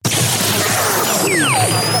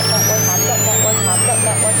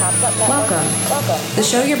Welcome. The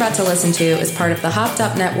show you're about to listen to is part of the Hopped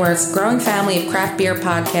Up Network's growing family of craft beer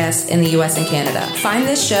podcasts in the U.S. and Canada. Find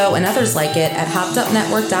this show and others like it at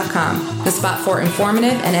hoppedupnetwork.com, the spot for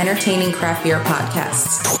informative and entertaining craft beer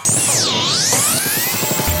podcasts.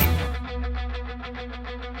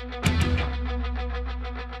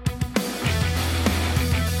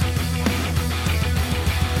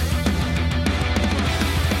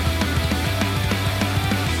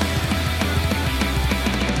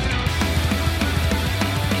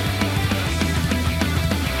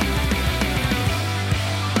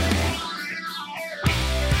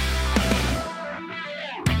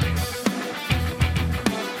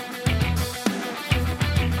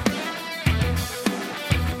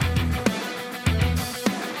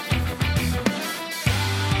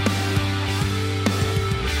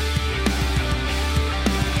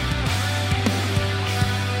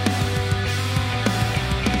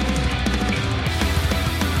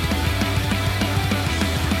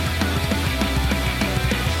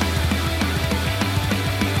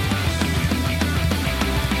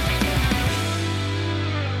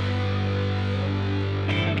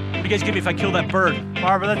 You guys give me if I kill that bird.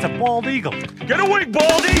 Barbara, that's a bald eagle. Get away,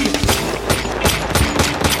 baldy!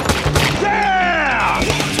 Yeah!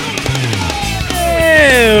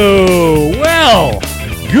 Oh, well,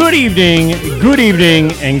 good evening,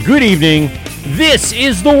 and good evening. This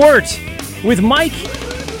is The Wort with Mike,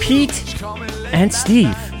 Pete, and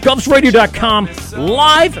Steve. GubsRadio.com,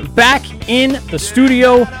 live back in the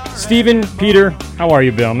studio. Steven, Peter, how are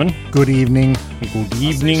you, Bellman? Good evening. Good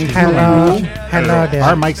evening. Hello there.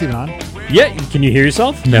 Our mic's even on? Yeah, can you hear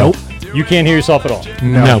yourself? Nope. You can't hear yourself at all?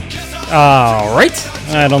 Nope. All right.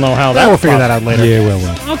 I don't know how that we'll figure that out later. Yeah,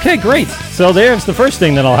 we'll. Okay, great. So there's the first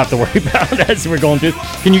thing that I'll have to worry about as we're going through.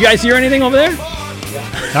 Can you guys hear anything over there?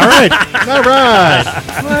 All right. All right.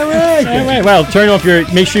 Well,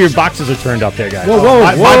 make sure your boxes are turned up there, guys. Whoa.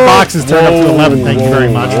 My box is turned up to 11. Thank you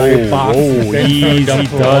very much. Easy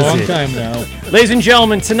does it. Time now. Ladies and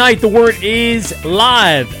gentlemen, tonight the Wort is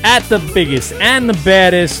live at the biggest and the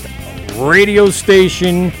baddest radio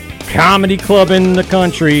station, comedy club in the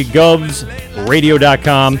country,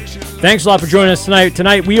 GubsRadio.com. Thanks a lot for joining us tonight.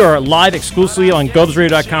 Tonight we are live exclusively on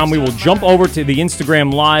GubsRadio.com. We will jump over to the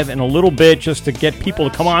Instagram Live in a little bit just to get people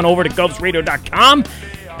to come on over to GubsRadio.com.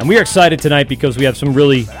 And we are excited tonight because we have some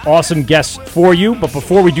really awesome guests for you. But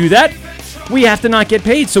before we do that, we have to not get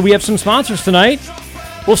paid. So we have some sponsors tonight.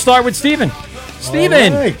 We'll start with Steven.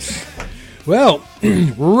 Steven. All right. Well,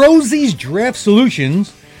 Rosie's Draft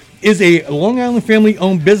Solutions is a Long Island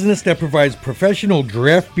family-owned business that provides professional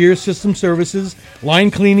draft beer system services, line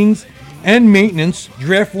cleanings, and maintenance,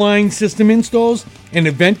 draft line system installs, and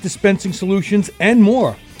event dispensing solutions, and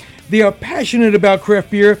more. They are passionate about craft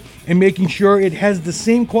beer and making sure it has the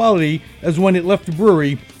same quality as when it left the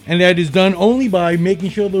brewery, and that is done only by making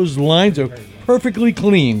sure those lines are perfectly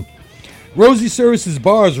clean. Rosie services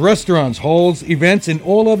bars, restaurants, halls, events, and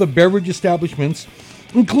all other beverage establishments,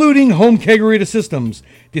 including home kegerator systems.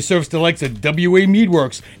 They service the likes of W.A.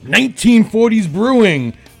 Meadworks, 1940s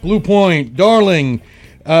Brewing, Blue Point, Darling,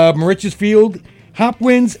 Mauritius Field,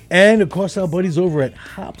 Hopwinds, and, of course, our buddies over at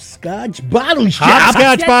Hopscotch Bottle Shop.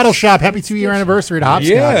 Hopscotch Bottle Shop. Happy 2-year anniversary to Hopscotch.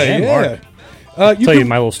 Yeah. I'll tell you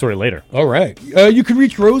my little story later. All right. You can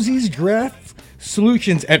reach Rosie's Draft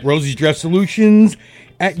Solutions at Rosie's Draft Solutions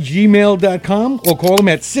at gmail.com or call them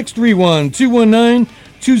at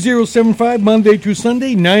 631-219-2075 Monday through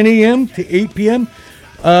Sunday, 9 a.m. to 8 p.m.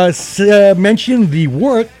 Mention the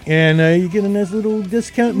Wort, and you get a nice little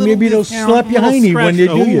discount. Maybe they'll slap your hiney when they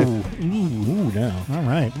do you. Ooh, now. All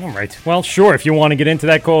right. Well, sure. If you want to get into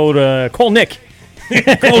that, call Nick.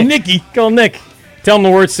 Call Nicky. Call Nick. Tell him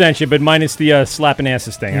the Wort sent you, but minus the slapping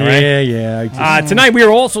asses thing, all right? Yeah. Tonight we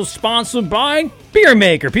are also sponsored by Beer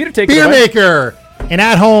Maker. Peter, take it away. Beer Maker. An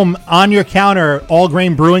at-home, on-your-counter,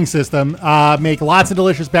 all-grain brewing system. Make lots of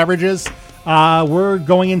delicious beverages. We're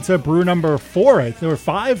going into brew number 4. There were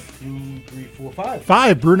 5? 2, 3, 4, 5.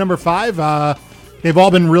 5. Brew number 5. They've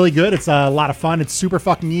all been really good. It's a lot of fun. It's super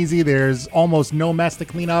fucking easy. There's almost no mess to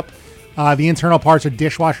clean up. The internal parts are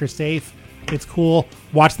dishwasher safe. It's cool.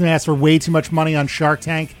 Watch them ask for way too much money on Shark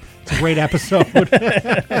Tank. It's a great episode.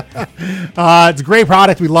 It's a great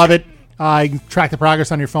product. We love it. You can track the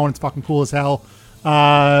progress on your phone. It's fucking cool as hell.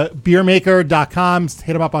 Beermaker.com.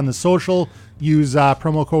 Hit them up on the social. Use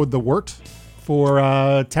promo code The Wort for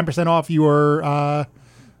 10% off your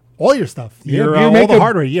All your stuff. Yeah, Your beer all maker. the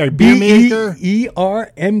hardware. Yeah, beer maker.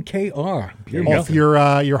 BERMKR. Both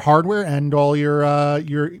your hardware and all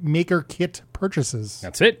your maker kit purchases.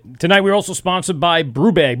 That's it. Tonight we're also sponsored by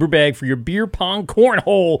Brewbag. Brewbag for your beer pong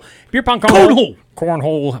cornhole. Beer pong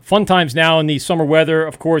cornhole. Fun times now in the summer weather.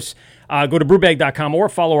 Of course, go to brewbag.com or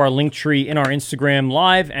follow our link tree in our Instagram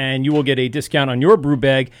live, and you will get a discount on your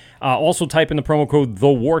Brewbag. Also type in the promo code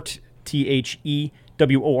THEWORT,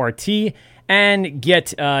 THEWORT, and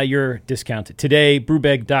get your discount today.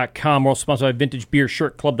 Brewbag.com. We're also sponsored by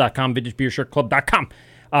VintageBeerShirtClub.com. VintageBeerShirtClub.com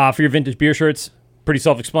for your vintage beer shirts. Pretty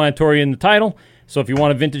self-explanatory in the title. So if you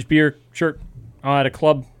want a vintage beer shirt at a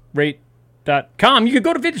clubrate.com, you could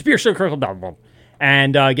go to VintageBeerShirtClub.com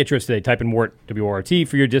and get yours today. Type in Wort, W-O-R-T,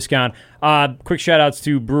 for your discount. Quick shout-outs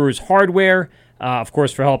to Brewers Hardware, of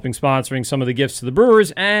course, for helping sponsoring some of the gifts to the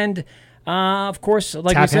brewers. And, of course,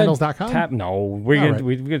 like we said... Taphandles.com?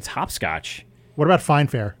 We get hopscotch. What about Fine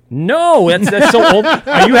Fare? No, that's so old.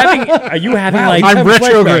 Are you having like... I'm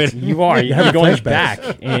retrograde. You are. You're going back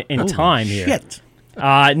in time here. Shit.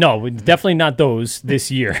 No, definitely not those this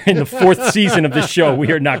year. In the fourth season of this show, we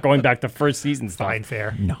are not going back to first season stuff. Fine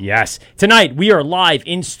Fare. No. Yes. Tonight, we are live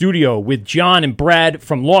in studio with John and Brad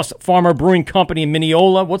from Lost Farmer Brewing Company in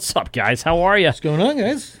Mineola. What's up, guys? How are you? What's going on,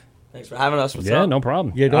 guys? Thanks for having us. What's Yeah, up? no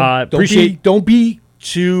problem. Yeah, don't be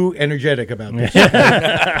too energetic about this.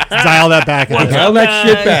 Dial that back. Dial that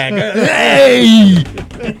shit back. Hey!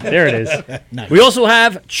 There it is. Nice. We also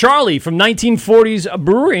have Charlie from 1940s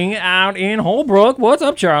Brewing out in Holbrook. What's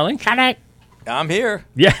up, Charlie? I'm here.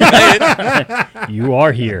 Yeah. You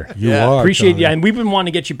are here. You are. Appreciate Charlie. you. And we've been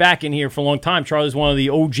wanting to get you back in here for a long time. Charlie's one of the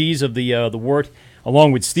OGs of the Wort,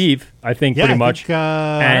 along with Steve, I think, pretty much.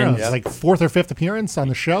 I don't know, And- it's like fourth or fifth appearance on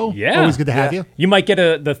the show. Yeah. Always good to have you. You might get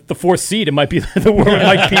the fourth seat. It might be the Wort. It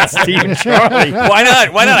might be Steve and Charlie. Why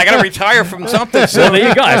not? Why not? I got to retire from something. So there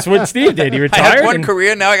you go. That's what Steve did. He I retired. had one and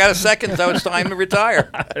career, now I got a second, so it's time to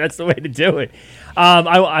retire. That's the way to do it.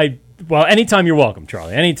 Well, anytime you're welcome,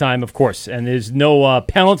 Charlie. Anytime, of course. And there's no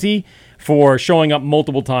penalty for showing up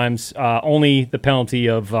multiple times. Only the penalty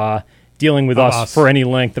of dealing with us for any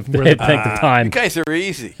length of time. You guys are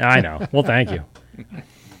easy. I know. Well, thank you.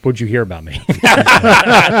 What'd you hear about me?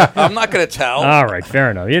 I'm not going to tell. All right, fair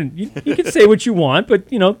enough. You can say what you want, but,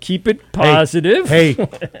 keep it positive. Hey,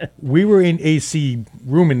 we were in AC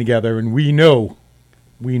rooming together, and we know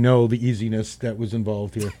the easiness that was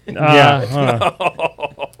involved here.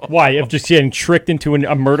 Why? Of just getting tricked into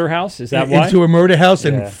a murder house? Is that why? Into a murder house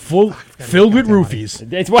Yeah. and filled with roofies.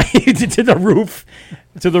 That's why you did to the roof,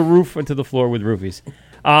 and to the floor with roofies.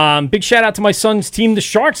 Big shout out to my son's team, the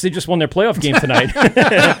Sharks. They just won their playoff game tonight.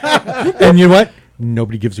 And you know what?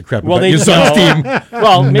 Nobody gives a crap about your son's team.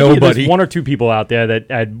 Well, maybe Nobody. there's one or two people out there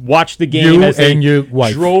that had watched the game You as they and your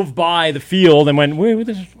wife. drove by the field and went, "Wait,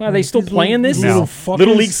 are they still playing this? little Is fuckers."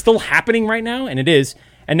 Little League's still happening right now?" And it is.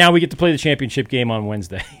 And now we get to play the championship game on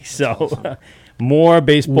Wednesday. So more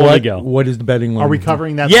baseball to go. What is the betting line? Are we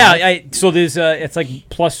covering that? Yeah, live? so there's it's like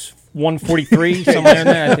plus 143 somewhere in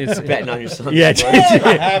there. It's, Betting on your son. yeah, You don't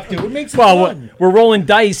have to. It makes it well, fun. we're rolling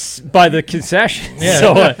dice by the concessions, Yeah.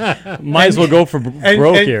 so might as well go for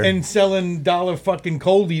broke here. And selling dollar fucking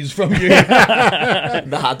coldies from your.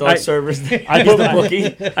 The hot dog servers. I put, the bookie.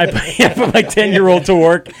 I put my 10-year-old to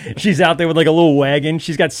work. She's out there with like a little wagon.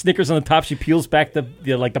 She's got Snickers on the top. She peels back the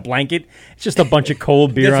blanket. It's just a bunch of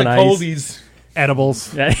cold beer on It's a ice. coldies.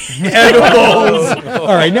 Edibles. Edibles.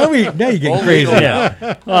 All right, now you're getting crazy.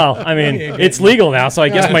 Yeah. Well, I mean, it's legal now, so I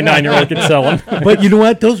guess my 9-year-old can sell them. But you know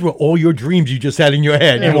what? Those were all your dreams you just had in your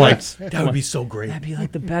head. It You're like, was. that would be so great. That'd be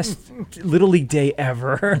like the best Little League day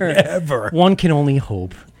ever. Ever. One can only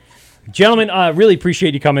hope. Gentlemen, really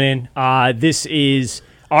appreciate you coming in. This is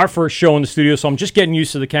our first show in the studio, so I'm just getting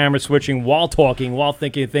used to the camera switching while talking, while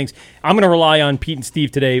thinking of things. I'm going to rely on Pete and Steve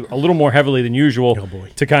today a little more heavily than usual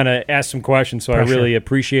to kind of ask some questions, so Pressure. I really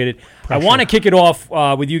appreciate it. I want to kick it off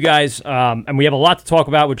with you guys, and we have a lot to talk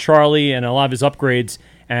about with Charlie and a lot of his upgrades,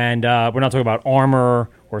 and we're not talking about armor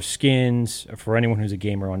or skins, for anyone who's a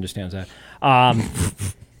gamer understands that.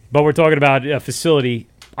 But we're talking about a facility.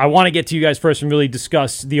 I want to get to you guys first and really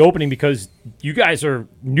discuss the opening because you guys are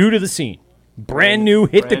new to the scene. Brand new,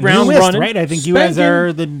 hit the ground Newest, running. right? I think you guys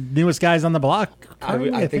are the newest guys on the block.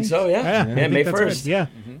 I think so, yeah. I think May that's 1st. right. Yeah.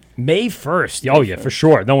 May 1st. Oh, yeah, for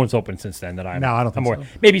sure. No one's opened since then that I No, I don't think I'm aware.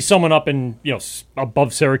 so. Maybe someone up in,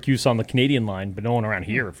 above Syracuse on the Canadian line, but no one around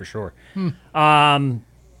here for sure. Tell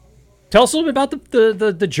us a little bit about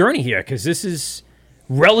the journey here, because this is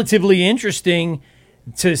relatively interesting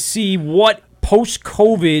to see what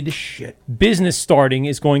post-COVID business starting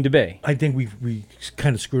is going to be. I think we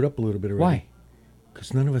kind of screwed up a little bit already. Why?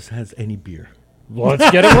 Because none of us has any beer.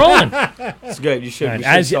 Let's get it rolling. It's good. You should. And we should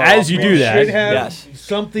as start as off you with- do that, Should have Yes.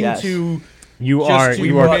 something Yes. to. you just are to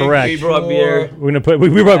you are make correct. We brought beer. We're gonna put we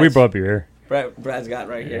brought beer. Brad's got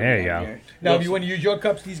right here. There you We got go. beer. Now, if you want to use your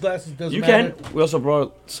cups, these glasses doesn't You matter. can. We also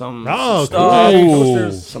brought some Oh, stuff,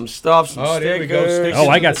 cool. some stuff, some Oh, there we go. stickers. Stickers. Oh,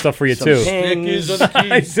 I got stuff for you some too. pins. Stickers are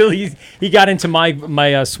the key. So he got into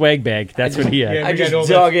my swag bag. That's what he had. Yeah, I we just got all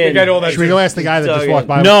dug that. We in. got all that. Should we go ask the guy that just walked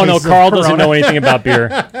by? No, with no, cases of Carl doesn't Corona? know anything about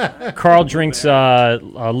beer. Carl drinks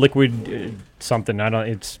liquid something. I don't.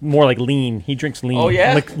 It's more like lean. He drinks lean. Oh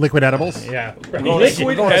yeah. Liquid edibles. Yeah.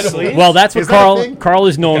 Liquid edibles. Well, that's what Is that a Carl thing? Carl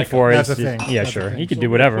is known for. That's is- a thing. Yeah, That's a sure. thing. He could So do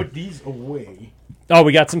we're gonna whatever. Put these away. Oh,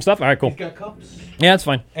 we got some stuff. All right, cool. He's got cups, Yeah, that's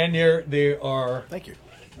fine. and they are Thank you.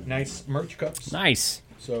 nice merch cups. Nice.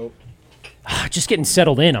 So Just getting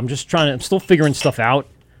settled in. I'm still figuring stuff out.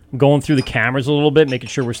 I'm going through the cameras a little bit, making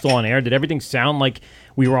sure we're still on air. Did everything sound like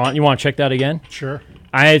we were on? You want to check that again? Sure.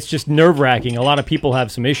 It's just nerve wracking. A lot of people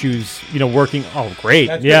have some issues, working. Oh, great.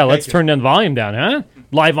 That's Yeah, good, let's thank turn the volume down, huh?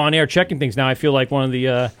 Live on air, checking things. Now I feel like one of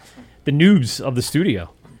the noobs of the studio.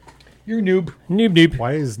 you're a noob. Noob.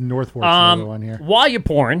 Why is Northward logo on here? While you're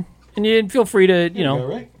pouring, and you feel free to, go,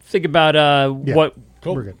 right? think about what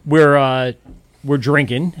Cool. We're good. we're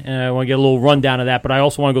drinking. And I want to get a little rundown of that, but I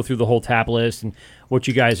also want to go through the whole tap list and what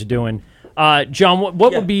you guys are doing. John,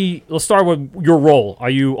 what would be? Let's start with your role. Are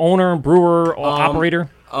you owner, brewer, or operator?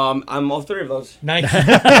 I'm all three of those. Nice.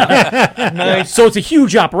 Nice. So it's a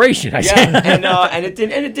huge operation. I see. Yeah, and it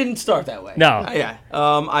didn't start that way. No. Yeah.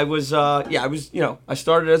 I was I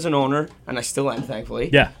started as an owner, and I still am, thankfully.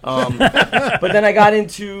 Yeah. But then I got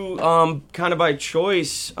into kind of by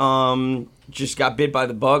choice. Just got bit by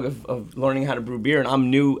the bug of learning how to brew beer, and I'm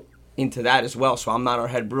new into that as well. So I'm not our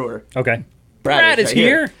head brewer. Okay. Brad is right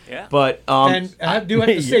here. Yeah. But And I do have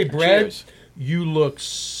to say, Brad, Cheers. you look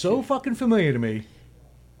so fucking familiar to me.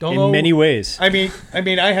 Don't In know. many ways. I mean,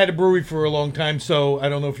 I had a brewery for a long time, so I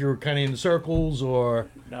don't know if you were kind of in the circles or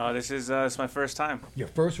No, this is it's my first time. your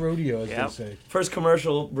first rodeo, as Yep. they say. first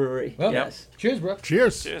commercial brewery. Well, Yes. Cheers, bro.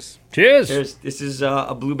 Cheers. Cheers. Cheers. This is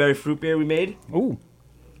a blueberry fruit beer we made. Ooh.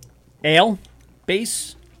 Ale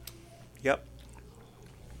base. Yep.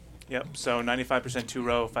 Yep. So 95%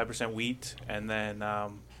 two-row, 5% wheat, and then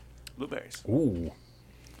blueberries. Ooh.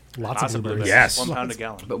 Lots of blueberries. Yes. 1 pound a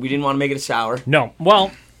gallon. But we didn't want to make it a sour. No.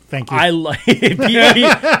 Well, Thank you. I like.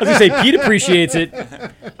 I was gonna say Pete appreciates it.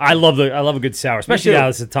 I love a good sour, especially too. now.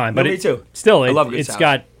 This is the time, No, but me too. Still, I love a good it's sour.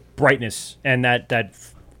 got brightness and that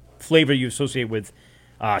flavor you associate with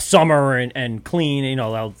summer and clean.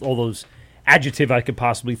 All those adjective I could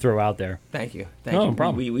possibly throw out there. Thank you. No, Thank you. no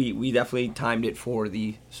problem. We definitely timed it for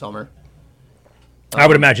the summer. I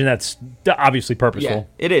would imagine that's obviously purposeful.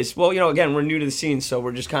 Yeah, it is. Well, again, we're new to the scene, so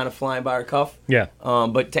we're just kind of flying by our cuff. Yeah.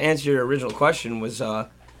 But to answer your original question was,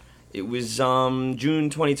 it was June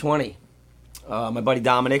 2020. My buddy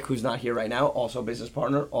Dominic, who's not here right now, also business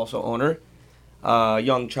partner, also owner,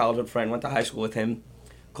 young childhood friend, went to high school with him,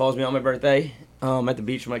 calls me on my birthday. At the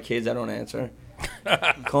beach with my kids, I don't answer.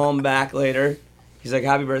 Call him back later. He's like,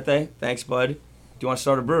 "Happy birthday, thanks, bud. Do you want to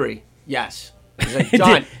start a brewery?" Yes. He's like,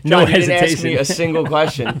 John, No you didn't ask hesitation. me a single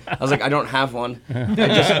question. I was like, I don't have one.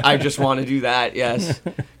 I just want to do that. Yes,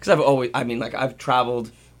 because I've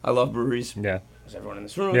traveled. I love breweries. Yeah. As everyone in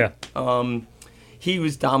this room. Yeah. He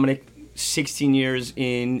was Dominic, 16 years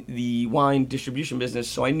in the wine distribution business.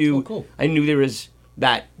 So I knew, Oh, cool. I knew there was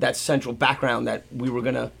that central background that we were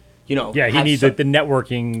gonna, Yeah. He have needs some- the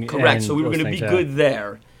networking. correct. and So we were those gonna be things, yeah. good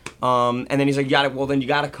there. And then he's like, you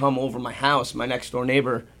got to come over my house. My next door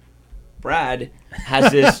neighbor, Brad,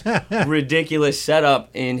 has this ridiculous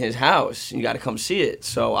setup in his house. You got to come see it.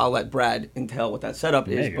 So I'll let Brad entail what that setup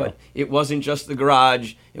There is. you go. But it wasn't just the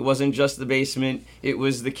garage. It wasn't just the basement. It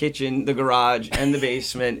was the kitchen, the garage, and the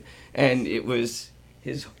basement. And it was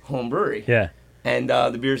his home brewery. Yeah. And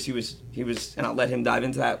the beers he was, and I'll let him dive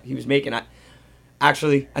into that. He was making.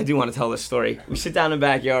 Actually, I do want to tell this story. We sit down in the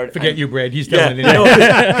backyard. Forget and- you, Brad. He's Yeah, telling it. now.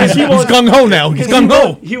 because he He's won't. gung ho now. He's gung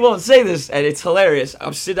ho. He won't say this, and it's hilarious.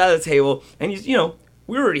 I'm sitting at the table, and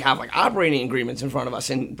we already have like operating agreements in front of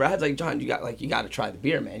us, and Brad's like, John, you got to try the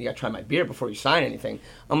beer, man. You got to try my beer before you sign anything.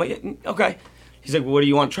 I'm like, "Yeah, okay. He's like, well, what do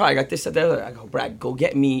you want to try? I got this, that, the other. I go, Brad, go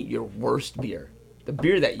get me your worst beer, the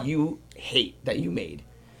beer that you hate that you made.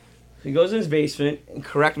 So he goes in his basement, and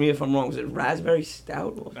correct me if I'm wrong. Was it raspberry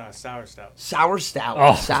stout? Sour stout. Sour stout.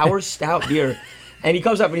 Oh. Sour stout beer. And he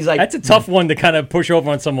comes up and he's like, That's a tough one to kind of push over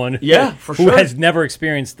on someone. Yeah, for who sure. has never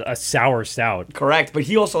experienced a sour stout. correct. But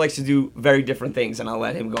he also likes to do very different things, and I'll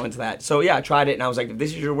let him go into that. So yeah, I tried it, and I was like, if this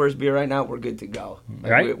is your worst beer right now, we're good to go.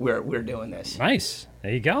 Like, Right. We're doing this. Nice.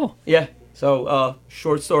 There you go. Yeah. So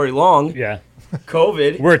short story long. Yeah.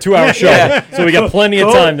 COVID. We're a 2-hour show, Yeah. so we got plenty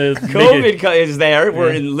of time to make it. COVID is there.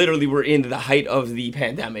 We're in the height of the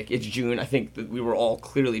pandemic. It's June. I think that we were all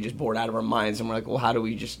clearly just bored out of our minds, and we're like, well, how do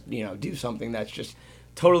we just do something that's just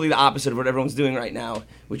totally the opposite of what everyone's doing right now,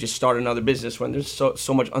 which is start another business when there's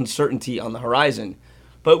so much uncertainty on the horizon.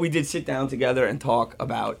 But we did sit down together and talk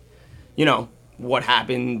about, what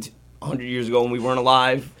happened 100 years ago when we weren't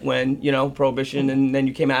alive, when, Prohibition, and then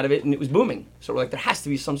you came out of it and it was booming. So we're like, there has to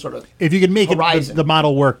be some sort of If you could make horizon. the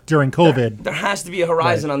model work during COVID. There has to be a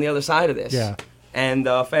horizon on the other side of this. Yeah. And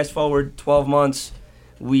fast forward 12 months,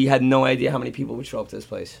 we had no idea how many people would show up to this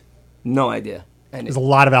place. No idea. And There's a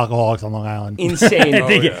lot of alcoholics on Long Island. insane. I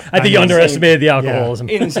think you underestimated the alcoholism.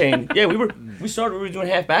 Insane. Yeah, we were doing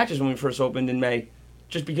half batches when we first opened in May,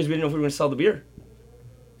 just because we didn't know if we were going to sell the beer.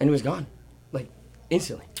 And it was gone. Like,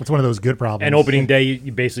 instantly. It's one of those good problems. And opening day,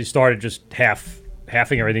 you basically started just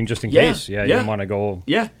halving everything just in case. Yeah, you didn't want to go.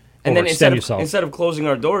 Yeah. And then Overextend instead of closing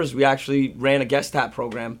our doors, we actually ran a guest tap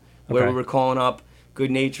program where Okay. we were calling up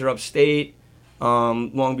Good Nature Upstate,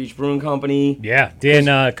 Long Beach Brewing Company. Yeah,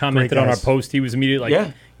 Dan commented on our guys. post. He was immediately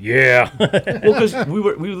like, Yeah. yeah. Well, because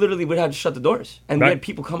we literally would have to shut the doors, and we Right. had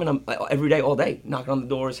people coming every day, all day, knocking on the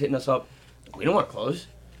doors, hitting us up. We don't want to close.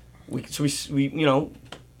 We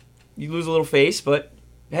you lose a little face, but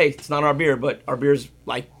hey, it's not our beer, but our beer's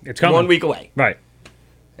like It's coming. 1 week away. Right.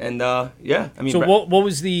 And I mean, So what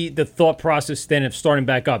was the thought process then of starting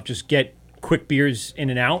back up? Just get quick beers in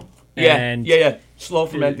and out? And slow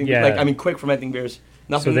fermenting, Yeah. quick fermenting beers.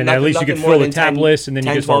 Nothing. So then nothing, at least you nothing could more fill the than tap 10, list, and then you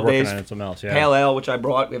 10, can start 12 working days. on something else. Yeah. Pale ale, which I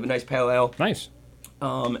brought. We have a nice pale ale. Nice.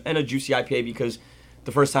 And a juicy IPA because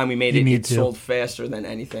the first time we made You it, need it to. sold faster than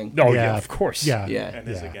anything. Oh, Yeah. yeah, of course. Yeah. Yeah. And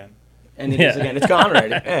this again. And it is again. It's gone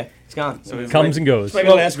already. It's gone. So it's Comes and goes. Maybe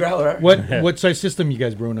the last growler. What size system you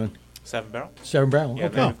guys brewing on? 7-barrel. 7-barrel. Yeah,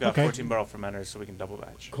 Okay. then we've got okay. 14-barrel fermenters, so we can double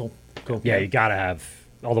batch. Cool. Cool. Yeah, you got to have.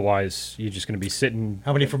 Otherwise, you're just going to be sitting.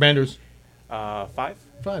 How many fermenters? 5.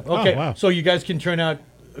 5. Okay. wow. So you guys can turn out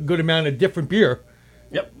a good amount of different beer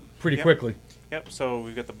Yep. pretty Yep. quickly. Yep. So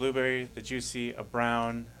we've got the blueberry, the juicy, a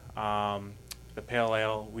brown, the pale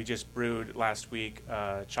ale. We just brewed last week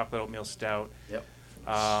chocolate oatmeal stout. Yep.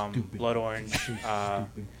 Blood orange,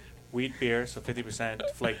 wheat beer, so 50%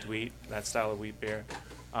 flaked wheat, that style of wheat beer.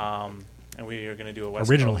 And we are going to do a West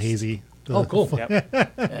Original Coast. hazy. Oh, cool. Yep.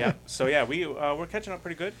 Yep. So yeah, we're catching up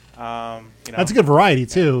pretty good. That's a good variety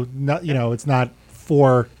too. Not, it's not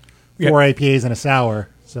four IPAs and a sour.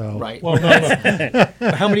 So Right. Well,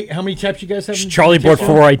 no. How many taps you guys have? in Charlie brought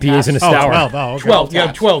kitchen? 4 IPAs and a sour. 12. Oh, okay. 12. Yeah,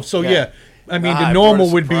 taps. 12. So Yeah. yeah. I mean, the Ah, normal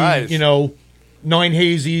what a would be, surprise. 9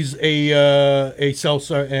 hazies, a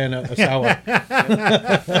seltzer, and a sour.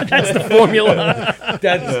 That's the formula.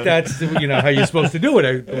 That's how you're supposed to do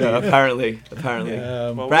it. Yeah, apparently.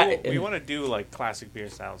 Well, Brad- we want to do like classic beer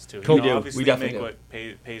styles too. Cool. You know, We do. obviously We definitely make do.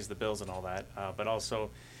 what pays the bills and all that, but also,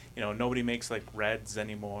 nobody makes like reds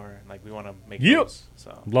anymore. Like we want to make Yep. those.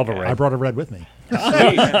 So Love a yeah. red. I brought a red with me.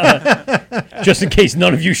 Just in case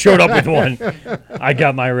none of you showed up with one. I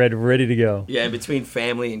got my red ready to go. Yeah, and between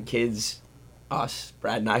family and kids,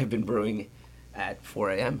 Brad and I have been brewing at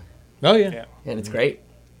 4 a.m. Oh, yeah. Yeah. And it's great.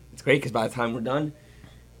 It's great because by the time we're done,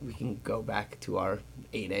 we can go back to our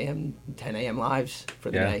 8 a.m., 10 a.m. lives for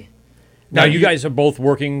the Yeah. day. Now, you guys are both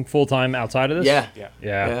working full-time outside of this? Yeah. Yeah.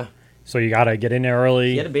 Yeah. So you got to get in there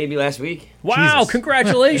early. He had a baby last week. Wow, Jesus.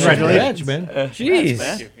 congratulations. Congrats, man. Jeez.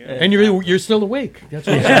 Thank you. Yeah. And you're still awake. That's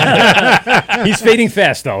what He's fading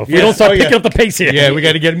fast, though. If we Yes. don't start Oh, yeah. picking up the pace here. Yeah, we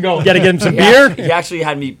got to get him going. Got to get him some He beer. He actually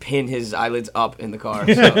had me pin his eyelids up in the car.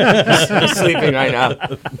 So he's sleeping right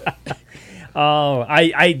now. Oh,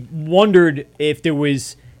 I wondered if there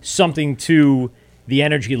was something to the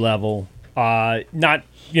energy level. Not,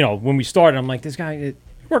 when we started, I'm like, this guy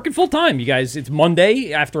working full time. You guys, it's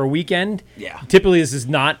Monday after a weekend. Yeah. Typically, this is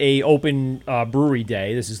not a open brewery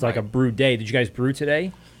day. This is like a brew day. Did you guys brew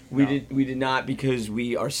today? We did not because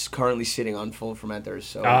we are currently sitting on full fermenters.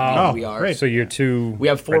 So Oh, we are. great. So you're two. We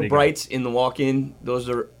have 4 ready to go. brights in the walk-in. Those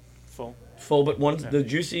are Full. full, but the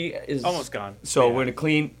juicy is Almost gone. So Yeah. we're gonna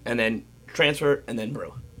clean and then transfer and then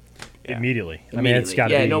brew. Yeah. Immediately. I mean, it's Immediately. got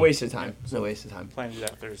to be. no waste of time. No waste of time. Plan to do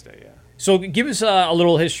that Thursday. Yeah. So give us a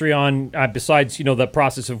little history on, besides, the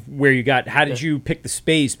process of where you got, how did you pick the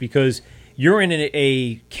space? Because you're in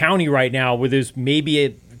a county right now where there's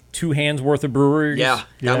maybe 2 hands worth of breweries. Yeah,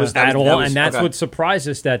 that was at all. that was- And that's okay. what surprised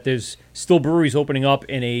us, that there's still breweries opening up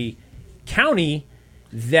in a county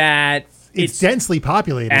that It's densely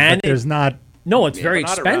populated, and but there's not No, it's very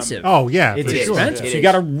not around expensive. Oh, yeah, It's for sure. expensive. It So you is.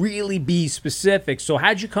 got to really be specific. So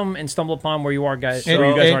how'd you come and stumble upon where you are, guys? And- where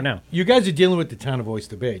you guys and are now? You guys are dealing with the town of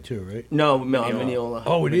Oyster Bay too, right? No, Mineola.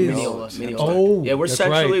 Oh, it is. Mineola. Oh, yeah, we're that's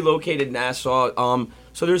centrally right. located in Nassau.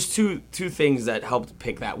 So there's two things that helped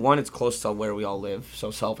pick that. One, it's close to where we all live,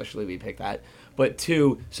 so selfishly we picked that. But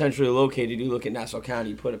two, centrally located, you look at Nassau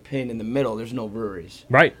County, you put a pin in the middle, there's no breweries.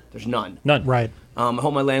 Right. There's none. None. Right. I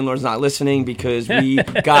hope my landlord's not listening because we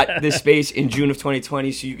got this space in June of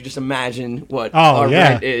 2020, so you can just imagine what our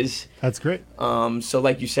rent is. That's great. So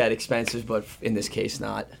like you said, expensive, but in this case,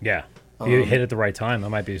 not. Yeah. You hit at the right time. That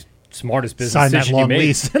might be the smartest business Sign that decision you long made.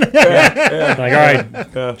 lease. Like, all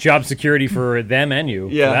right, job security for them and you,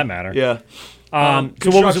 for that matter. Yeah.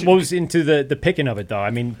 So what was into the picking of it, though?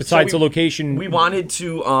 I mean, besides So the location. We wanted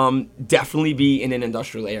to definitely be in an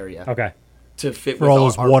industrial area. Okay. To fit For with all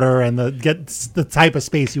those our water and the type of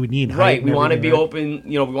space you would need. height Right, and we want to everything, be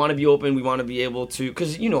right? open. We want to be open. We want to be able to,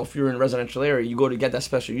 because if you're in a residential area, you go to get that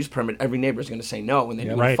special use permit. Every neighbor is going to say no, and then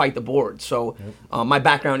you're going Right. to fight the board. So, my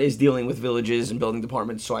background is dealing with villages and building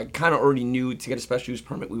departments. So I kind of already knew to get a special use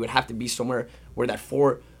permit, we would have to be somewhere where that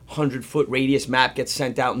 400-foot radius map gets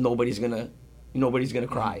sent out, and nobody's gonna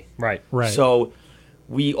cry. Right. Right. So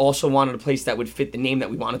we also wanted a place that would fit the name that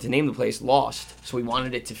we wanted to name the place, Lost. So we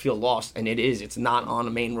wanted it to feel lost, and it is. It's not on a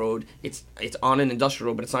main road. It's on an industrial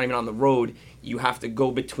road, but it's not even on the road. You have to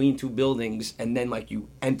go between two buildings, and then you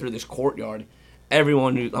enter this courtyard.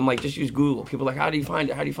 I'm like, just use Google. People are like, how do you find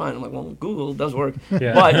it? How do you find it? I'm like, well, Google does work,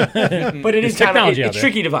 Yeah. but it is kind of technology out it's there.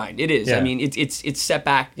 tricky to find. It is. Yeah. I mean, it's set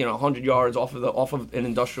back 100 yards off of an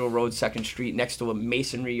industrial road, 2nd Street, next to a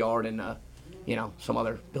masonry yard and some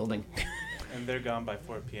other building. And they're gone by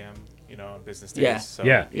 4 p.m. On business days. Yeah. So,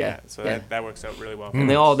 Yeah. So Yeah. that works out really well. And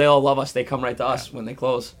they all love us. They come right to us when they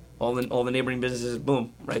close. All the neighboring businesses,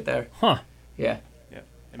 boom, right there. Huh. Yeah. Yeah.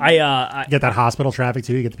 I Get that hospital traffic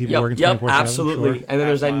too. You get the people working 24/7. absolutely. Sure. And then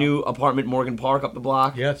there's that new apartment, Morgan Park, up the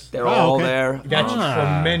block. Yes. They're all okay. there. That's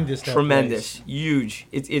tremendous. that Tremendous, place. huge.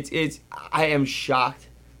 It's. I am shocked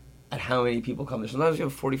at how many people come there. Sometimes we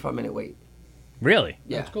have a 45-minute wait. really.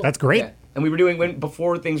 Yeah, That's great. Yeah. And we were doing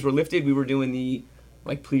before things were lifted. We were doing the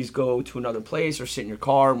please go to another place or sit in your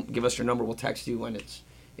car. Give us your number. We'll text you when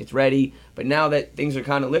it's ready. But now that things are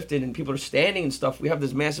kind of lifted and people are standing and stuff, we have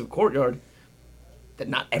this massive courtyard that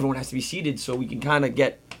not everyone has to be seated, so we can kind of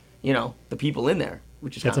get the people in there,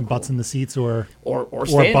 which is Get some kinda butts in the seats or cool. or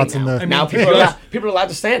standing butts in now. the- Now people are allowed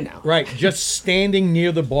to stand now. Right, just standing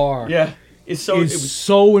near the bar. Yeah, it's so is it was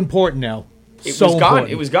so important now. It so was gone.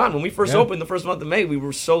 important. It was gone when we first Yeah. opened the first month of May. We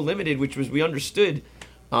were so limited, which was we understood.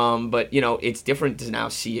 But it's different to now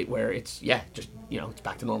see it where it's it's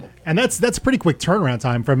back to normal. And that's a pretty quick turnaround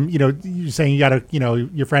time from you're saying you got to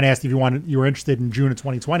your friend asked if you were interested in June of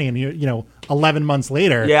 2020 and 11 months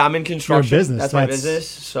later. Yeah, I'm in construction. business. That's my That's- business.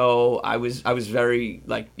 So I was very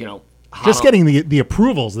hot Just on- getting the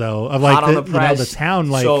approvals though of hot on the the press. the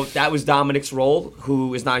town So that was Dominic's role,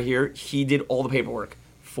 who is not here. He did all the paperwork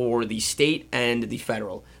for the state and the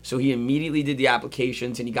federal. So he immediately did the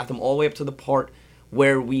applications and he got them all the way up to the part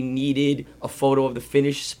where we needed a photo of the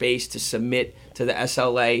finished space to submit to the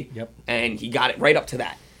SLA. Yep. And he got it right up to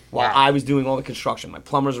that. While I was doing all the construction. My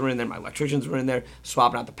plumbers were in there, my electricians were in there,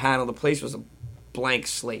 swapping out the panel. The place was a blank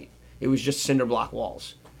slate. It was just cinder block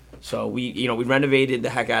walls. So we renovated the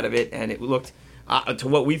heck out of it, and it looked to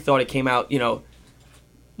what we thought it came out,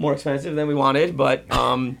 more expensive than we wanted, but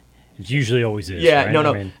It usually always is. yeah, right? no.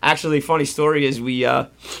 I mean, Actually, funny story is we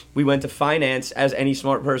went to finance as any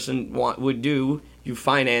smart person would do. You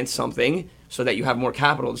finance something so that you have more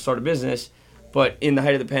capital to start a business. But in the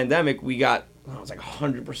height of the pandemic, we got it was like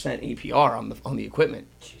 100% APR on the equipment.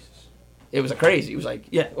 Jesus, it was crazy. It was like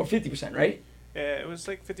or 50%, right? Yeah, it was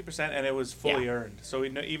like 50%, and it was fully earned. So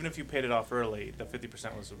even if you paid it off early, the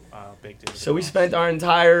 50% was baked in. So we spent our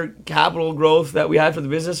entire capital growth that we had for the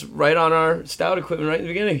business right on our stout equipment right in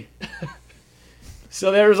the beginning. So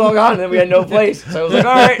there was all gone, and then we had no place. So I was like,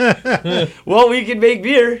 all right, well, we can make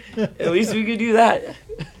beer. At least we could do that.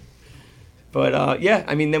 But,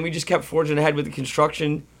 then we just kept forging ahead with the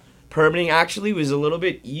construction. Permitting actually was a little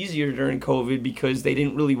bit easier during COVID because they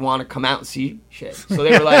didn't really want to come out and see shit. So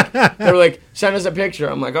they were like, send us a picture.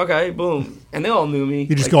 I'm like, okay, boom. And they all knew me.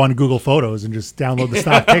 You just go on Google Photos and just download the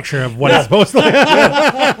stock picture of what it's supposed to look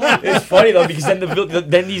like. It's funny though because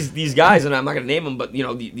then these guys, and I'm not gonna name them, but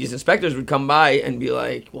these inspectors would come by and be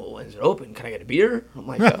like, "Well, when's it open? Can I get a beer?" I'm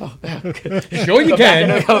like, "Oh, yeah." Sure you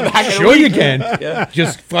can. Come back in a Sure you week. can. Yeah.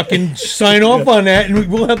 Just fucking sign off on that, and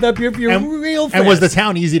we'll have that beer for you real fast. And was the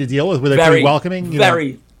town easy to deal with? Were they pretty welcoming?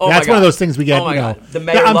 Very. Oh That's my one of God. those things we get. Oh my you know, God. The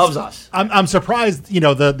mayor loves us. I'm surprised. You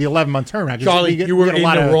know, the 11-month turnaround. 'cause Charlie, you were get a in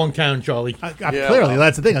lot the of, wrong town, Charlie. Clearly,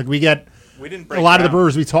 that's the thing. Like we get We didn't a break lot of the ground.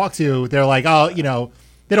 brewers we talk to. They're like, oh, you know,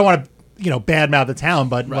 they don't want to, you know, badmouth the town,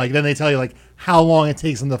 but like then they tell you like how long it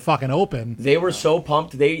takes them to fucking open. They were so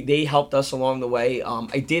pumped. They helped us along the way.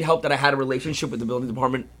 I did help that I had a relationship with the building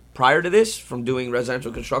department prior to this from doing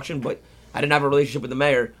residential construction, but I didn't have a relationship with the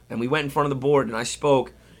mayor. And we went in front of the board, and I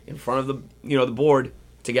spoke in front of the board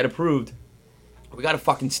to get approved. We got a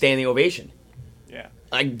fucking standing ovation. Yeah.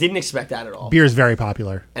 I didn't expect that at all. Beer is very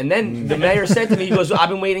popular. And then the mayor said to me, he goes, I've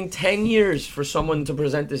been waiting 10 years for someone to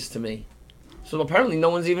present this to me. So apparently no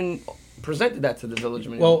one's even presented that to the village.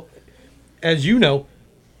 Well, as you know,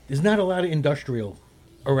 there's not a lot of industrial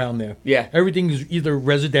around there. Yeah. Everything is either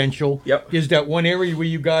residential. Yep. There's that one area where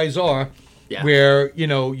you guys are, Yeah. where, you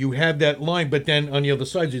know, you have that line, but then on the other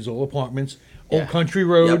side, there's all apartments. Yeah. Old Country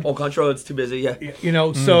Road. Yep, Old Country Road's too busy, yeah. You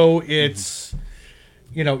know, so it's,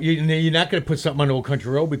 you know, you're not going to put something on Old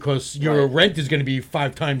Country Road because your Right. rent is going to be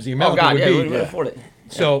 5 times the Oh, amount God, it yeah, would we be. wouldn't afford it.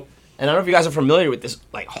 So, And I don't know if you guys are familiar with this,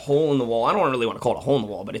 like, hole in the wall. I don't really want to call it a hole in the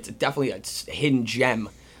wall, but it's definitely a hidden gem.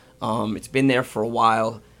 It's been there for a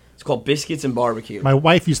while. It's called Biscuits and Barbecue. My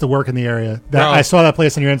wife used to work in the area. Bro. I saw that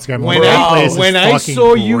place on your Instagram. when That I, place is when I fucking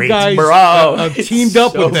saw you great. guys Bro, it's teamed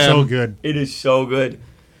up so- with them, so good. It is so good.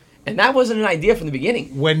 And that wasn't an idea from the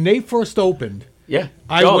beginning. when they first opened, Yeah.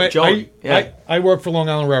 I yeah. I worked for Long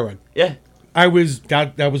Island Railroad. Yeah. I was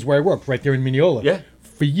that was where I worked, right there in Mineola. Yeah.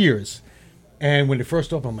 For years. And when it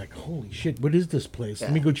first opened, I'm like, holy shit, what is this place?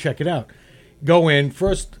 Let me go check it out. Go in.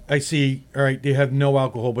 First, I see, all right, they have no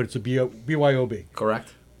alcohol, but it's a BYOB.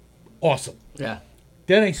 Correct. Awesome. Yeah.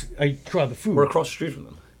 Then I try the food. We're across the street from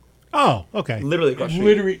them. Oh, okay. Literally across the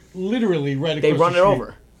street. Literally right across They run the it street.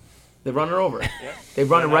 over. They run it over. They Don't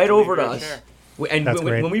run it have right to leave over to your us. chair. And That's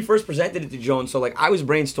great. when we first presented it to Joan, so like I was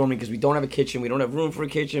brainstorming because we don't have a kitchen, we don't have room for a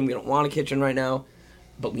kitchen, we don't want a kitchen right now,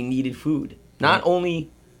 but we needed food. Not only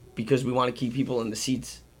because we want to keep people in the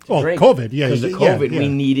seats to Well, drink. COVID, yeah, Because of yeah, COVID, yeah. we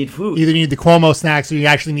needed food. Either you need the Cuomo snacks or you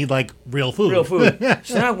actually need like real food. Real food.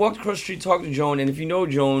 So then I walked across the street talking to Joan, and if you know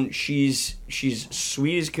Joan, she's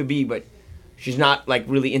sweet as could be, but she's not like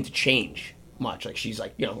really into change much. Like she's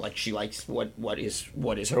like, you know, like she likes what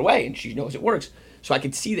is her way, and she knows it works. So I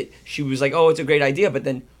could see that she was like, oh, it's a great idea, but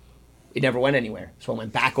then it never went anywhere. So I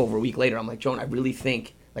went back over a week later. I'm like, Joan, I really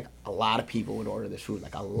think like a lot of people would order this food.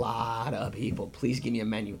 Like a lot of people. Please give me a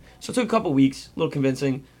menu. So it took a couple weeks, a little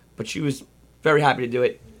convincing, but she was very happy to do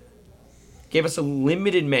it. Gave us a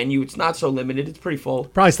limited menu. It's not so limited. It's pretty full.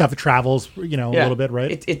 Probably stuff that travels, you know, a Yeah. little bit,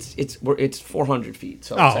 right? It's 400 feet.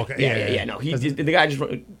 So Oh, it's like, okay. Yeah. No, the guy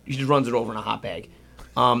just runs it over in a hot bag.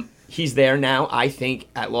 He's there now. I think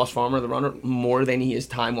at Lost Farmer, the runner, more than he is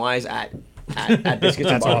time wise at Biscuits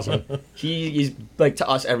and That's Barbecue. He's like to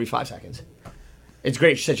us every 5 seconds. It's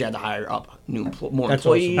great. She said she had to hire up more That's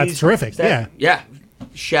employees. That's terrific, staff. Yeah.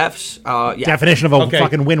 Chefs. Yeah. Definition of a Okay.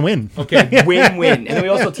 fucking win-win. Okay. Win-win. And then we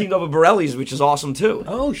also teamed up with Borelli's, which is awesome too.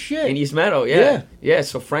 Oh, shit. In East Meadow, yeah.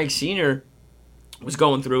 So Frank Sr. was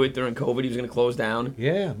going through it during COVID. He was going to close down.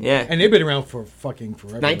 Yeah. Yeah. And they've been around for fucking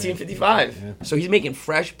forever. man. 1955. Yeah. So he's making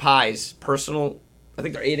fresh pies, personal. I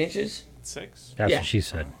think they're 8 inches. 6. That's Yeah. what she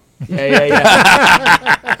said.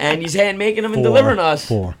 Yeah. And he's hand making them and delivering us.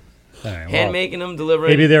 4. All right, Hand well, making them, delivering.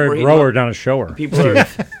 maybe they're We're a heating grower, up. not a shower. People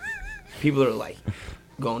are like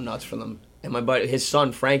going nuts for them. And my buddy, his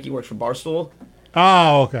son Frankie works for Barstool.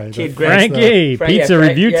 Oh, okay. Kid Frankie, pizza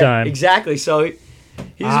review time. Exactly. So he's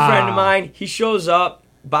a friend of mine. He shows up,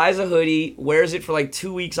 buys a hoodie, wears it for like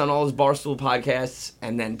 2 weeks on all his Barstool podcasts,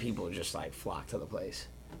 and then people just like flock to the place.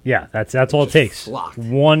 Yeah, that's all it Just takes. flocked.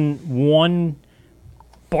 One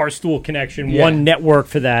Barstool connection, Yeah. one network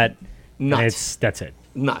for that. And Nuts. that's it.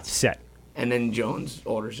 Nuts. Set. And then Jones'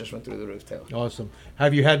 orders just went through the roof too. Awesome.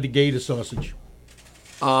 Have you had the gator sausage?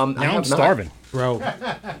 I Now have I'm not. starving. Bro.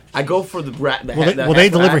 I go for the rat. Will they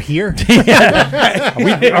deliver here? Are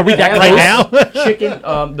we that Right now? Chicken,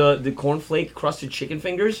 the cornflake crusted chicken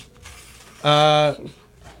fingers.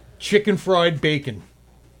 Chicken fried bacon.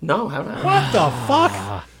 No, I haven't. What the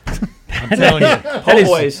fuck? I'm telling you. Po'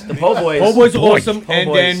 boys, the po' boys. Oh, boys, awesome. Po' And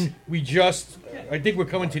boys. then we just, I think we're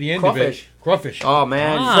coming to the end Crawfish. of it. Crawfish. Oh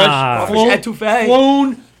man, Ah. fresh etouffee.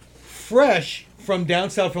 Flown fresh from down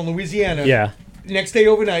south from Louisiana. Yeah. Next day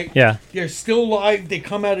overnight. Yeah. They're still live. They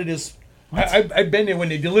come out of this. I've been there when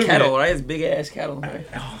they deliver Kettle, it. right? It's big ass kettle. Right?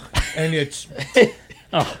 And it's.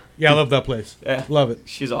 Yeah, I love that place. Yeah. Love it.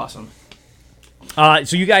 She's awesome.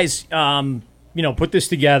 So you guys, put this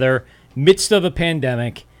together midst of a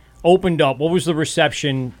pandemic. Opened up. What was the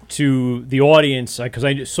reception to the audience? Because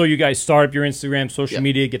I saw you guys start up your Instagram, social Yep.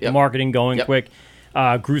 media, get the Yep. marketing going Yep. quick.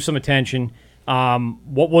 grew some attention.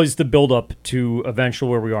 What was the build-up to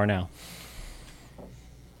eventually where we are now?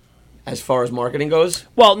 As far as marketing goes?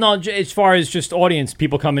 Well, no, as far as just audience,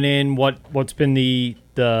 people coming in, what's been the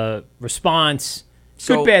response?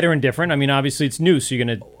 Good, bad, or indifferent. I mean, obviously it's new, so you're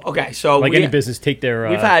gonna any business take their.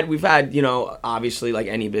 We've had obviously like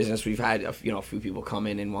any business, we've had a few people come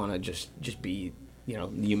in and want to just be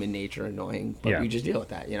human nature annoying, but we just deal with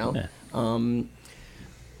that. Yeah.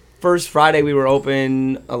 First Friday we were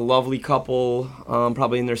open, a lovely couple,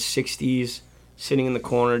 probably in their 60s, sitting in the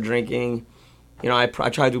corner drinking. I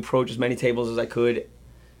tried to approach as many tables as I could.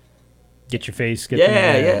 Get your face.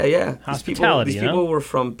 Yeah. Hospitality. These people were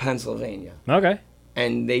from Pennsylvania. Okay.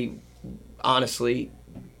 And they honestly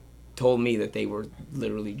told me that they were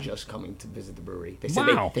literally just coming to visit the brewery. They said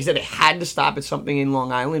they said they had to stop at something in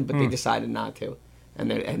Long Island, but they decided not to. And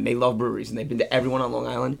they love breweries, and they've been to everyone on Long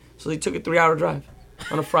Island, so they took a 3-hour drive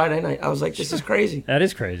on a Friday night. I was like, this is crazy. That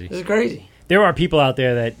is crazy. This is crazy. There are people out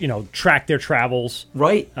there that track their travels.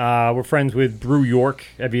 Right. We're friends with Brew York.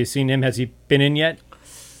 Have you seen him? Has he been in yet?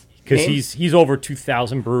 Because he's over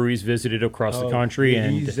 2,000 breweries visited across the country,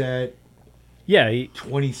 and he's at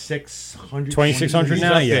 2,600. 2,600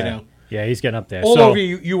 now. Now. Yeah, he's getting up there. All over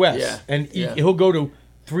U.S. Yeah. And he'll go to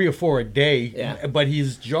 3 or 4 a day. Yeah. But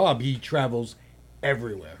his job, he travels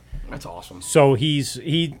everywhere. That's awesome. So he's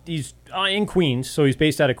in Queens. So he's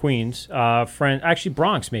based out of Queens. Actually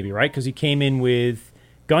Bronx maybe, right? Because he came in with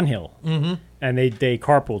Gun Hill, and they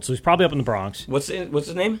carpooled. So he's probably up in the Bronx. What's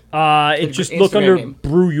his name? It just look under name.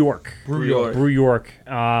 Brew York. Brew York. Brew York.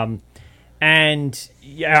 And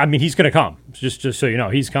yeah, I mean he's going to come. Just so you know,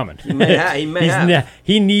 he's coming. He may have.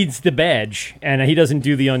 He needs the badge, and he doesn't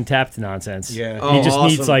do the Untapped nonsense. Yeah, he just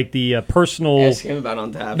needs like the personal. Ask him about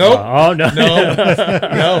Untapped. Nope. Oh no,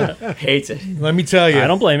 No. Hates it. Let me tell you. I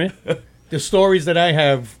don't blame you. The stories that I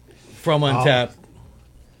have from Untapped.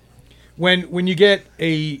 When you get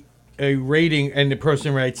a rating and the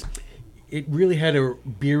person writes, it really had a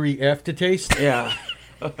beery aftertaste. Yeah.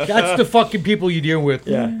 That's the fucking people you deal with.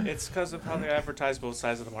 Yeah. It's because of how they advertise both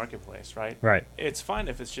sides of the marketplace, right? Right. It's fine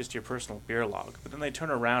if it's just your personal beer log, but then they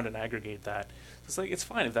turn around and aggregate that. It's like, it's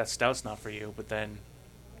fine if that stout's not for you, but then,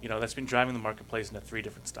 that's been driving the marketplace into 3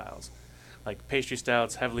 different styles. Like pastry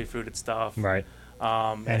stouts, heavily fruited stuff. Right.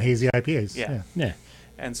 And hazy IPAs. Yeah.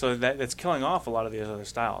 And so that's killing off a lot of these other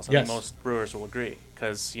styles. I think most brewers will agree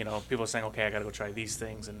because, people are saying, okay, I got to go try these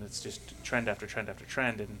things, and it's just trend after trend after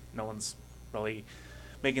trend, and no one's really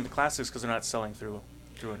making the classics because they're not selling through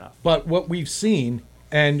enough. But what we've seen,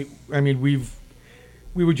 and I mean,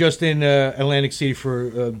 we were just in Atlantic City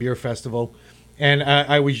for a beer festival, and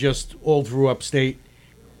I was just all through upstate.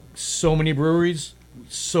 So many breweries,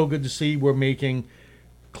 so good to see. We're making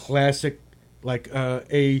classic, like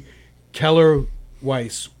a Keller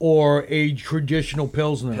Weiss or a traditional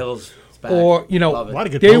Pilsner. Pills. Or a lot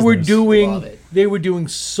of good they Pilsners. were doing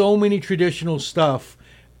so many traditional stuff.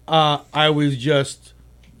 I was just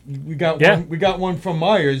we got one from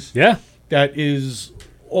Myers. Yeah. That is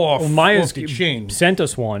off the chain. Sent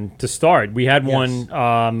us one to start. We had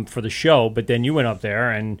one for the show, but then you went up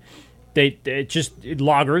there and they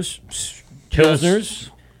lagers, pilsners,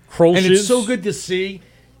 Krolsches. And it's so good to see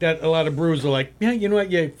that a lot of brewers are like, yeah, you know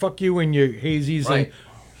what? Yeah, fuck you and your hazies, and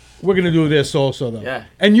we're gonna do this also though. Yeah.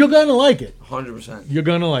 And you're gonna like it. 100%. You're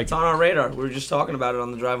gonna like It's on our radar. We were just talking about it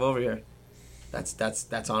on the drive over here.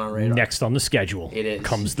 That's on our radar. Next on the schedule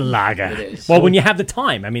comes the lager. It is. Well, when you have the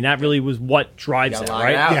time, I mean, that really was what drives it,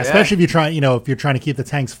 right? Out, especially if you're trying to keep the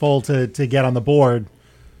tanks full to get on the board.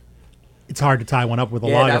 It's hard to tie one up with a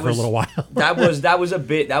lager for a little while. that was a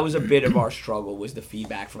bit of our struggle, was the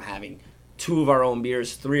feedback from having 2 of our own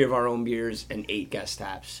beers, 3 of our own beers, and 8 guest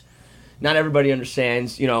taps. Not everybody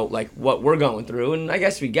understands, like what we're going through, and I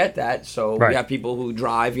guess we get that. So we have people who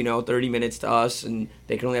drive, 30 minutes to us, and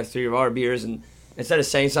they can only have 3 of our beers. And instead of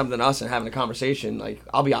saying something to us and having a conversation, like,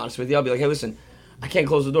 I'll be honest with you, I'll be like, hey, listen, I can't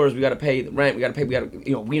close the doors. We got to pay the rent. We got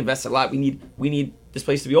to, we invested a lot. We need this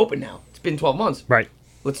place to be open now. It's been 12 months. Right.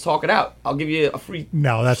 Let's talk it out. I'll give you some free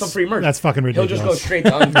merch. That's fucking ridiculous. He'll just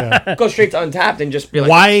go straight to Untapped and just be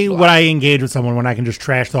like, why would I engage with someone when I can just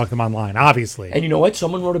trash talk them online? Obviously. And you know what?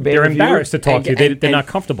 Someone wrote a bad They're review. embarrassed to talk to you. They're not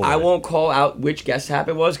comfortable. I won't call out which guest tap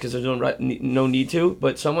it was because there's no need to.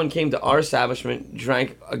 But someone came to our establishment,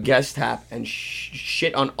 drank a guest tap, and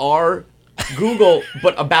shit on our Google,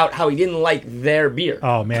 but about how he didn't like their beer.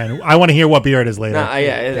 Oh man, I want to hear what beer it is later. Off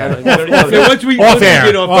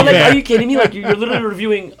air. Are you kidding me? Like, you're literally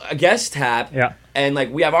reviewing a guest tap. Yeah. And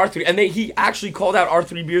like, we have our 3, and he actually called out our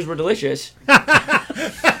 3 beers were delicious, but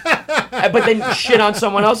then shit on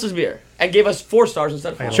someone else's beer and gave us 4 stars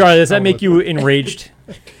instead of 5. Charlie, does that make you enraged?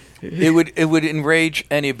 It would enrage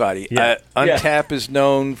anybody. Yeah. Untap is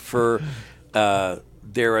known for.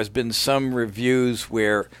 There has been some reviews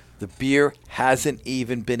where the beer hasn't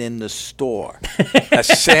even been in the store, a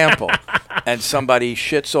sample, and somebody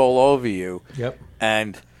shits all over you. Yep.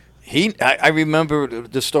 And I remember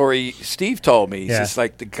the story Steve told me. He's just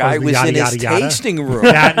like the guy was yada, in his yada, yada? tasting room.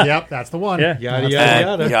 Yep, that's the one. Yeah. Yada, And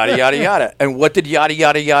yada, yada. yada yada yada. And what did yada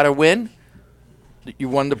yada yada win? You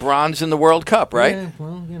won the bronze in the World Cup, right? Yeah,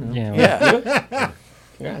 well, you know. Yeah.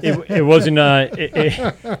 Yeah. It wasn't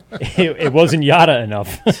it wasn't yada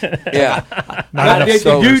enough. Yeah.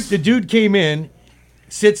 The dude came in,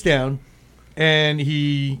 sits down, and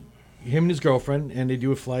him and his girlfriend, and they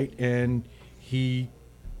do a flight, and he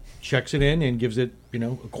checks it in and gives it,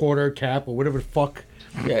 a quarter, cap, or whatever the fuck.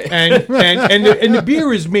 Yeah. And the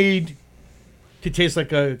beer is made to taste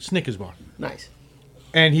like a Snickers bar. Nice.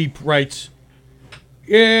 And he writes,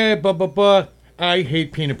 I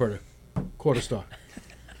hate peanut butter. Quarter star.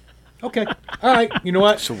 Okay. All right. You know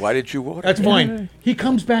what? So why did you order? That's fine. He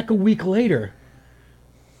comes back a week later.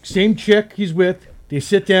 Same chick he's with. They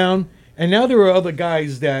sit down, and now there are other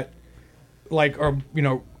guys that, are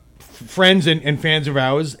friends and fans of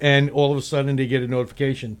ours, and all of a sudden they get a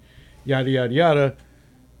notification, yada yada yada,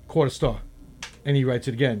 quarter star, and he writes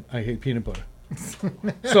it again. I hate peanut butter.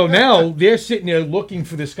 So now they're sitting there looking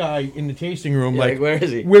for this guy in the tasting room, Yeah, where is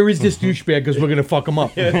he? Where is this douchebag? Because we're gonna fuck him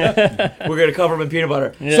up. We're gonna cover him in peanut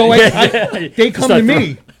butter. Yeah. So they come to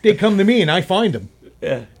me. They come to me, and I find them.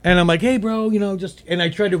 Yeah. And I'm like, hey, bro, and I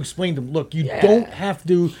try to explain to them, look, you don't have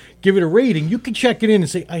to give it a rating. You can check it in and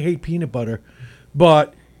say, I hate peanut butter.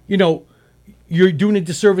 But, you're doing a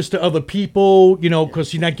disservice to other people,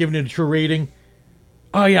 because you're not giving it a true rating.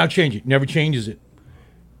 Oh, yeah, I'll change it. Never changes it.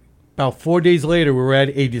 About 4 days later, we're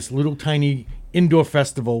at this little tiny indoor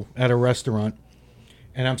festival at a restaurant.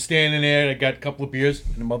 And I'm standing there, and I got a couple of beers,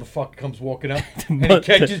 and the motherfucker comes walking up.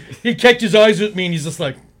 And he catches eyes with me, and he's just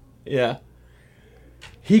like, Yeah.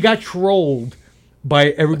 he got trolled by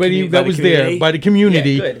everybody by that the was community? there, by the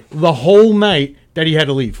community, Yeah, good. the whole night that he had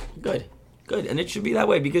to leave. Good. And it should be that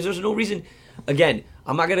way because there's no reason. Again,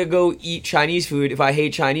 I'm not gonna go eat Chinese food if I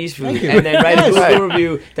hate Chinese food and then write a Google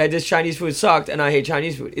review that this Chinese food sucked and I hate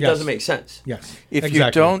Chinese food. It doesn't make sense. Yes. If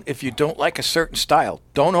exactly. you don't like a certain style,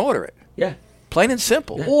 don't order it. Yeah. Plain and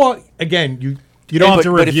simple. Or again, you don't have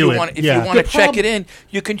to But review if you want to The check problem- it in,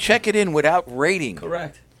 you can check it in without rating.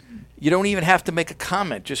 Correct. You don't even have to make a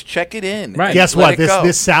comment. Just check it in. Right. and Guess let what? it go.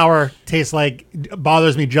 This sour tastes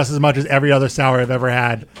bothers me just as much as every other sour I've ever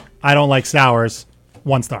had. I don't like sours.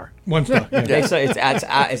 1 star. 1 star. Yeah.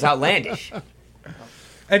 It's outlandish.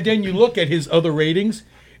 And then you look at his other ratings,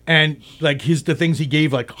 and the things he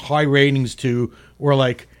gave high ratings to were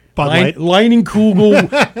Bud Light.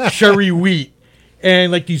 Leinenkugel cherry wheat,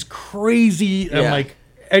 and these crazy Yeah.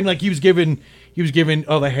 and he was giving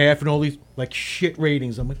other half and all these shit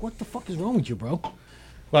ratings. I'm like, what the fuck is wrong with you, bro?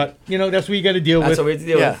 But that's what you got to deal That's with. what we have to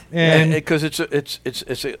deal Yeah, with. And- because it's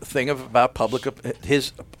a thing about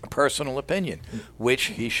his personal opinion, which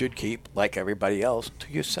he should keep, like everybody else, to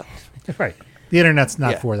yourself. Right. The internet's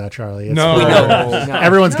not Yeah. for that, Charlie. It's No. for- No.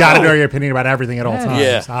 Everyone's got to know your opinion about everything at all times,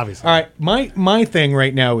 Yeah. obviously. All right, my thing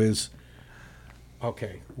right now is,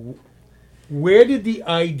 okay, where did the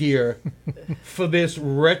idea for this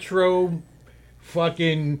retro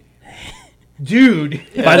fucking dude?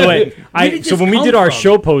 By the way, Where did this when we come did our from?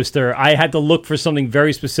 show poster, I had to look for something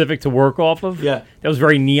very specific to work off of. Yeah. That was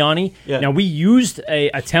very neon-y. Yeah. Now, we used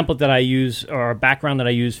a template that I use, or a background that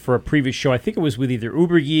I used for a previous show. I think it was with either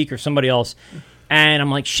Uber Geek or somebody else. And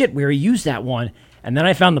I'm like, shit, we already used that one. And then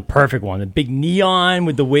I found the perfect one, the big neon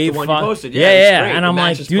with the wave. The one you posted, yeah, yeah, it's yeah. great. And It I'm like,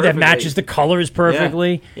 matches dude, that perfectly. matches the colors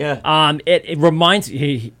perfectly. Yeah. It reminds.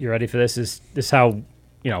 Hey, you ready for this? This how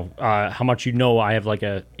how much I have a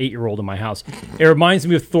 8-year-old in my house. It reminds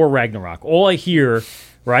me of Thor Ragnarok. All I hear,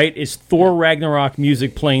 right, is Thor Ragnarok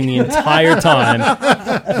music playing the entire time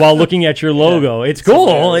while looking at your logo. It's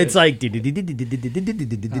cool. It's like I'm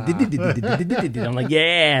like,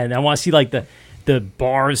 yeah, and I want to see the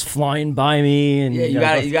bars flying by me, and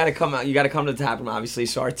Yeah, you gotta come out. You gotta come to the tap room, obviously.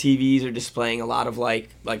 So our TVs are displaying a lot of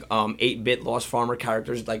 8-bit Lost Farmer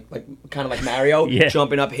characters, kind of like Mario, Yeah.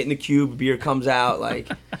 jumping up, hitting the cube, beer comes out.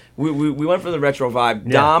 We went for the retro vibe.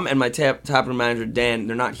 Yeah. Dom and my tap room manager Dan,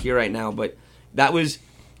 they're not here right now, but that was.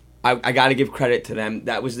 I got to give credit to them.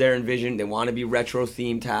 That was their envision. They want to be retro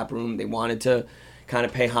themed tap room. They wanted to kind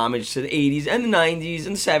of pay homage to the 80s and the 90s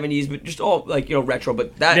and the 70s, but just all retro.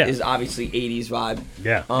 But that is obviously 80s vibe.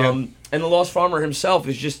 Yeah. And the Lost Farmer himself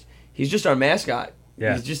he's just our mascot.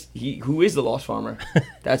 Yeah. Who is the Lost Farmer?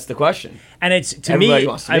 That's the question. And it's to Everybody me,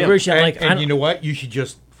 wants to I be him. wish I And you know what? You should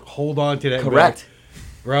just hold on to that. Correct.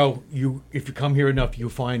 Bro, if you come here enough, you'll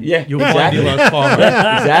find Yeah, you'll exactly. find the Lost Farmer.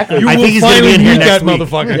 Exactly. You I will think he's gonna finally be in here meet that next week.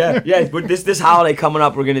 motherfucker. Yeah. But this holiday coming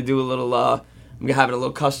up, we're gonna do a little. I'm gonna have a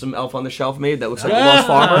little custom elf on the shelf made that looks like the Lost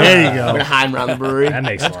Farmer. There you go. I'm gonna hide him around the brewery. That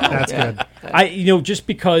makes a lot. That's good. Just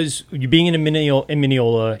because you being in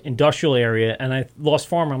Mineola industrial area, and I Lost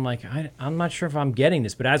Farmer, I'm like, I'm not sure if I'm getting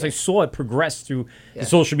this, but as I saw it progress through the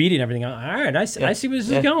social media and everything, all right, I see where this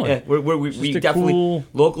is going. Yeah. We definitely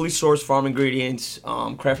locally sourced farm ingredients,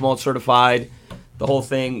 craft malt certified, the whole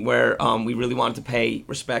thing. Where we really wanted to pay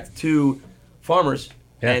respect to farmers.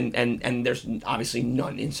 Yeah. And there's obviously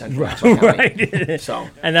none in Central County. Right. So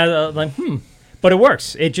and I'm like, but it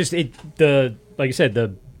works. Like you said,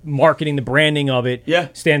 the marketing, the branding of it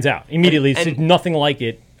stands out immediately. It's nothing like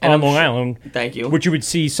it on Long Island. Thank you. Which you would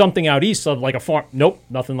see something out east of like a farm. Nope,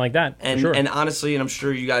 nothing like that. And for sure. and honestly, and I'm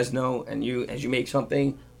sure you guys know, and as you make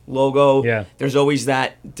something logo, there's always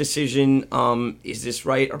that decision. Is this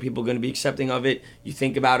right? Are people going to be accepting of it? You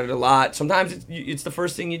think about it a lot. Sometimes it's the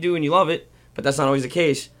first thing you do and you love it. But that's not always the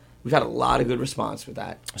case. We've had a lot of good response with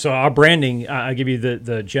that. So our branding, I'll give you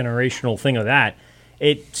the generational thing of that.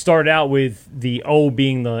 It started out with the O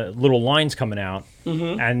being the little lines coming out,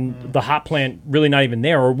 and the hot plant really not even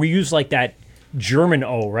there. Or we use like that German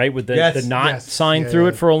O, right, with the knot sign through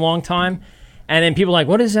it for a long time. And then people are like,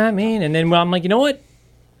 what does that mean? And then I'm like, you know what?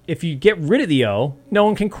 If you get rid of the O, no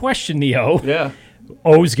one can question the O. Yeah.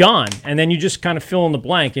 O's gone. And then you just kind of fill in the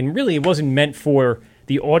blank. And really, it wasn't meant for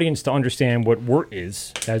the audience to understand what Wort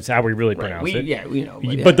is. That's how we really pronounce it. Yeah, we know.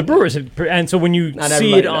 But the brewers, and so when you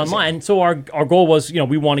see it online, so our goal was,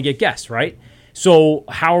 we want to get guests, right? So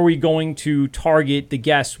how are we going to target the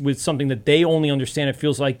guests with something that they only understand? It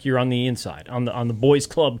feels like you're on the inside, on the boys'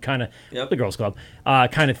 club kind of, the girls' club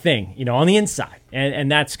kind of thing, on the inside,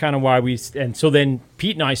 and that's kind of why and so then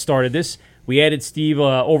Pete and I started this. We added Steve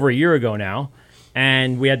over a year ago now.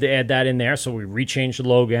 And we had to add that in there, so we rechanged the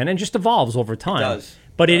logo, and it just evolves over time. It does.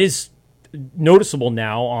 But it is noticeable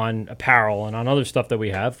now on apparel and on other stuff that we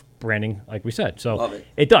have, branding, like we said. So Love it.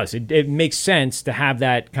 It does. It makes sense to have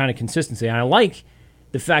that kind of consistency. And I like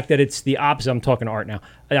the fact that it's the opposite. I'm talking art now.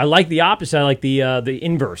 I like the opposite. I like the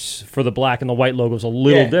inverse for the black and the white logo is a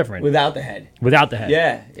little different. Without the head. Without the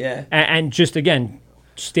head. Yeah. And just, again,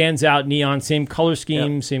 stands out, neon, same color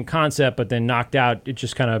scheme, same concept, but then knocked out, it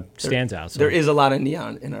just kind of stands out. So. There is a lot of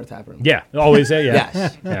neon in our tap room. Yeah, always there, yeah.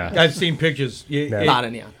 Yes. Yeah. I've seen pictures. A lot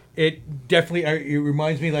of neon. It definitely it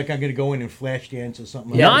reminds me like I'm going to go in and flash dance or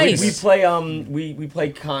something like Yeah, that. nice. We play we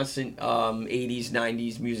play constant 80s,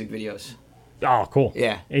 90s music videos. Oh, cool.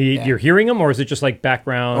 Yeah. You're hearing them, or is it just like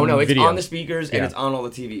background Oh, no, it's video? on the speakers and it's on all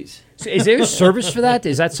the TVs. So is there a service for that?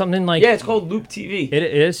 Is that something like... Yeah, it's called Loop TV. It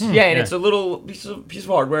is? Yeah, and it's a little piece of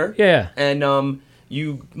hardware. Yeah. And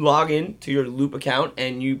you log in to your Loop account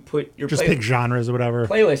and you put your Just pick genres or whatever.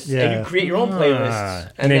 playlists. And you create your own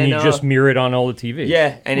playlists. And then you just mirror it on all the TVs.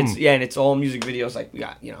 Yeah, and it's all music videos. Like we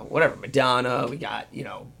got, whatever, Madonna, we got,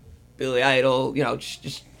 Billy Idol,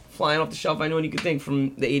 just flying off the shelf. I know what you could think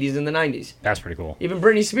from the 80s and the 90s. That's pretty cool. Even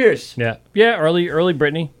Britney Spears. Yeah. Yeah, early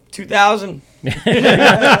Britney. 2000.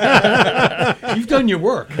 You've done your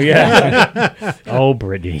work. Yeah. Oh,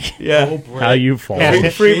 Brittany. Yeah. Oh, boy. How you fall.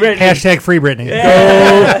 Free Britney. Hashtag free Britney.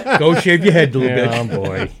 Go shave your head, little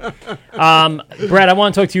bitch. Oh, boy. Brad, I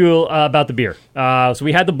want to talk to you about the beer. So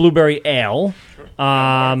we had the blueberry ale.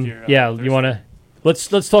 Yeah, you want to... Let's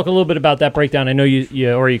talk a little bit about that breakdown. I know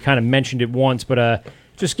you already kind of mentioned it once, but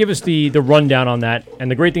just give us the rundown on that.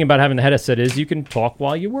 And the great thing about having the headset is you can talk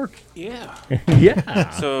while you work. Yeah.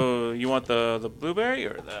 Yeah. So you want the blueberry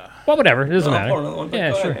or the... Well, whatever. It doesn't matter. Another one,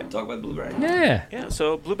 Yeah, go sure. ahead, talk about blueberry. Yeah. Yeah,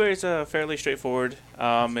 so blueberry's fairly straightforward.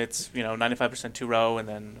 It's 95% 2-row and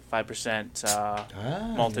then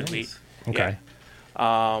 5% malted wheat. Okay.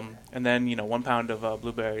 Yeah. And then 1 pound of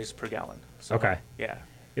blueberries per gallon. So, Okay. Yeah.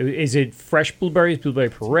 Is it fresh blueberries, blueberry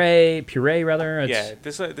puree rather? Yeah,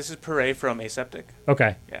 this is puree from Aseptic.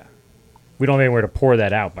 Okay. Yeah. We don't have anywhere to pour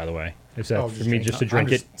that out, by the way. Is that for me just to drink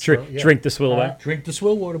it? Drink the swill away? Drink the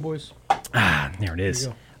swill water, boys. Ah, there it is.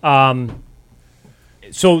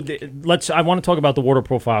 So I want to talk about the water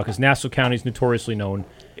profile because Nassau County is notoriously known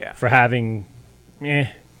for having, Very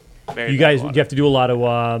you guys, you have to do a lot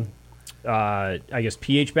of, I guess,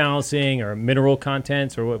 pH balancing or mineral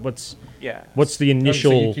contents or what's the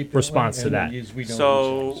initial response to that?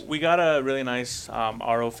 So we got a really nice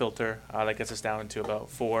RO filter that gets us down to about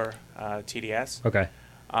 4 TDS. Okay.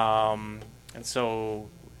 And so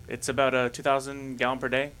it's about a 2,000 gallon per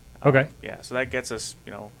day. Okay. Yeah, so that gets us,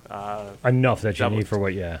 Enough that you double- need for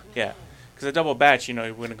what, yeah. Yeah, because a double batch,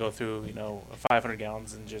 you're going to go through, 500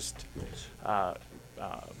 gallons in just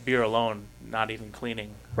beer alone, not even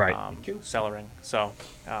cleaning, Right. cellaring. So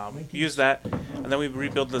use that, and then we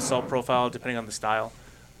rebuild the salt profile depending on the style.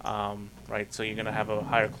 Right, so you're going to have a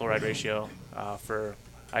higher chloride ratio for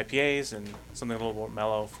IPAs and something a little more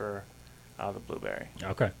mellow for the blueberry.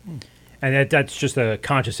 Okay. And that's just a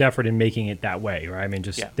conscious effort in making it that way, right? I mean,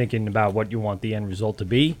 just thinking about what you want the end result to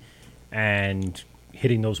be and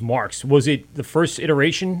hitting those marks. Was it the first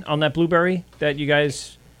iteration on that blueberry that you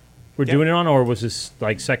guys were doing it on, or was this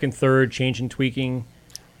like second, third, changing, tweaking?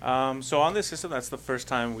 So on this system, that's the first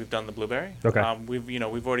time we've done the blueberry. Okay.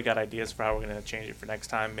 We've already got ideas for how we're going to change it for next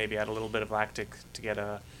time. Maybe add a little bit of lactic to get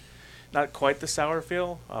not quite the sour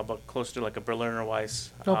feel, but closer to like a Berliner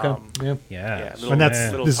Weiss. Okay. Yeah. Little, And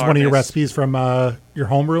this is one of your recipes from your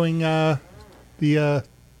home brewing, the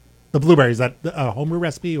blueberries. Is that a homebrew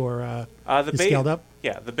recipe or the scaled up?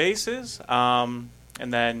 Yeah, the base is. And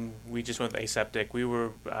then we just went with aseptic. We were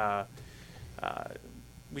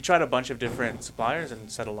we tried a bunch of different suppliers and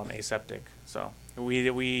settled on aseptic. So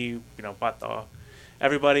we bought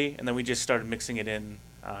everybody, and then we just started mixing it in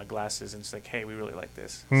glasses, and it's like, hey, we really like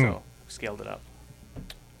this. So scaled it up.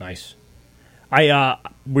 Nice.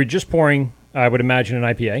 We're just pouring, I would imagine,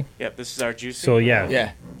 an IPA. Yep, this is our juicy. So yeah.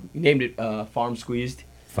 Yeah. You named it Farm Squeezed.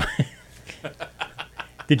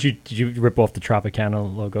 Did you rip off the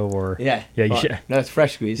Tropicana logo or? Yeah. Yeah, you should. No, it's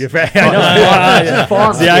Fresh Squeezed. I know.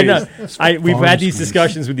 Farm See, I know. Squeezed. We've had these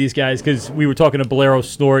discussions with these guys because we were talking to Bolero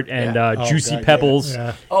Snort and Juicy Pebbles.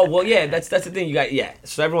 Yeah. Oh, well, yeah, that's the thing. You got,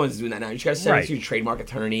 so everyone's doing that now. You just got to send it to your trademark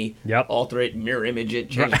attorney, alter it, mirror image it,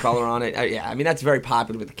 change the color on it. I mean, that's very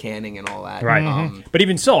popular with the canning and all that. Right. But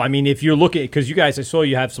even so, I mean, if you're looking, because you guys, I saw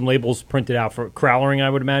you have some labels printed out for crowlering, I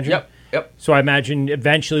would imagine. Yep. So I imagine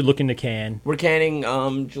eventually looking to can. We're canning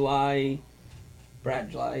July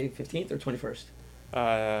 15th or 21st.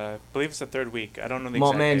 I believe it's the third week. I don't know the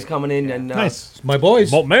Malt exact Man's date. coming in. And Nice. It's my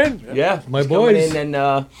boys. Malt Man. Yeah, My he's coming boys. in,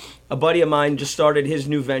 and a buddy of mine just started his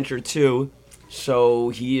new venture too. So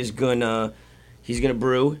he's gonna brew. He's gonna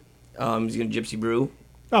gypsy brew.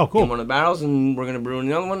 Oh, cool. In one of the barrels, and we're gonna brew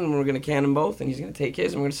another one, and we're gonna can them both, and he's gonna take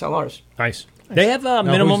his, and we're gonna sell ours. Nice. They have Now,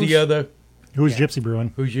 minimums. who's the other? Who's Gypsy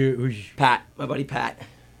Brewing? Who's your? Pat, my buddy Pat.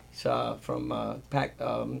 He's from Pat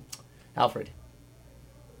Alfred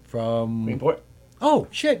From? Greenport. Oh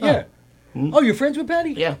shit! Yeah. Oh, you're friends with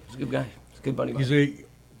Patty? Yeah, he's a good guy. He's a good buddy.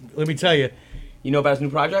 Let me tell you. You know about his new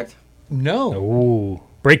project? No. Ooh.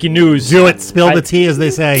 Breaking news. Do it. Spill the tea, as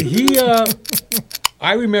they say. He.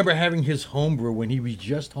 I remember having his homebrew when he was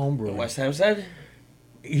just homebrewing. West Hampstead?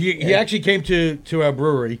 He actually came to our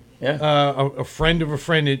brewery. Yeah. A friend of a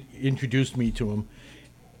friend had introduced me to him,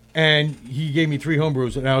 and he gave me 3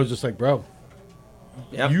 homebrews, and I was just like, bro,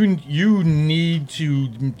 you need to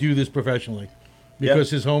do this professionally,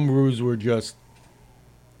 because his homebrews were just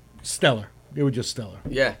stellar. They were just stellar.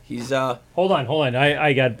 Yeah, he's Hold on.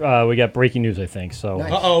 I got we got breaking news, I think. So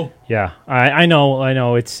Uh-oh. yeah, I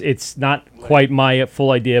know. It's not quite my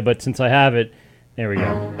full idea, but since I have it, there we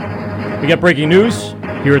go. We got breaking news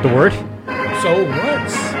here at the Wort. So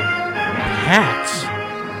what's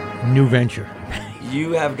Pat's new venture?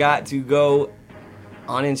 You have got to go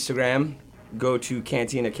on Instagram, go to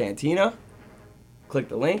Cantina, click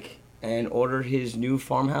the link, and order his new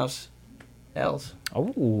farmhouse L's.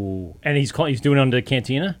 Oh, and he's doing it under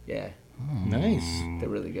Cantina. Yeah, Nice. they're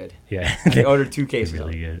really good. Yeah, They ordered 2 cases.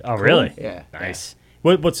 really good. Oh, really? Yeah. Nice.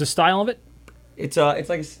 What's the style of it? It's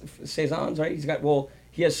like saisons, right?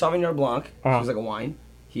 He has Sauvignon Blanc, which is like a wine.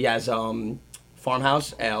 He has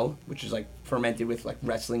Farmhouse Ale, which is like fermented with like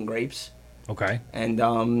wrestling grapes. Okay. And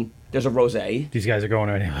there's a rosé. These guys are going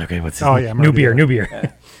right now. Okay, what's this? Oh, yeah, new beer.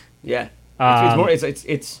 Yeah. Yeah.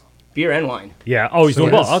 It's beer and wine. Yeah. Oh, he's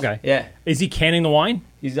doing yes. both. Okay. Yeah. Is he canning the wine?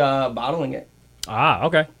 He's bottling it. Ah,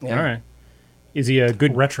 okay. Yeah. All right. Is he a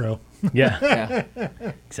good? Retro. Yeah.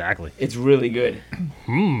 Yeah. Exactly. It's really good.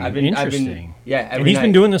 Interesting. Every And he's been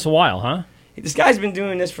night. doing this a while, huh? This guy's been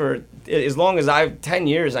doing this for as long as 10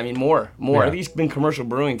 years. I mean, more. Yeah. I think he's been commercial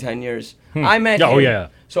brewing 10 years. I met him. Oh, yeah.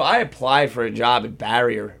 So I applied for a job at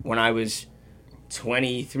Barrier when I was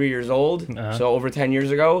 23 years old, so over 10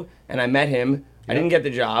 years ago, and I met him. I didn't get the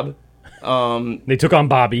job. They took on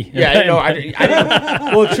Bobby. Yeah, no, I didn't.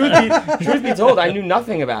 Well, truth be told, I knew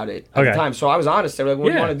nothing about it at the time, so I was honest. They were like, "What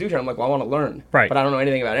do you want to do here?" I'm like, "Well, I want to learn." Right. But I don't know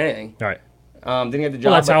anything about anything. All right. Didn't get the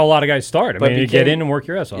job. Well, that's how a lot of guys start. I but mean, you get in and work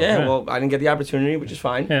your ass off. Yeah, well, I didn't get the opportunity, which is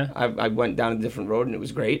fine. Yeah. I went down a different road, and it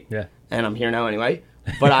was great. Yeah. And I'm here now anyway.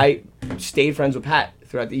 But I stayed friends with Pat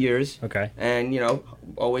throughout the years. Okay. And,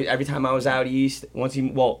 always, every time I was out east, every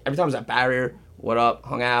time I was at Barrier, what up,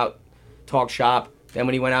 hung out, talk shop. Then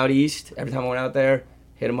when he went out east, every time I went out there,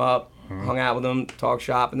 hit him up, hung out with him, talk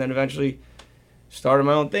shop, and then eventually started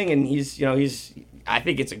my own thing, and he's I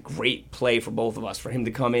think it's a great play for both of us for him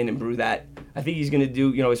to come in and brew that. I think he's going to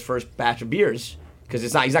do his first batch of beers because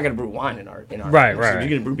he's not going to brew wine in our right. He's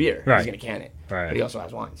going to brew beer. Right. He's going to can it. Right. But he also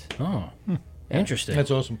has wines. Oh, interesting.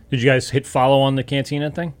 That's awesome. Did you guys hit follow on the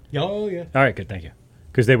Cantina thing? Oh, yeah. All right, good, thank you.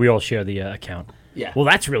 Because we all share the account. Yeah. Well,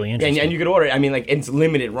 that's really interesting. And you could order it. I mean, like, it's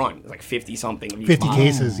limited run. It's like 50 something. 50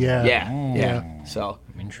 cases, yeah. Yeah. So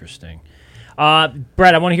Interesting. Brad,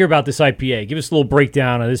 I want to hear about this IPA. Give us a little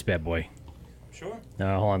breakdown of this bad boy. Sure.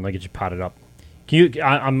 No, hold on. Let me get you potted up. Can you?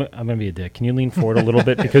 I'm gonna be a dick. Can you lean forward a little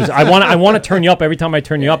bit because I want to turn you up. Every time I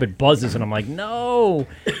turn you up, it buzzes, and I'm like, no.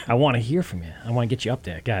 I want to hear from you. I want to get you up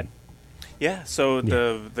there. Go ahead. Yeah. So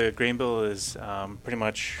the grain bill is pretty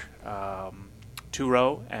much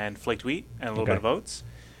 2-row and flaked wheat and a little bit of oats,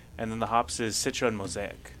 and then the hops is Citra and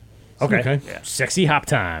Mosaic. Okay. Yeah. Sexy hop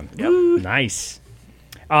time. Yep. Nice.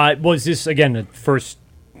 Was this again the first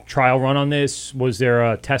trial run on this? Was there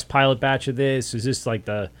a test pilot batch of this? Is this like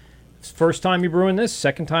the first time you're brewing this?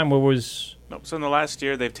 Second time? What was? Nope. So in the last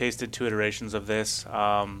year, they've tasted 2 iterations of this.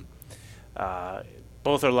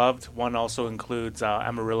 Both are loved. One also includes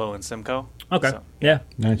Amarillo and Simcoe. Okay. So, Yeah.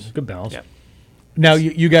 Nice. Good balance. Yep. Now,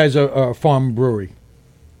 you guys are a farm brewery.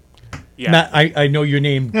 Yeah. I know your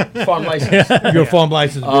name. farm license. Your farm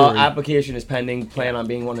license brewery. Application is pending. Plan on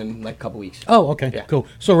being one in like a couple weeks. Oh, okay. Yeah. Cool.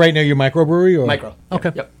 So right now you're microbrewery? Or? Micro.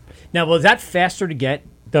 Okay. Yep. Now, was that faster to get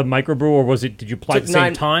the microbrew, or was it? Did you apply at the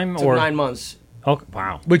same time? Took Or 9 months. Oh,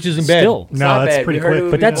 wow. Which isn't bad. Still. It's No, not that's bad. pretty We heard quick. it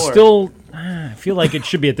would But be that's more. still. I feel like it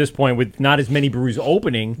should be at this point with not as many breweries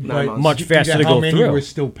opening. 9 months. Much faster to How go many through. were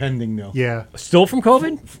still pending, though? Yeah. Still from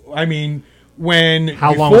COVID? I mean, when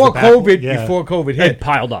How long before was the back- COVID, yeah. before COVID It hit,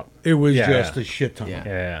 piled up. it was Yeah. just a shit ton. Yeah.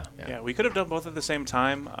 Yeah. Yeah, we could have done both at the same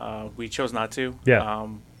time. We chose not to. Yeah.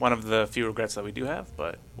 One of the few regrets that we do have,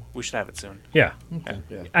 but we should have it soon. Yeah.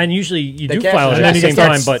 Yeah. And usually you They do cash file it. it And at the then same you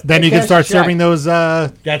time, but Then They you can cashed start the check. serving those.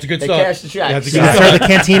 That's a good They start. cashed the check. That's a You good can start.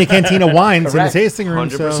 start the cantina wines in the Correct. tasting room.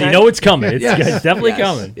 So. 100%. you know it's coming. It's, Yes. it's definitely Yes.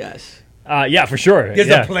 coming. Yes. Yeah, for sure. There's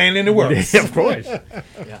yeah. a plan in the works. Of course.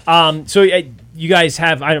 So you guys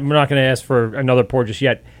have. I'm not going to ask for another pour just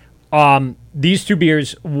yet. These 2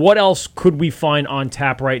 beers. What else could we find on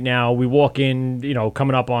tap right now? We walk in.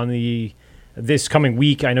 Coming up on this coming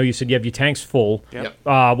week. I know you said you have your tanks full. Yep.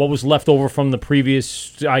 What was left over from the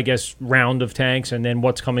previous, I guess, round of tanks, and then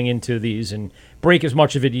what's coming into these, and break as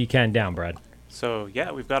much of it you can down, Brad. So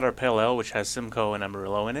yeah, we've got our pale ale, which has Simcoe and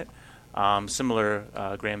Amarillo in it.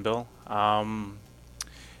 Similar grain bill.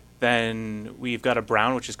 Then we've got a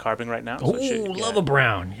brown, which is carving right now. Oh, So it should- love a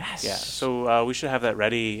brown. Yes. Yeah, so we should have that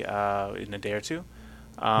ready in a day or two.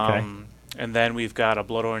 And then we've got a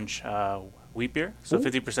blood orange wheat beer, so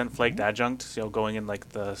 50% flaked adjunct, going in like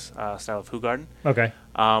the style of Hoegaarden. Okay.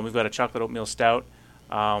 We've got a chocolate oatmeal stout.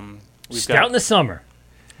 We've Stout in the summer.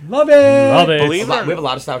 Love it. Love it. Believe We have a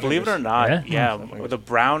lot of stout Believe it or drinkers. not, Yeah? the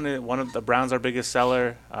brown, one of the brown's our biggest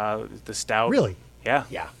seller. The stout, Really? yeah,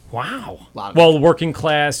 Yeah. Wow. Lot of Well, working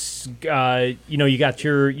class, you got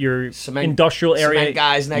your Cement- industrial area cement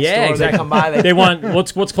guys next yeah, door, Exactly. they come by, They want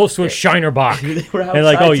what's close to a Shiner Bach. They were They're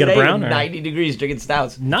like, outside oh, you got a today brown? in Or- 90 degrees drinking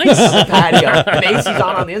stouts. Nice. Patio. And the AC's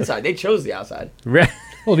on the inside. They chose the outside.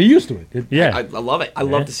 Oh, they're used to it. Yeah. I love it. I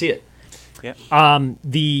love to see it.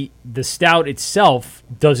 The stout itself,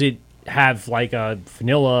 does it have like a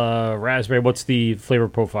vanilla, raspberry? What's the flavor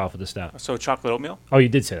profile for the stout? So chocolate oatmeal. Oh, you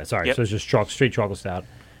did say that. Sorry. Yep. So it's just straight chocolate stout.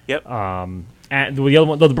 Yep. And the other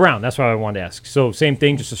one, the brown. That's what I wanted to ask. So same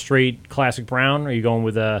thing, just a straight classic brown. Or are you going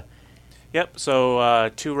with a? Yep. So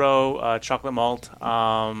 2-row chocolate malt,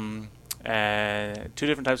 and 2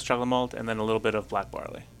 different types of chocolate malt, and then a little bit of black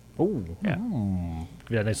barley. Oh, Yeah.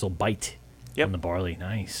 Yeah, nice little bite Yep. on the barley.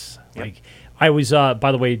 Nice. Yep. Like I was,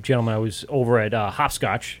 by the way, gentlemen, I was over at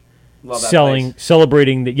Hopscotch Love that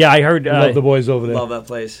celebrating the. Yeah, I heard. Love the boys over there. Love that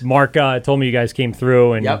place. Mark told me you guys came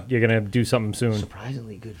through and Yep. you're gonna do something soon.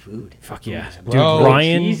 Surprisingly good food. Fuck yeah, dude! Bro,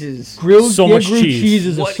 Ryan, Cheeses. Grilled, So their much grilled cheese.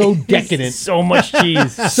 cheeses are What so is decadent. so much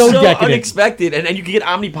cheese. So decadent. unexpected. And you can get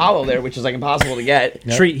Omni Palo there, which is like impossible to get.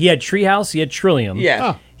 He had Treehouse. He had Trillium.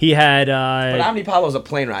 Yeah. He had. But Omni Palo's a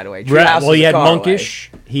plane ride away. Well, Treehouse he is had a car Monkish.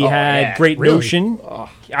 He Oh, had yeah. Great Really? Notion.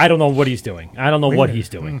 I don't know what he's doing. I don't know what he's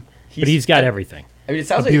doing. But he's got everything. I mean, it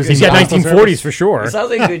sounds like a Abusing good He's got job. 1940s for sure. It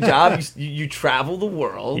sounds like a good job. You travel the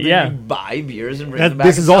world. Yeah. And you buy beers and bring them back.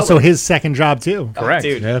 This and is sell also them. his second job too. Correct.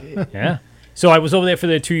 Dude. Yeah. Yeah. So I was over there for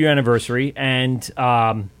the 2-year anniversary, and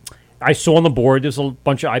I saw on the board there's a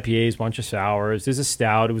bunch of IPAs, bunch of sours. There's a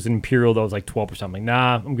stout. It was an imperial that was like 12 or something.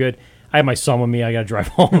 Nah, I'm good. I have my son with me. I got to drive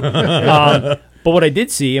home. But what I did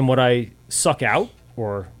see and what I suck out,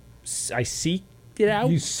 or I seeked it out.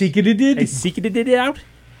 You secreted it? I secreted it out.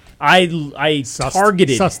 I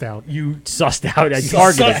targeted. Sussed out. You sussed out. I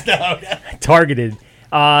targeted. Sussed out. Targeted.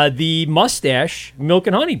 The Mustache Milk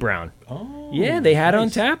and Honey Brown. Oh, yeah, they had it on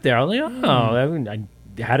tap there. I was like,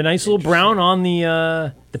 I had a nice little brown on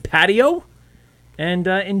the patio, and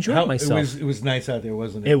enjoyed myself. It was nice out there,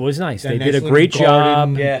 wasn't it? It was nice. That They nice did a little great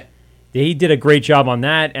garden. job. Yeah. They did a great job on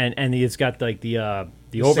that, and it's got like the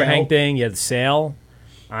overhang sail. thing. Yeah, the sail.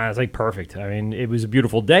 I was like, perfect. I mean, it was a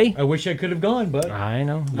beautiful day. I wish I could have gone, but I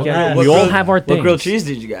know. What Yeah, grill- we all have our things. What grilled cheese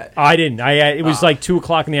did you get? I didn't. It was like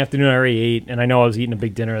 2:00 in the afternoon. I already ate, and I know I was eating a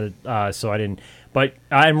big dinner, so I didn't. But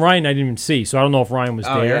and Ryan, I didn't even see, so I don't know if Ryan was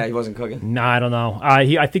Oh, there. yeah, he wasn't cooking. Nah, I don't know.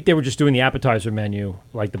 I think they were just doing the appetizer menu,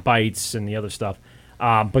 like the bites and the other stuff.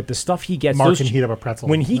 But the stuff he gets, Mark can heat up a pretzel.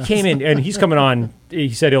 when he came in, and he's coming on.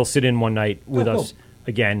 He said he'll sit in one night with us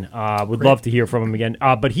again. Would love to hear from him again.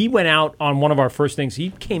 But he went out on one of our first things. He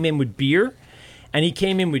came in with beer, and he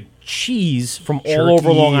came in with cheese from all over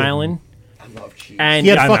Jerky Long and- Island. I love cheese. And He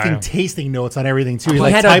had I fucking know. tasting notes on everything too. He He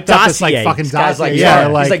like had a typed up this like dossier. fucking This guy's dossier. like, Yeah,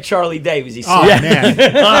 Charlie, like, he's like Charlie Day. Was he oh sick? man,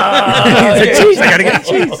 Cheese, I gotta get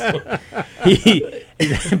the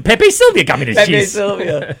cheese. Pepe Sylvia got me the Pepe cheese.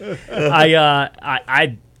 Sylvia.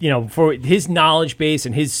 I for his knowledge base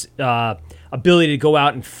and his ability to go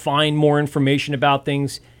out and find more information about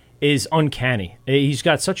things is uncanny. He's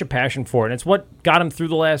got such a passion for it. And it's what got him through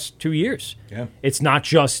the last 2 years. Yeah. It's not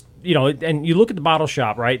just, and you look at the bottle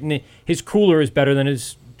shop, right? And his cooler is better than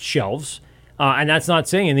his shelves. And that's not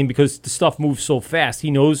saying anything because the stuff moves so fast.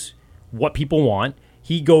 He knows what people want.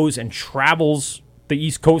 He goes and travels the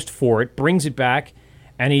East Coast for it, brings it back,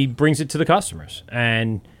 and he brings it to the customers.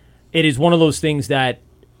 And it is one of those things that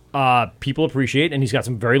people appreciate, and he's got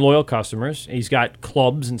some very loyal customers. He's got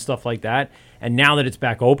clubs and stuff like that. And now that it's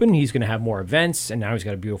back open, he's going to have more events, and now he's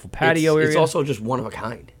got a beautiful patio area. It's also just one of a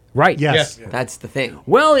kind. Right. yes. That's the thing.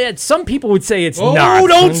 Well, some people would say it's Oh, not.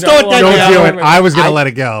 don't start that Don't now. do it. I was gonna let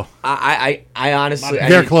it go. I honestly,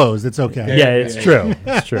 They're closed. It's okay. Yeah, it's true.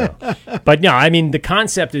 It's true. But no, I mean, the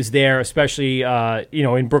concept is there, especially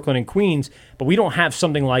in Brooklyn and Queens. But we don't have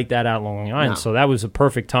something like that out on Long Island, No. so that was a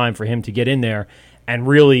perfect time for him to get in there and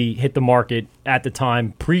really hit the market at the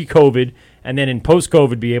time pre-COVID, and then in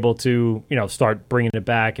post-COVID be able to start bringing it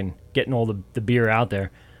back and getting all the beer out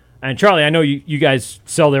there. And Charlie, I know you guys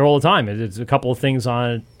sell there all the time. There's a couple of things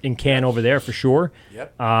in can over there for sure.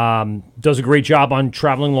 Yep. Does a great job on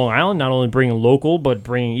traveling Long Island, not only bringing local, but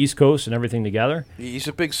bringing East Coast and everything together. He's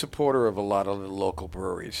a big supporter of a lot of the local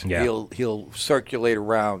breweries. Yeah. He'll circulate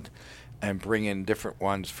around and bring in different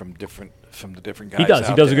ones from the different guys. He does.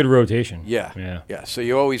 He out does a there. good rotation. Yeah. So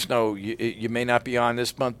you always know you may not be on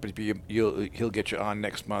this month, but he'll get you on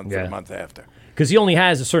next month or Yeah. the month after. Because he only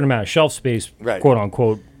has a certain amount of shelf space, Right. quote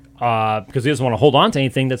unquote, because he doesn't want to hold on to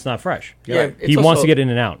anything that's not fresh. Yeah, it's He wants also- to get in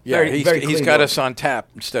and out. Yeah, Very- very he's clean got though. us on tap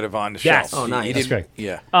instead of on the Yes. shelf. Oh, nice. He That's didn't- great.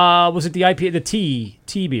 Yeah. Was it the IPA, the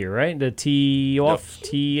tea beer, right? The tea off,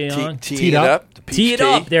 tea on? Teed up. The peach Tea it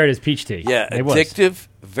up. There it is, peach tea. Yeah, it was. addictive,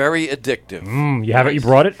 very addictive. You have it? You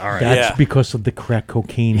brought it? All right. That's Yeah. because of the crack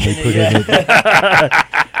cocaine they put in it.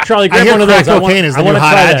 Charlie, I grab hear one of crack those. cocaine is the I want new to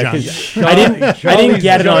hot try that. adjunct. 'Cause I didn't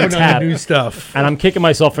get it on Jumping tap. the new stuff. And I'm kicking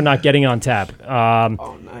myself for not getting on tap.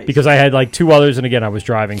 nice. Because I had like 2 others, and again, I was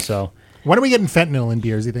driving, so. When are we getting fentanyl in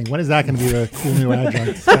beers? You think? When is that going to be the cool new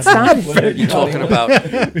adjunct? You talking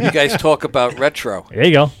about? You guys talk about retro. There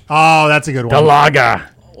you go. Oh, that's a good one. The lager.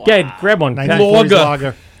 Yeah, grab one. 1940s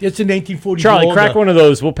lager. It's a 1940s Charlie, lager. crack one of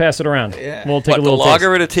those. We'll pass it around. Yeah. We'll take What, a the little lager taste.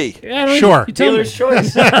 or the tea? Yeah, I don't- Sure. you tell me. Dealer's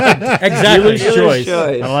choice. Exactly. Dealer's choice.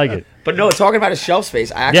 choice. I like it. But no, talking about his shelf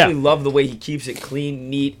space, I actually Yeah. love the way he keeps it clean,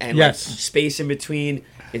 neat, and Yes. like, space in between.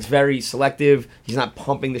 It's very selective. He's not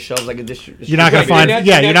pumping the shelves like a distributor. You're not going to find.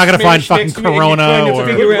 Yeah, you're not going to find fucking Corona or.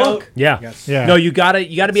 figure out. Yeah. Yeah. No, you gotta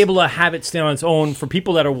be able to have it stand on its own for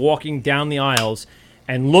people that are walking down the aisles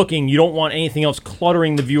and looking. You don't want anything else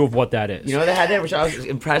cluttering the view of what that is. You know what they had there, which I was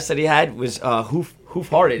impressed that he had, was Hoof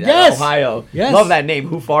Hearted Yes. out of Ohio. Yes. Love that name,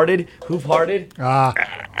 Hoof Hearted. Hoof Hearted.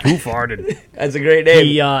 Who farted? That's a great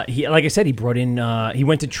name. He like I said, he brought in. He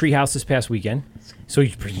went to Treehouse this past weekend. So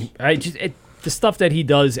the stuff that he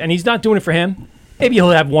does, and he's not doing it for him. Maybe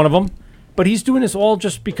he'll have one of them, but he's doing this all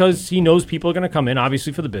just because he knows people are going to come in,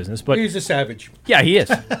 obviously for the business. But He's a savage. yeah, he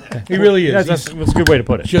is. He really is. That's He's a good way to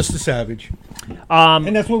put it. just a savage.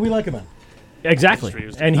 And that's what we like about him. Exactly. Industry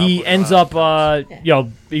was And he top ends up,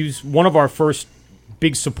 he was one of our first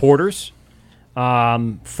big supporters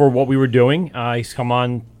for what we were doing. He's come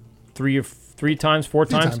on three times, four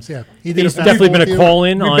times. Yeah, he did He's a definitely festival been with a you. call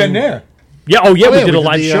in We've on. been there. Yeah. Oh yeah, Oh, we yeah, did a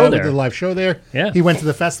live the, show we there. did a live show there. Yeah. He went to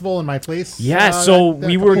the festival in my place. Yeah. So that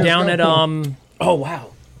we couple were years down ago. at oh, wow.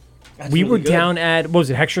 That's we really were good. down at what was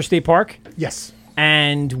it, Heckscher State Park? Yes.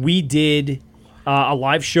 and we did a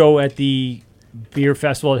live show at the beer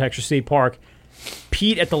festival at Hexter State Park.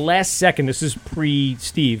 Pete, at the last second, this is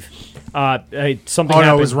pre-Steve, something happened.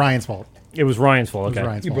 No, it was Ryan's fault. It was Ryan's fault, okay. It was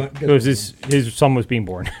Ryan's fault. It was his son was being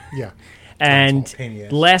born. Yeah.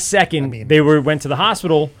 And last second, they went to the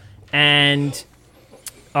hospital, and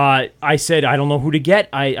I said, I don't know who to get.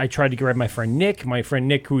 I tried to grab my friend Nick,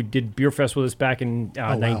 who did Beer Fest with us back in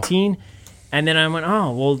 19. And then I went,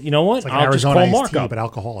 oh, well, you know what? It's like I'll just call Mark up. But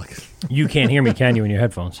alcoholic. You can't hear me, can you, in your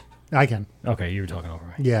headphones? I can. Okay, you were talking over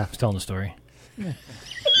me. Yeah. I was telling the story. Yeah.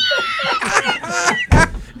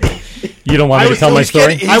 You don't want me to tell my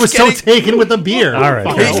story? I was so taken with the beer. All right.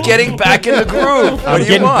 He's getting back in the groove. I'm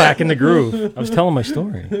getting back in the groove. I was telling my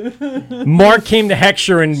story. Mark came to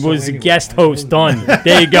Hexter and was a guest host. Done.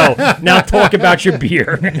 There you go. Now talk about your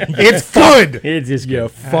beer. It's good. It is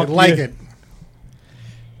good. I like it.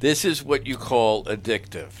 This is what you call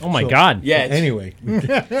addictive. Oh, my God. Yeah. Anyway.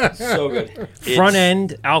 So good. Front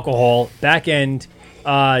end, alcohol. Back end,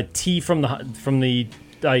 tea from the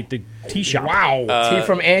tea shop. Wow. Tea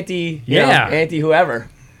from Auntie. Yeah. Auntie whoever.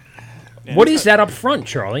 What is that up front,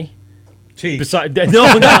 Charlie? Tea. Besides, no.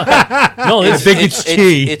 I think it's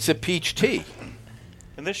tea. It's a peach tea.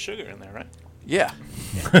 And there's sugar in there, right? Yeah.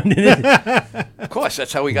 Of course,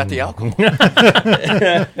 that's how we got the alcohol.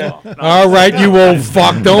 All right, you old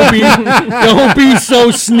fuck. Don't be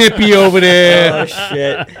so snippy over there. Oh,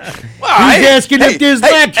 shit. Well, He's asking if there's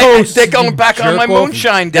lactose. They're going back on my Jerk off.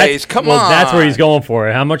 moonshine days. Come Well, on. that's where he's going for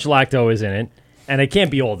it. How much lactose is in it? And it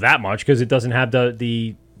can't be all that much because it doesn't have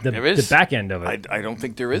the back end of it. I don't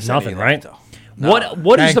think there is Nothing, any right? lactose. No.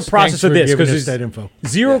 What is the process of this? Because Because that info.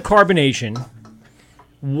 zero carbonation.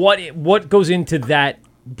 What goes into that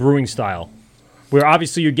brewing style? Where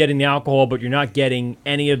obviously you're getting the alcohol, but you're not getting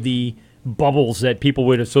any of the bubbles that people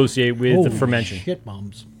would associate with the fermentation. Shit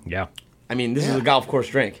bombs. Yeah. I mean, this is a golf course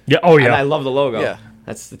drink. Yeah. Oh yeah. And I love the logo. Yeah.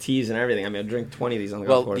 That's the teas and everything. I mean, I'll drink 20 of these on the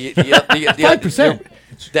golf Well, course. 5%.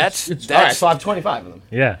 That's All right, so I have 25 of them.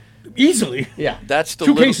 Yeah. Easily. Yeah. that's the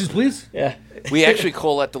 2 little, cases, please. Yeah. We actually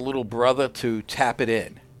call that the little brother to tap it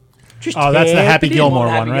in. Oh, that's the Happy Gilmore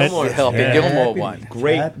one, Happy right? Gilmore. The Happy Gilmore one.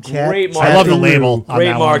 Great marketing. I love the label. on Great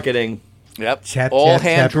that one. marketing. Yep. Tap, All tap,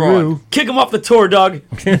 hand taparoo. drawn. Kick him off the tour, Doug.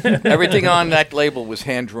 Everything on that label was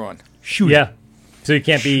hand drawn. Shoot. Yeah. So you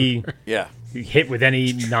can't be Yeah. hit with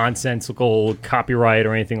any nonsensical copyright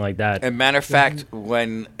or anything like that. And matter of fact,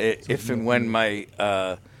 if and when my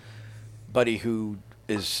buddy who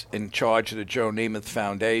is in charge of the Joe Namath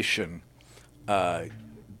Foundation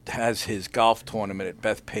has his golf tournament at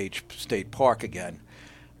Bethpage State Park again,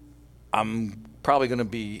 I'm probably going to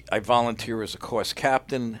be. I volunteer as a course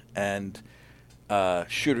captain, and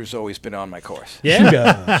Shooter's always been on my course.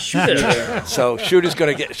 Yeah. Shooter. So Shooter's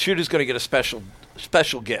going to get a special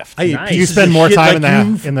gift. Hey, Nice. Do you pieces spend of more shit time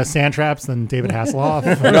like in the sand traps than David Hasselhoff?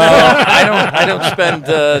 No, I don't spend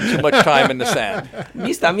too much time in the sand.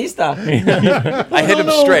 Mista. I hit him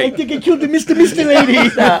I straight. think I killed the Mr. Lady.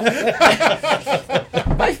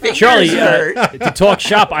 My fingers Charlie, hurt. to talk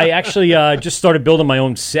shop, I actually just started building my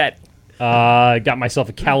own set. Got myself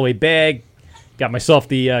a Callaway bag. Got myself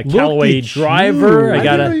the Callaway at driver. you. I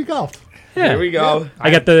got didn't know a. you golfed. Here we go. I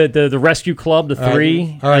got the rescue club, the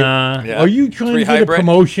 3. All right. Yeah. Are you trying 3 to get hybrid? a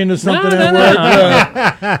promotion or something No,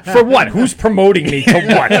 at work? For what? Who's promoting me to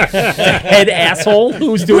what? The head asshole?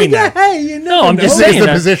 Who's doing that? Hey, you know. No, I'm just Is saying the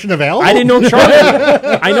that. position available? I didn't know Charlie.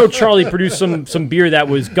 I know Charlie produced some beer that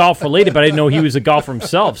was golf related, but I didn't know he was a golfer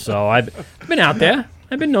himself. So I've been out there.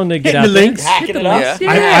 I've been known to get out the there. links. Hacking it up. Yeah.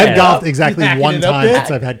 I've golfed exactly Backing one it up time there.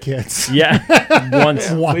 since I've had kids. Yeah,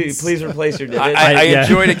 once. Once. Please replace your digits. I yeah.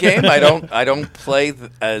 enjoy the game. I don't play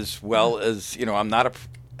as well as I'm not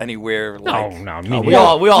anywhere like. No, we me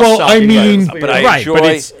all Well, suck. I mean- But I right, enjoy.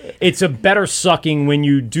 but it's a better sucking when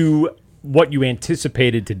you do what you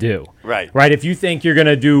anticipated to do. Right. If you think you're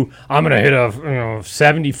gonna do, I'm gonna hit a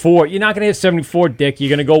 74. You're not gonna hit 74, Dick.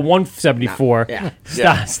 You're gonna go 174. Yeah.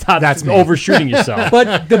 Stop. That's me. overshooting yourself.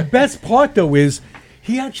 But the best part, though, is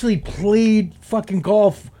he actually played fucking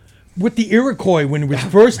golf with the Iroquois when it was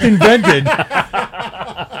first invented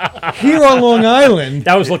here on Long Island.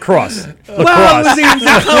 That was lacrosse. Well, it was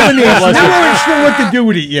a combination. They weren't sure what to do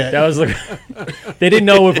with it yet. That was they didn't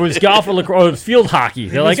know if it was golf or lacrosse. Or it was field hockey.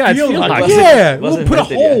 They're like, it's field hockey. Yeah, we'll Wasn't put a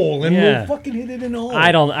invented yet. hole and Yeah. we'll fucking hit it in the hole.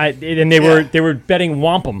 And they were betting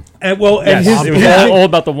wampum. And, well, Yes, and it was all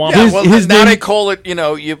about the wampum. Yeah, well, his now name- they call it.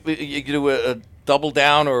 You do a double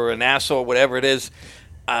down or an ass or whatever it is,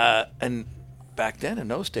 and back then in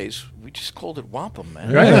those days we just called it wampum,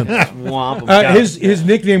 man. Right. His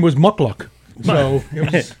nickname was Muckluck. So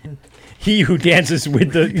it was, He who dances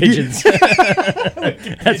with the pigeons.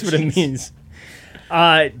 That's what it means.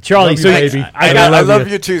 Charlie, so baby. I love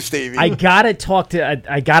you too, Stevie. I gotta talk to.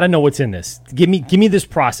 I gotta know what's in this. Give me this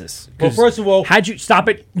process. Well, first of all, how'd you stop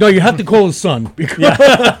it? No, you have to call his son. Because you have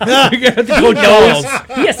to He go knows.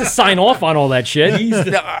 He has to sign off on all that shit.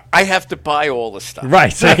 I have to buy all the stuff.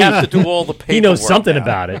 Right. So I have to do all the paperwork. He knows something now.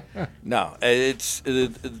 about it. No, it's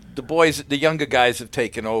the boys. The younger guys have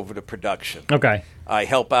taken over the production. Okay. I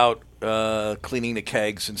help out cleaning the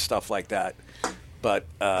kegs and stuff like that, but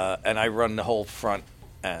and I run the whole front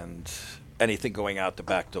and anything going out the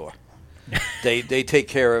back door. They take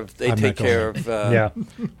care of they take care of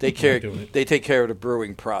they take care of the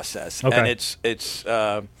brewing process. Okay. And it's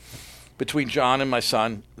between John and my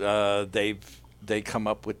son, they come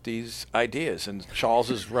up with these ideas, and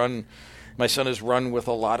my son has run with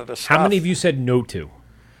a lot of the stuff. How many of you said no to?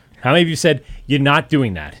 How many of you said you're not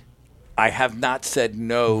doing that? I have not said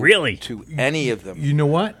no Really? to any of them. You know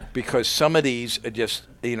what? Because some of these are just,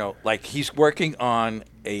 like he's working on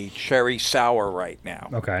a cherry sour right now.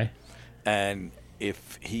 Okay. And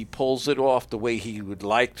if he pulls it off the way he would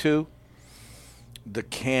like to, the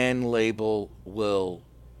can label will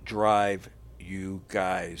drive you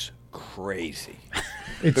guys crazy.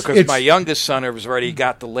 Because my youngest son has already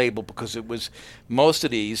got the label, because it was most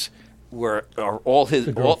of these are all his.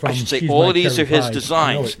 All of these are his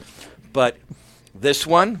designs. But this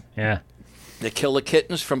one, the Killer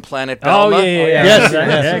Kittens from Planet Belma. Oh, yeah.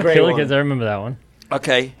 Yes, Killer Kids, I remember that one.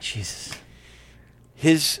 Okay. Jesus.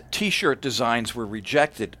 His T-shirt designs were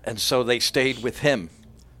rejected, and so they stayed with him.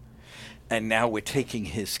 And now we're taking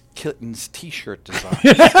his Kittens T-shirt designs,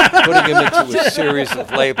 putting him into a series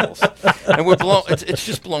of labels, and it's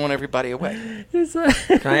just blowing everybody away.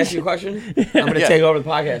 Can I ask you a question? I'm going to take over the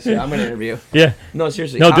podcast. I'm going to interview. Yeah. No,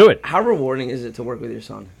 seriously. No, do it. How rewarding is it to work with your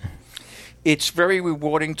son? It's very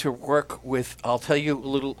rewarding to work with. I'll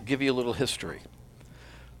give you a little history.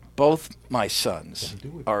 Both my sons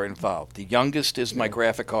are involved. The youngest is my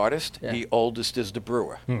graphic artist. Yeah. The oldest is the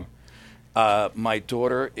brewer. My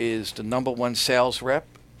daughter is the #1 sales rep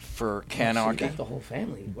for Canarchy. So you got the whole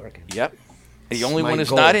family working. Yep. The only one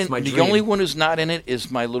who's not in it is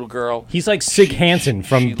my little girl. He's like Sig Hansen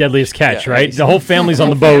from Deadliest Catch, right? The whole family's on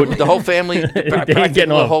the boat. The whole family,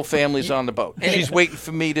 the whole family's on the boat. She's waiting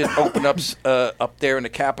for me to open up there in the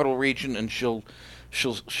capital region, and she'll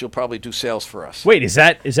probably do sales for us. Wait, is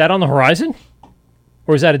that on the horizon,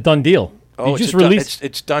 or is that a done deal? Oh, just released.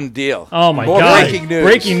 It's done deal. Oh my God! Breaking news!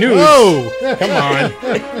 Breaking news! Oh, come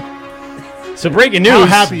on! So breaking news. How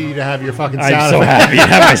happy to have your fucking sound. I'm so happy to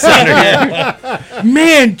have my sound again.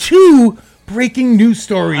 Man, 2 breaking news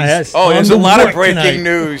stories. There's a lot of breaking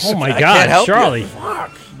news. Oh my I God, can't help Charlie!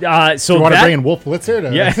 You. So you want to bring in Wolf Blitzer?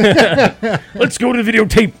 Let's go to the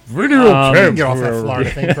videotape. You can get off that Florida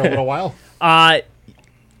thing for a little while.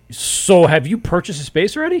 So have you purchased a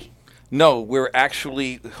space already? No, we're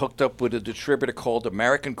actually hooked up with a distributor called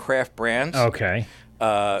American Craft Brands. Okay.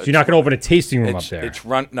 So you're not going to open a tasting room up there? It's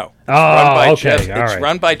run run by Jeff. All right. It's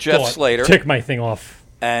run by Jeff Slater. Tick my thing off.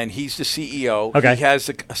 And he's the CEO. Okay. He has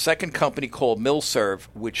a second company called MillServe,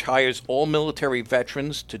 which hires all military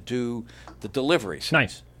veterans to do the deliveries.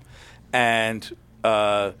 Nice. And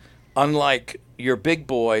unlike your big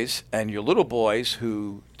boys and your little boys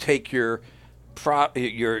who take your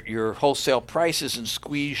wholesale prices and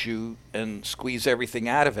squeeze everything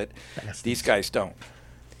out of it, these guys don't.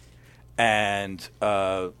 And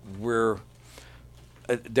the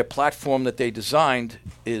platform that they designed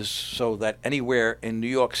is so that anywhere in New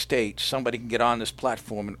York State somebody can get on this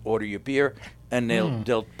platform and order your beer, and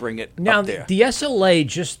they'll bring it up there. Now, the SLA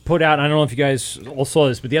just put out, I don't know if you guys all saw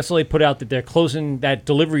this, but the SLA put out that they're closing that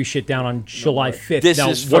delivery shit down on July 5th. This now,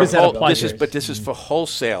 is what does that apply to? But this is for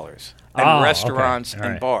wholesalers and restaurants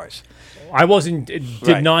and bars. I wasn't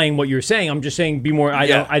denying what you're saying. I'm just saying be more. I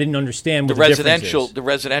didn't understand what the difference is. The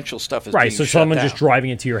residential stuff is right. being So shut someone down. just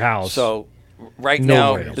driving into your house. So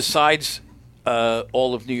now, besides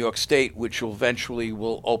all of New York State, which eventually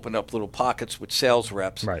will open up little pockets with sales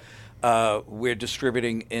reps, right. We're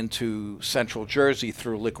distributing into Central Jersey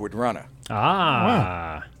through Liquid Runner.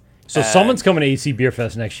 So someone's coming to AC Beer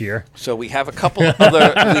Fest next year. So we have a couple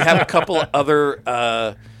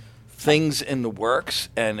other things in the works,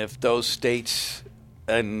 and if those states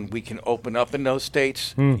and we can open up in those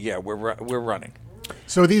states, we're running.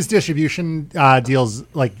 So these distribution deals,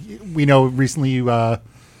 like we know recently you got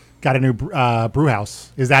a new brew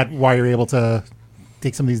house. Is that why you're able to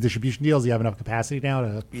take some of these distribution deals? Do you have enough capacity now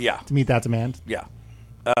to meet that demand? Yeah.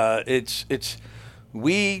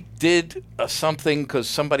 We did something because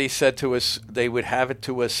somebody said to us they would have it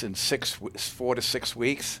to us in 4 to 6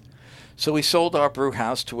 weeks. So we sold our brew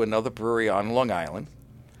house to another brewery on Long Island,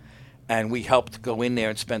 and we helped go in there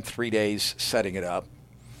and spend 3 days setting it up.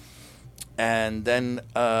 And then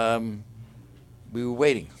we were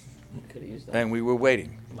waiting. And we were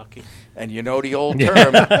waiting. Lucky. And you know the old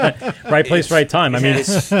term. Right place, right time. I mean,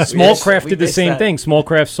 Small Craft did the same thing. Small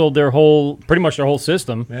Craft sold pretty much their whole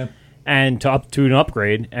system, and to an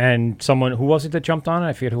upgrade. And someone, who was it that jumped on it?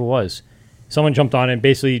 I forget who it was. Someone jumped on it and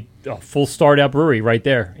basically a full start-out brewery right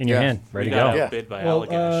there in your hand, ready to go. We got outbid by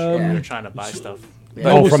Allagash when we were trying to buy stuff.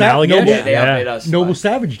 Oh, from Allagash? They outbid us. Noble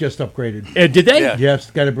Savage just upgraded. Did they? Yeah.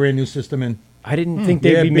 Yes, got a brand new system in. I didn't think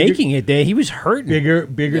they'd be making it. He was hurting.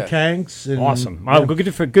 Bigger tanks. And, Awesome. Oh,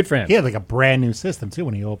 good for him. He had like a brand new system too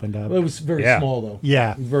when he opened up. Well, it was very small though.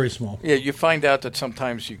 Yeah, it was very small. Yeah, you find out that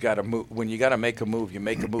sometimes you got to move. When you got to make a move, you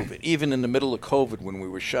make a move. Even in the middle of COVID, when we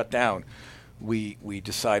were shut down, we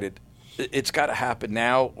decided it's got to happen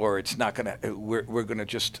now, or it's not going to. We're going to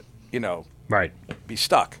just be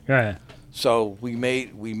stuck. Yeah. So we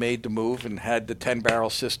made the move and had the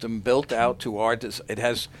 10-barrel system built out to our. It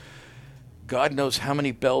has God knows how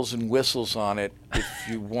many bells and whistles on it if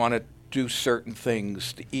you want to do certain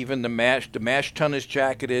things. Even the mash tun is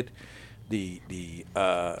jacketed. The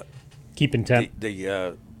keeping temp.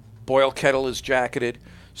 The boil kettle is jacketed.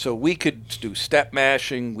 So we could do step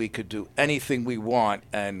mashing. We could do anything we want.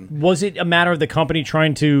 And was it a matter of the company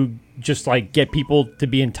trying to just like get people to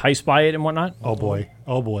be enticed by it and whatnot? Oh boy.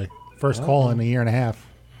 First call in a year and a half.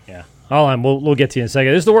 Yeah. Hold on. We'll get to you in a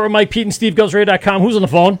second. This is the Word with Mike, Pete, and Steve, GovsRadio.com. Who's on the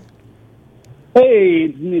phone? Hey,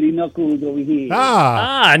 it's Nitty Knuckles over here.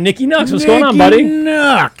 Nicky Nux. What's going on, buddy?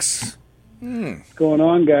 Nux. What's going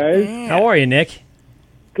on, guys? How are you, Nick?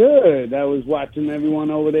 Good. I was watching everyone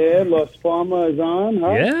over there. Lost Farmer is on,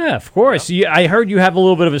 huh? Yeah, of course. I heard you have a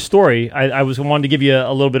little bit of a story. I wanted to give you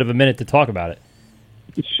a little bit of a minute to talk about it.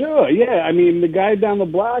 Sure, yeah. I mean, the guy down the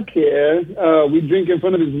block here, we drink in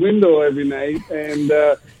front of his window every night, and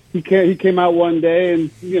he came out one day and,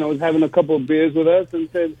 was having a couple of beers with us and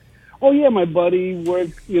said, oh, yeah, my buddy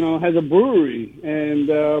works, has a brewery.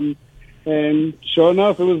 And sure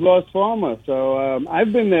enough, it was Lost Farmer. So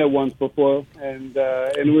I've been there once before, and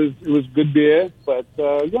it was good beer. But he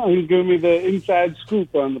was giving me the inside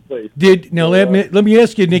scoop on the place. Let me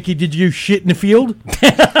ask you, Nicky, did you shit in the field?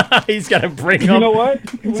 He's got to bring up. You know what?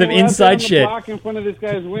 Some inside shit. Block in front of this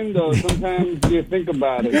guy's window. Sometimes you think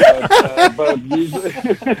about it, but usually.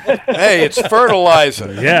 Hey, it's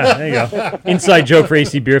fertilizer. Yeah, there you go. Inside joke for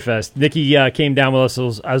AC Beer Fest. Nicky came down with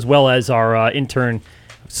us as well as our intern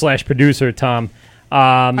 / producer, Tom.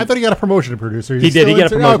 I thought he got a promotion to producer. He did. He got a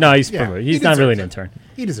promotion. No, he's promoted. He's not really an intern.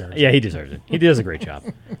 He deserves it. Yeah, he deserves it. He does a great job.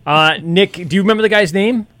 Nick, do you remember the guy's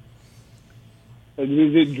name? Is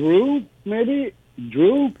it Drew, maybe?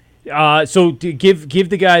 Drew? So give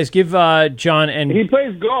John and... He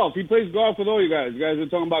plays golf. He plays golf with all you guys. You guys were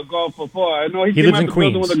talking about golf before. I know he lives came out in the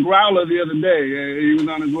building Queens. with a growler the other day. He was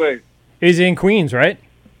on his way. He's in Queens, right?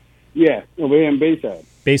 Yeah, over here in Bayside.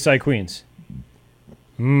 Bayside, Queens.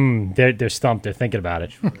 They're stumped. They're thinking about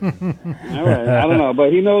it. All right, I don't know,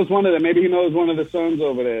 but he knows one of them. Maybe he knows one of the sons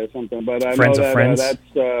over there or something. But I Friends know of that friends?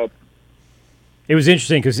 that's. It was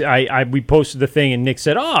interesting because we posted the thing and Nick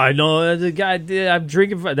said, "Oh, I know the guy. I'm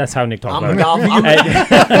drinking." That's how Nick talked about it.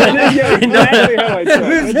 Exactly how I talk.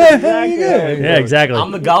 Yeah, exactly.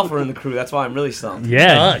 I'm the golfer in the crew. That's why I'm really stumped.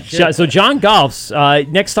 Yeah. So John golfs.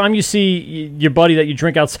 Next time you see your buddy that you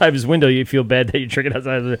drink outside of his window, you feel bad that you're drinking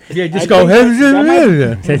outside of the. Yeah, just go.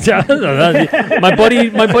 My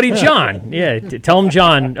buddy John. Yeah, tell him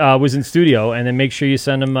John was in studio, and then make sure you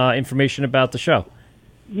send him information about the show.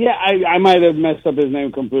 Yeah, I might have messed up his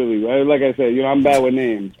name completely. Like I said, I'm bad with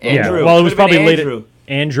names. Andrew. Yeah. Well, it was Could've been probably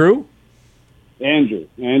Andrew. later.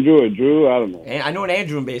 Andrew or Drew, I don't know. I know an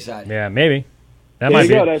Andrew in Bayside. Yeah, maybe. That There might you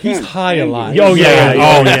be. go, that's He's him. high a lot. Oh yeah.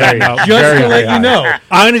 Just to let you know,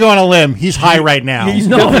 I'm going to go on a limb. He's high right now. he's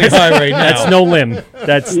No, definitely high right now. That's no limb.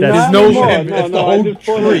 That's Not no anymore. limit. No, It's the I whole just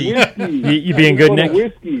poured a tree. whiskey. You being good, Nick?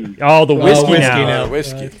 Whiskey. Oh, the whiskey, whiskey now. now.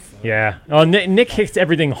 Whiskey. Yeah. Oh, Nick hits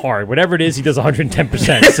everything hard. Whatever it is, he does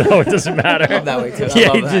 110%. So it doesn't matter. Love that way too. I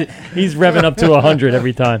Yeah, love that. he's revving up to 100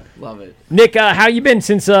 every time. Love it. Nick, how you been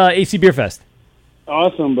since AC Beer Fest?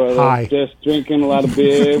 Awesome, brother. Hi. Just drinking a lot of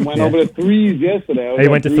beer. Went over to Threes yesterday. I was Oh, you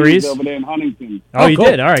at went to Threes? over there in Huntington. Oh, you cool.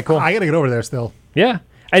 did? All right, cool. I got to get over there still. Yeah.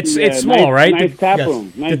 It's Yeah, small, nice, right? Nice tap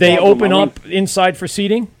room. Nice Did they tap room. open I went- up inside for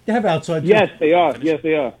seating? They have outside. Yes, they are. Yes,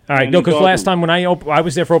 they are. All right. And No, it's because last awesome. time when I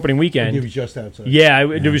was there for opening He weekend. was just outside. Yeah,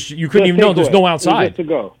 there was. You couldn't Just even know. There's takeaway. no It was outside. just to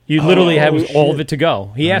go. You literally Oh, have shit. all of it to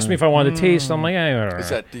go. He asked me if I wanted to taste. I'm like, Is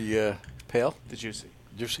that the pale? The juicy.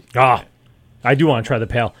 Juicy? I do want to try the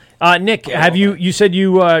pale. Nick, you said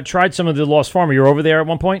you tried some of the Lost Farmer. You were over there at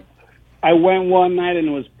one point? I went one night and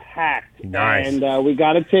it was packed. Nice. And we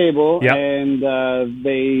got a table, Yep. and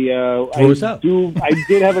they. Threw us out. I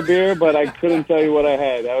did have a beer, but I couldn't tell you what I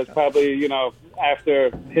had. I was probably, after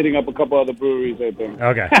hitting up a couple other breweries, I think.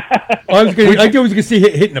 Okay. I was gonna see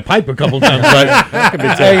hitting a pipe a couple times,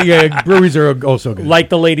 but breweries are also good. Like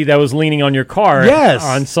the lady that was leaning on your car Yes.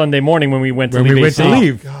 on Sunday morning when we went to when leave. we went to AC.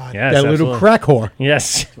 leave, Yes, that little absolutely. crack whore.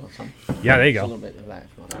 Yes. Yeah, there you A little go. bit of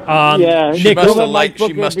that. Yeah, She Nick, must don't have let liked. Mike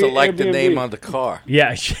She book must have Airbnb. liked the name on the car.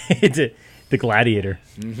 Yeah, it's the Gladiator.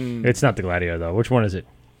 It's not the Gladiator though. Which one is it?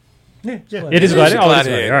 Yeah, It is It is Gladiator. the Oh, it is Gladiator.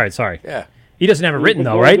 Gladiator. All right, sorry. Yeah. He doesn't have it written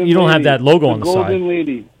The though, right? Golden You don't have Lady. that logo on the Golden side.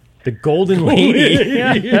 Lady. The Golden Lady.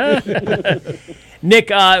 Nick,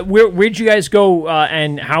 where'd you guys go,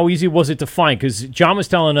 and how easy was it to find? Because John was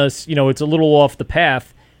telling us, it's a little off the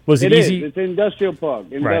path. Was it It is. easy? It's Industrial Park.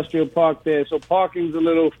 Industrial Park there. So parking's a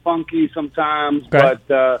little funky sometimes, Okay.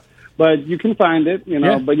 but you can find it,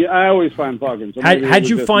 Yeah. But I always find parking. So How'd maybe it was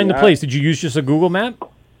you just find me. the place? Did you use just a Google map?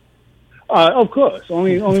 Of course.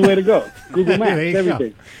 Only way to go. Google Maps, There you go.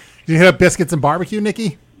 everything. Did you hit up Biscuits and Barbecue,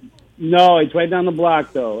 Nikki? No, it's right down the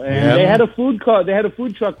block though, and Yeah. they had a food car. They had a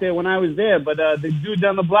food truck there when I was there, but the dude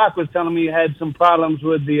down the block was telling me he had some problems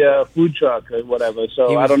with the food truck or whatever.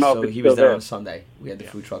 So I don't know if it's he still was there there. on Sunday. We had the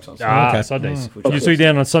food trucks on Sunday. Okay. Sundays. Mm. So you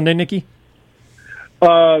down on Sunday, Nikki?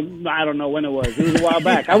 I don't know when it was. It was a while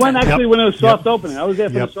back. I went actually when it was soft opening. I was there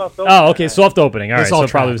for the soft opening. Oh, okay. Soft opening. All right. This So all it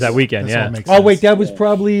probably was tracks. that weekend. This all Yeah. makes Oh wait, sense. that was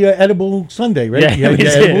probably Edible Sunday, right? Yeah, You had we did.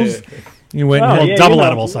 edibles. You went Oh, yeah, Double you know.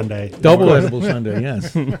 edible Sunday. double edible Sunday.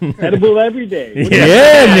 Yes. Edible every day.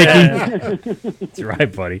 Yeah, Nikki. That's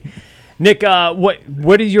right, buddy. Nick,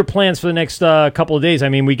 what is your plans for the next couple of days? I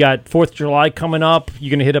mean, we got 4th of July coming up. You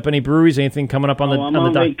going to hit up any breweries? Anything coming up on I'm the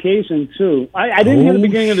on dock? vacation too. I didn't hear the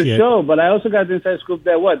beginning of the shit. show, but I also got the inside scoop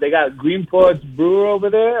that they got Greenport's brewer over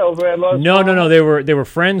at Lost No. Farmer? They were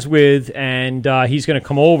friends with, and he's going to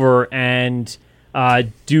come over and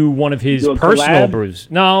do one of his Do a personal collab? brews.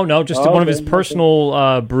 No, just Oh, one of his okay.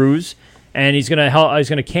 personal brews, and he's going to help. He's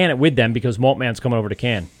going to can it with them because Maltman's coming over to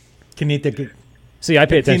can. See, I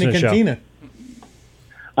pay attention to the show. Cantina.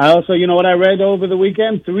 I also, you know what I read over the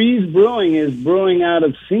weekend? Three's Brewing is brewing out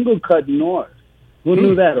of Single Cut North. Who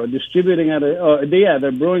knew that? Or distributing out of,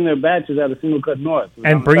 they're brewing their batches out of Single Cut North.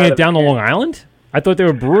 And bringing it down to Long Island? I thought they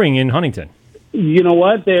were brewing in Huntington. You know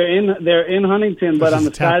what? They're in Huntington, but This on is the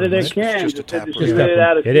a tap side of their room, right? cans, Just a it's tap room. distributed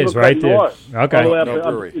out of It Single is, Cut right there. North. Okay. All the way up, No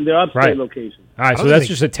brewery. in their upstate Right. location. All right, I so don't that's think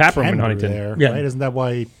just a tap room Ken in brew Huntington. There, Yeah. right? Isn't that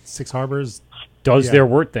why Six Harbors? Does Yeah. their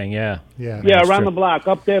Wort thing, yeah. Yeah. Yeah, That's around true. the block,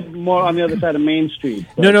 up there more on the other side of Main Street.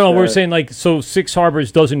 No, But, we're saying so Six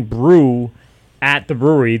Harbors doesn't brew at the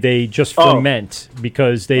brewery. They just Oh. ferment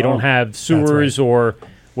because they don't have sewers or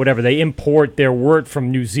whatever. They import their Wort from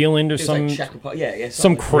New Zealand or It's some like Czech Republic. Yeah,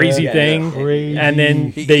 some something. crazy Yeah, thing. Crazy. And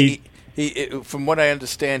then He, from what I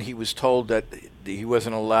understand, he was told that he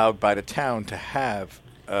wasn't allowed by the town to have.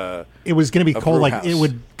 It was going to be A called brew like house. it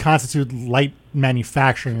would constitute light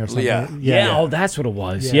manufacturing or something. Yeah. Yeah, oh, that's what it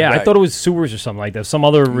was. Yeah. Yeah, I Right. thought it was sewers or something like that, some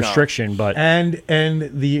other restriction. But And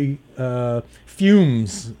the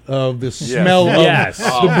fumes of the smell Yes.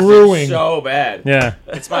 of the brewing. So bad. yeah,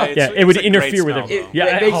 It's it would it's a great interfere with smell, it. though.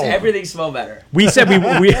 Yeah, It makes oh. everything smell better. We said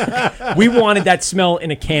we wanted that smell in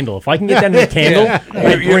a candle. If I can get that in a candle,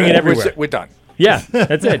 I bring it everywhere. We're done. Yeah,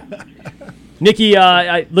 that's it. Nikki,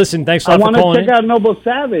 listen, thanks a I lot for want to calling check in. out Noble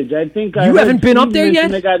Savage. I think I You heard haven't been up Steve there mention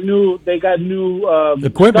yet? They got new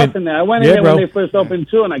Equipment. stuff in there. I went in Yeah, there bro. when they first opened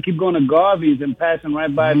too, and I keep going to Garvey's and passing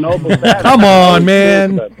right by Noble Savage. Come on,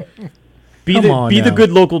 man. Be Come on the now.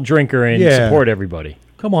 good local drinker and Yeah. support everybody.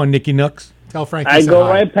 Come on, Nicky Nux. Tell Frank. I go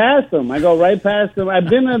right past them. I've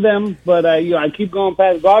been to them, but I keep going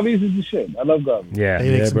past. Garvey's is the shit. I love Garvey's. Yeah,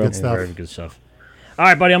 They make some bro. good stuff. Very good stuff. All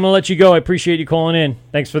right, buddy, I'm gonna let you go. I appreciate you calling in.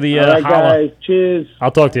 Thanks for the All right, holla. guys. Cheers. I'll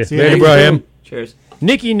talk to you. See you Later, later. Brian. Cheers.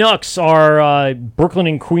 Nikki Nux, our Brooklyn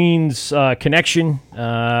and Queens connection,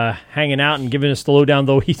 hanging out and giving us the lowdown.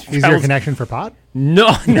 Though Is your connection for pot?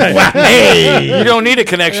 No. Hey, you don't need a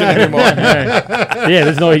connection anymore. Yeah,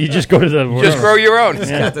 there's no. You just go to the. Just grow your own.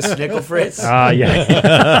 Got the Snickle Fritz.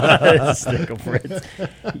 Yeah. Stickle Fritz.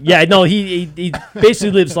 Yeah, no, he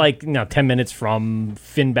basically lives like 10 minutes from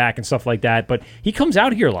Finback and stuff like that, but he comes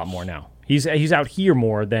out here a lot more now. He's out here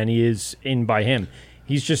more than he is in by him.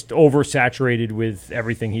 He's just oversaturated with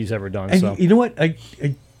everything he's ever done. And So you know what? I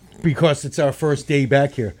because it's our first day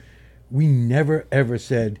back here, we never ever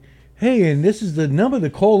said, "Hey, and this is the number to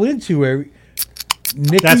call into."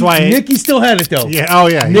 Nicky still had it though. Yeah. Oh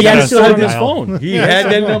yeah. Nicky got still had it his dialed. phone. He had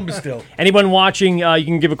that number still. Anyone watching, you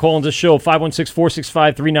can give a call on the show,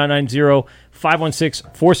 516-465-3990,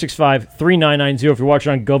 516-465-3990 if you're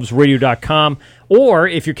watching on govsradio.com, or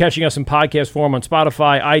if you're catching us in podcast form on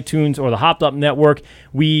Spotify, iTunes, or the Hopped Up Network.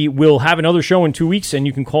 We will have another show in 2 weeks, and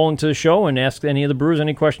you can call into the show and ask any of the brewers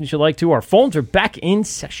any questions you'd like to. Our phones are back in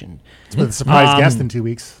session. It's with a surprise guest in 2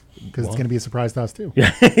 weeks. Because it's going to be a surprise to us, too.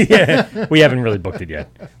 Yeah, we haven't really booked it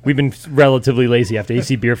yet. We've been relatively lazy after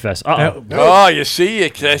AC Beer Fest. Uh-oh. Oh, you see,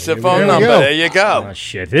 that's the phone number. There you go. Oh,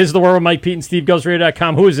 shit. This is the World with Mike, Pete, and Steve,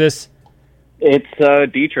 GovsRadio.com. Who is this?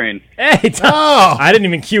 It's D-Train. Hey, Tom. Oh! I didn't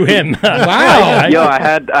even cue him. Wow. Yo, I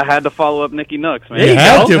had to follow up Nicky Nooks, man. There you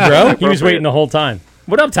had go. to, bro. He was waiting the whole time.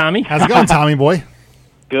 What up, Tommy? How's it going, Tommy boy?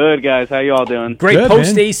 Good, guys. How you all doing? Great Good,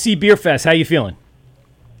 post-AC Beer Fest. How you feeling?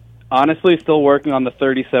 Honestly, still working on the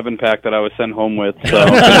 37-pack that I was sent home with, so I've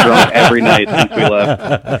been drunk every night since we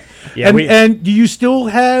left. Yeah, And do you still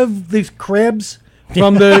have these crabs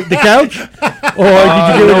from the couch? Or did you get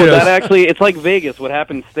rid No, of that those? actually, it's like Vegas. What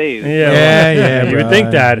happens stays. Yeah, you would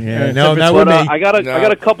think that. Yeah, no, Except not it's- with me. I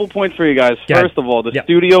got a couple points for you guys. Go ahead. First of all, the Yep.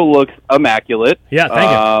 studio looks immaculate. Yeah,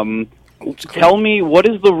 thank you. Tell me, what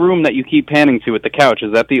is the room that you keep panning to at the couch?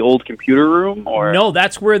 Is that the old computer room, or No,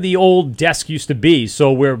 that's where the old desk used to be.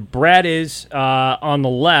 So where Brad is on the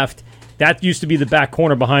left, that used to be the back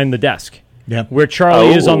corner behind the desk. Yeah. Where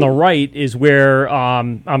Charlie is Oh. on the right is where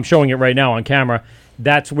I'm showing it right now on camera.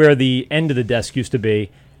 That's where the end of the desk used to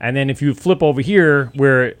be. And then if you flip over here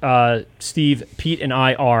where Steve, Pete, and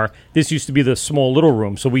I are, this used to be the small little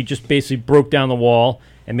room. So we just basically broke down the wall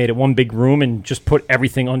and made it one big room and just put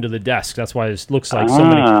everything under the desk. That's why it looks like so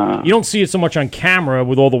many. You don't see it so much on camera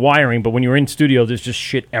with all the wiring, but when you're in studio, there's just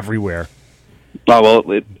shit everywhere. Oh,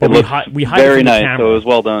 well, it But looks we hide it very from the nice, camera. so it was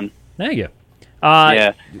well done. There you go.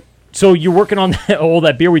 Yeah. So you're working on all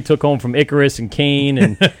that beer we took home from Icarus and Kane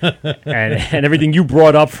and and everything you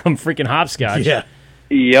brought up from freaking Hopscotch. Yeah.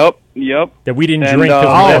 Yep. That we didn't And drink. 'cause we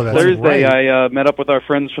oh, got- that's Thursday, right. I met up with our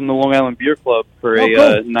friends from the Long Island Beer Club for Oh, a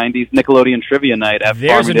cool. 90s Nickelodeon trivia night at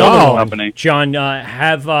There's Farmingdale another Brewing one. Company. John,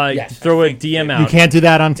 throw a DM out. You can't do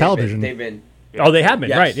that on television. They've been. Oh, they have been,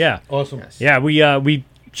 Yes. right? Yeah, Awesome. yeah.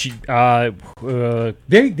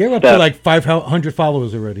 They're They're up to like 500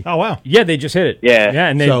 followers already. Oh, wow. yeah, they just hit it. Yeah. yeah,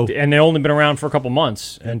 and they've only been around for a couple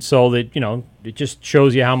months, and so that it just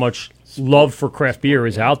shows you how much love for craft beer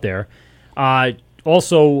is out there.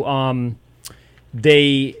 Also,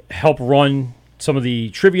 they help run some of the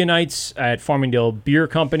trivia nights at Farmingdale Beer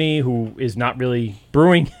Company, who is not really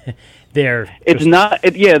brewing. They're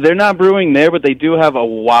not brewing there, but they do have a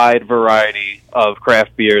wide variety of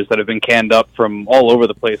craft beers that have been canned up from all over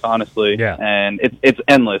the place, honestly. Yeah. And it's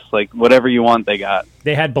endless. Like, whatever you want, they got.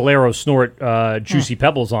 They had Bolero Snort Juicy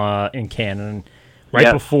Pebbles in can, and right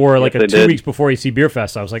Yes. before, like Yes, they 2 did. weeks before AC Beer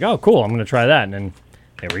Fest, I was like, oh, cool, I'm going to try that. And then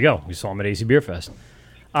there we go. We saw them at AC Beer Fest.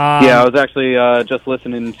 Yeah, I was actually just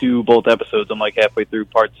listening to both episodes. I'm like halfway through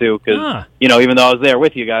part 2 because, even though I was there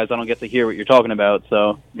with you guys, I don't get to hear what you're talking about.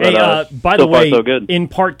 So, Hey, but, by so the way, far, so good. in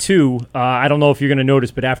part 2, I don't know if you're going to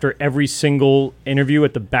notice, but after every single interview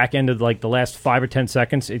at the back end of like the last 5 or 10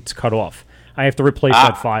 seconds, it's cut off. I have to replace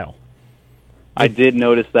that file. I did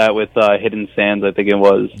notice that with Hidden Sands, I think it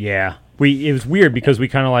was. Yeah. It was weird because we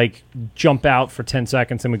kind of like jump out for 10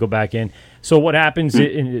 seconds and we go back in. So what happens?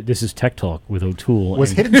 This is Tech Talk with O'Toole.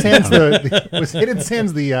 Was and- Hidden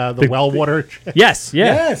Sands the well water? Yes,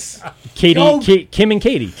 yeah. Yes. Kim and Katie. Kim and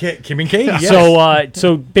Katie. Yes.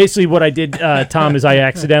 So basically, what I did, Tom, is I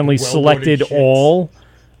accidentally selected shits. all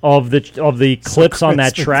of the clips on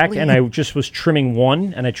that crisp and track, clean. and I just was trimming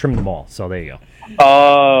one, and I trimmed them all. So there you go.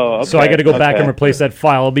 Oh, okay. So I got to go back and okay. replace that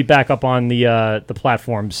file. I'll be back up on the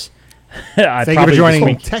platforms. Thank you for probably joining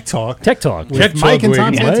this week. Tech Talk. Tech Talk. with Tech Mike Talk and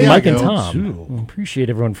Tom with Santiago. Mike and Tom. Appreciate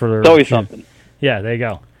everyone for their. It's always something. Yeah, there you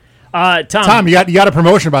go. Tom, you got a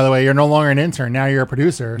promotion, by the way. You're no longer an intern. Now you're a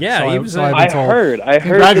producer. Yeah, So he I- was so a- I've been I told. heard.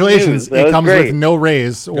 Congratulations. That It was comes great. with no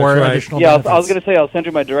raise or right. additional Yeah, I benefits. was going to say I'll send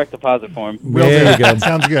you my direct deposit form. Will There do. you go.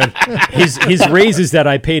 Sounds good. his raises that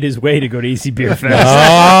I paid his way to go to AC Beer Fest.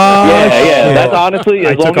 Yeah. That's honestly,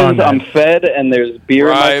 I as long took on as I'm that. fed and there's beer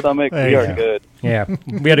in my Bribe. stomach, There we you are go. good. Yeah,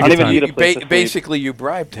 we had a I good don't even time. need a place to sleep. Basically, you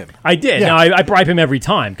bribed him. I did. Yeah. No, I bribe him every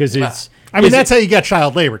time because it's. I mean, that's how you get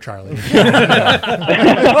child labor, Charlie. Oh,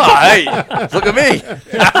 hey, look at me.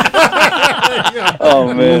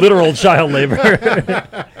 Oh, man. literal child labor.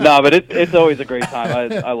 No, but it's always a great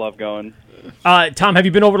time. I love going. Tom, have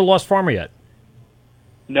you been over to Lost Farmer yet?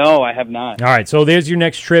 No, I have not. All right, so there's your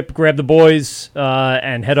next trip. Grab the boys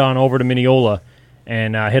and head on over to Mineola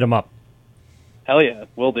and hit them up. Hell yeah,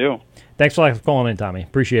 will do. Thanks for calling in, Tommy.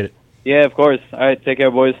 Appreciate it. Yeah, of course. All right, take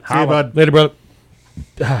care, boys. See you, bud. Later, brother.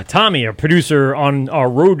 Tommy, a producer on our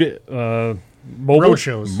road Road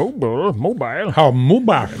shows. Mobile. How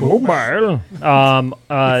mobile.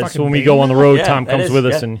 So when we go on the road, Yeah, Tom that comes is, with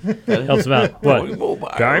us yeah. and helps him out. What? Mobile.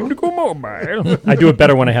 Time to go mobile. I do it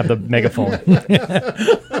better when I have the megaphone.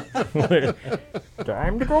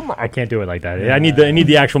 Time to go. I can't do it like that. I need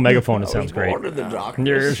the actual megaphone. It sounds great. Born in the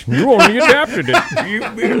darkness. Yes, you only adapted it. You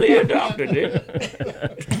merely adopted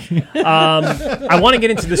it. I want to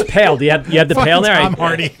get into this pail. Do you have the pail there? Tom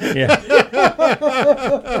Hardy. Yeah.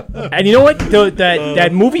 And you know what? That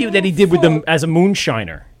movie that he did with them as a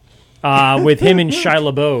moonshiner, with him and Shia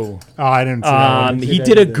LaBeouf. Oh, I didn't see that. He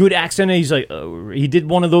did a good accent. He's like, he did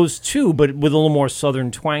one of those too, but with a little more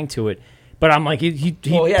southern twang to it. But I'm like, he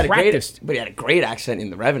had practiced. but he had a great accent in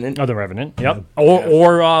The Revenant. Oh, The Revenant. Yep.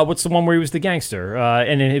 Or what's the one where he was the gangster?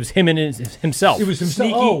 And it was him and himself. It was himself.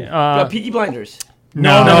 Sneaky. Oh. Peaky Blinders.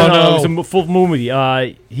 No. It was a full movie.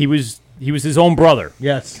 He was his own brother.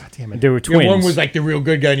 Yes. God damn it. They were twins. Yeah, one was like the real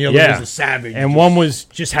good guy, and the other was a savage. And one was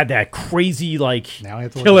just had that crazy Now I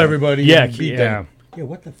have to kill look it up. everybody. Yeah, and beat them. Yeah,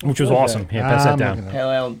 what the fuck? which was awesome. That? Yeah, pass that I'm down. looking it up.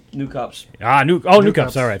 Pale Ale, new cups. New cups.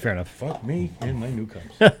 cups. All right, fair enough. Fuck me and my new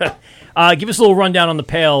cups. Give us a little rundown on the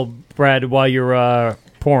pail, Brad, while you're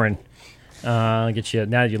pouring. Get you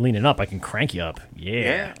now that you're leaning up. I can crank you up.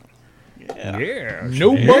 Yeah.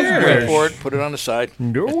 No Wait buzz. for it. Put it on the side.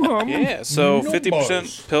 No. Yeah, so No 50%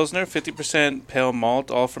 bars. Pilsner, 50% pale malt,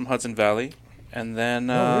 all from Hudson Valley. And then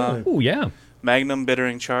Oh yeah. Magnum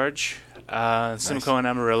bittering charge, Simcoe and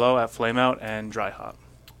Amarillo at Flameout, and dry hop.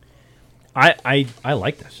 I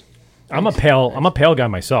like this. I'm a pale guy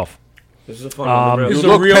myself. This is a fun one. This to is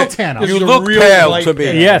brew. a real. Tana. This You is a look real pale light to me.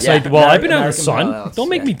 pale. Yes, Yeah, I've been out in the American sun. pale ales, Don't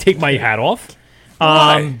make yeah. me take my hat off.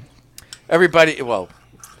 Everybody, well,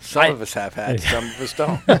 some of us have hats, some of us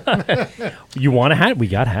don't. You want a hat? We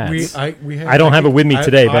got hats. We have, I don't have it with me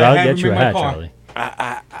today, but I'll have get them you in a my hat, car. Charlie.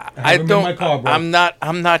 I them in don't. my car, bro.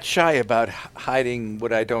 I'm not shy about hiding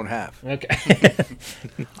what I don't have. Okay.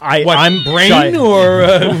 What, I'm brain shy. or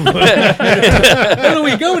what are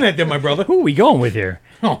we going at there, my brother? Who are we going with here?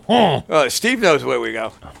 Oh, Steve knows where we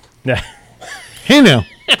go. Hey now.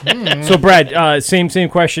 So, Brad, same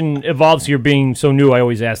question evolves here. Being so new, I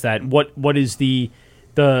always ask that. What is the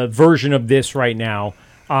version of this right now?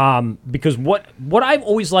 Because what I've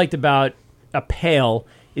always liked about a pale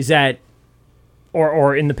is that,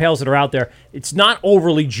 or in the pales that are out there, it's not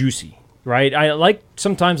overly juicy, right? I like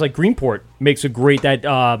sometimes like Greenport makes a great that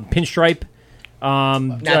pinstripe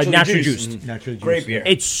naturally juiced. Naturally Great juiced. beer.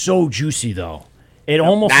 It's so juicy though. It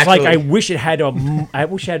almost is like I naturally. wish it had I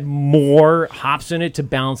wish it had more hops in it to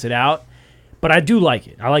balance it out. But I do like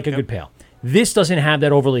it. I like a good pale. This doesn't have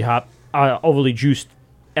that overly juiced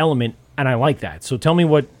element, and I like that. So tell me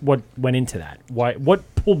what went into that.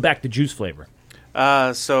 What pulled back the juice flavor?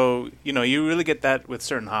 So, you really get that with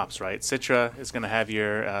certain hops, right? Citra is going to have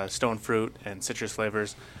your stone fruit and citrus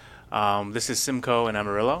flavors. This is Simcoe and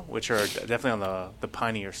Amarillo, which are definitely on the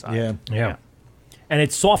pinier side. Yeah. And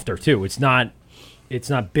it's softer too. It's not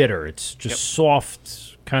bitter. It's just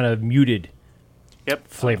soft, kind of muted,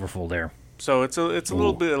 flavorful there. So it's a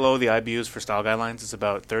little bit below the IBUs for style guidelines. It's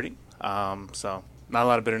about 30. So not a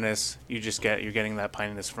lot of bitterness. You're getting that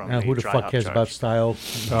pininess from Now, the who the dry fuck hop cares charge. about style?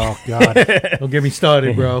 Oh, God. Don't get me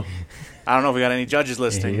started, bro. I don't know if we got any judges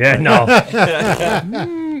listening. Yeah, no.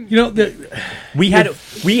 You know, we had a.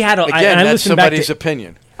 Again, I that's listened back somebody's to,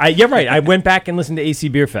 opinion. Yeah, right. I went back and listened to AC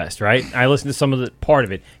Beer Fest, right? I listened to some of the part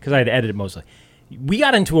of it because I had to edit it mostly. We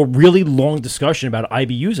got into a really long discussion about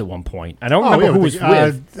IBUs at one point. I don't remember who was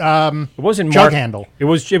with. It wasn't Jug Mark. Handle. It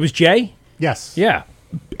was Jay. Yes. Yeah,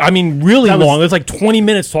 I mean really That was- long. It was like 20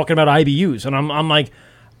 minutes talking about IBUs, and I'm like,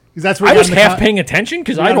 'Cause that's where I we was got in the half paying attention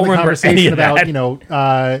because we I got in don't the remember conversation any of about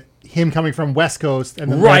that. Him coming from West Coast and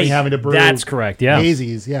then Right. learning having to brew. That's correct, yeah.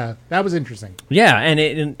 hazies. Yeah, that was interesting. Yeah,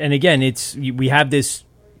 and again, we have this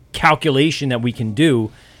calculation that we can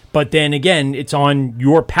do, but then again, it's on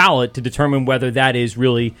your palate to determine whether that is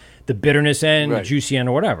really the bitterness end, the Right. juicy end,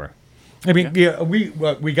 or whatever. I mean,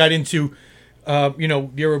 we got into,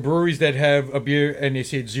 there are breweries that have a beer and they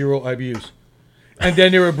say it's 0 IBUs, and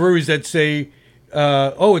then there are breweries that say,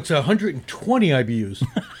 it's 120 IBUs.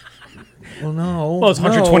 Well, no. Well, it's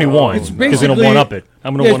 121. It's because it'll basically one up it.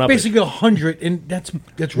 I'm going to one it's up it. basically 100, and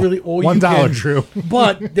that's really all you $1 can. true.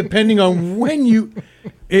 But depending on when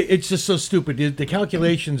it's just so stupid. The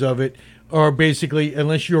calculations of it are basically,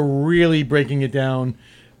 unless you're really breaking it down,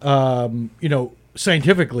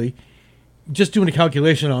 scientifically, just doing a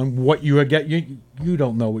calculation on what you get. You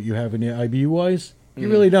don't know what you have in there IBU wise. You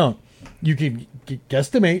really don't. you can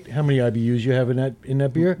guesstimate how many IBUs you have in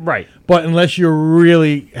that beer. Right. But unless you're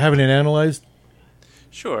really having it analyzed,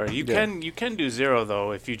 Sure, you can do 0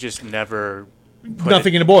 though if you just never put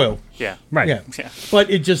nothing in a boil. Yeah. Right. Yeah. But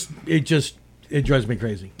it drives me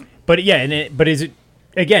crazy. But yeah, but is it,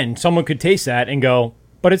 again, someone could taste that and go,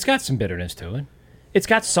 but it's got some bitterness to it. It's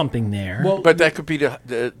got something there. Well, but that could be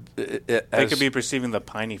they could be perceiving the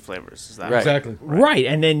piney flavors. Is that Right. Exactly. Right,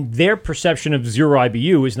 and then their perception of 0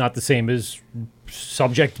 IBU is not the same as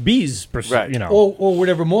Subject B's, Right. you know. Or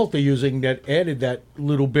whatever malt they're using that added that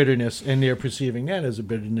little bitterness, and they're perceiving that as a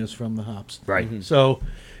bitterness from the hops. Right. Mm-hmm. So,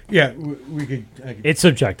 yeah, I could. It's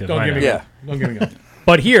subjective. Don't I get know. me Yeah. wrong. Don't get me wrong.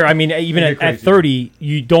 But here, I mean, even You're at crazy. 30,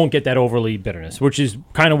 you don't get that overly bitterness, which is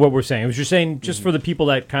kind of what we're saying. I was just saying, just for the people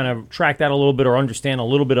that kind of track that a little bit or understand a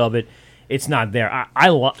little bit of it, it's not there. I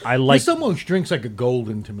like. This almost drinks like a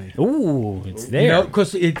golden to me. Ooh, it's there.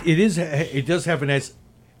 Because it does have an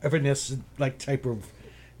evanescent like type of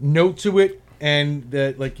note to it, and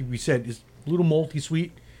like we said, it's a little malty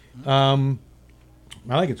sweet. I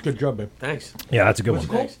like it. It's a good job, babe. Thanks. Yeah, that's a good What's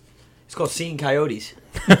one. it called? It's called Seeing Coyotes.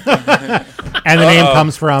 And the name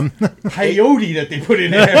comes from. Coyote that they put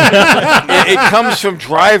in there. it comes from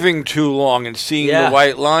driving too long and seeing the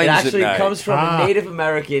white lines It actually at night. comes from a Native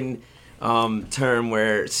American term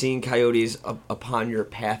where seeing coyotes upon your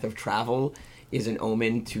path of travel is an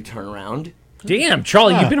omen to turn around. Damn,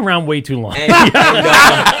 Charlie, you've been around way too long. And,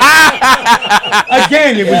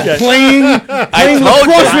 Again, it was playing told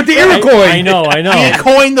lacrosse you. with the Iroquois. I know. He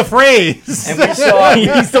coined the phrase. and we saw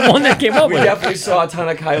He's the one that came up we with it. definitely saw a ton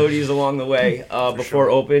of coyotes along the way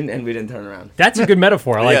before open, and we didn't turn around. That's a good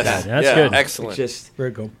metaphor. I like Yes. that. That's Yeah, good. Excellent. Just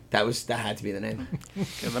Very cool. that had to be the name.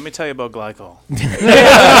 Okay, let me tell you about glycol.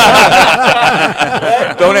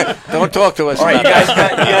 Don't talk to us. All right, you about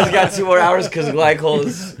guys got 2 more hours because glycol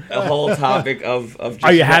is a whole topic of just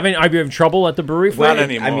Are you having trouble at the brewery for Not it?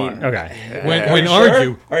 anymore. I mean, Okay. When aren't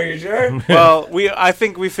you? Are you sure? Well, I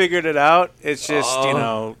think we figured it out. It's just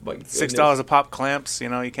Oh, my $6 a pop clamps. You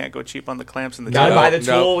can't go cheap on the clamps and the Gotta tool. buy the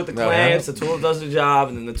tool no, with the no. clamps. The tool does the job,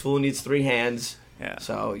 and then the tool needs 3 hands. Yeah.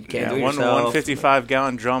 So you can't Yeah, do it one yourself.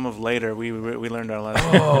 155-gallon drum of later. We learned our lesson.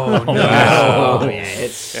 Oh, man,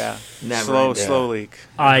 it's Yeah. never Slow leak.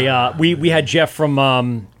 We had Jeff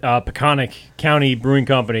from Peconic County Brewing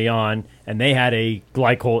Company on, and they had a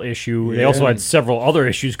glycol issue. They also had several other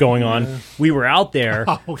issues going on. We were out there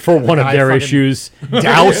for one of their issues,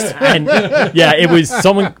 doused, and it was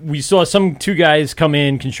someone. We saw 2 guys come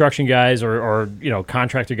in, construction guys or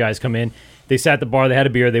contractor guys come in. They sat at the bar. They had a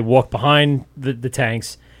beer. They walked behind the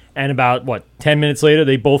tanks, and about 10 minutes later,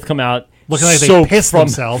 they both come out Looking like they soaked pissed from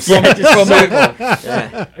themselves. Yeah,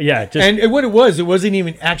 Yeah. just And what it wasn't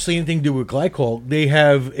even actually anything to do with glycol. They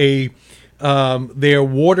have their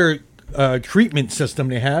water treatment system.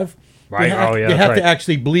 They have Right. They have to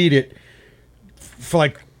actually bleed it for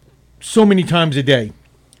like so many times a day,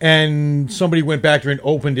 and somebody went back there and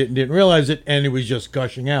opened it and didn't realize it, and it was just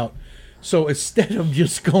gushing out. So instead of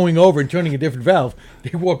just going over and turning a different valve,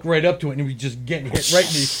 they walked right up to it and it was just getting hit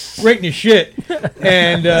right in the shit,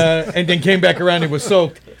 and then came back around and it was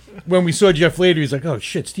soaked. When we saw Jeff later, he's like, "Oh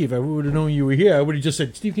shit, Steve! I would have known you were here. I would have just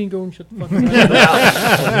said, Steve, can you go and shut the fuck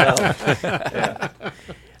up?"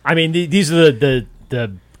 I mean, these are the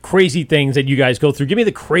crazy things that you guys go through. Give me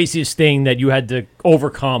the craziest thing that you had to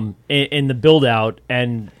overcome in the build out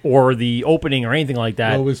or the opening or anything like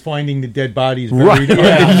that. Well, it was finding the dead bodies Right. buried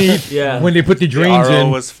underneath when they put the drains The RO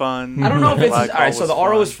in. was fun. I don't know if it's all Glycol right. So the RO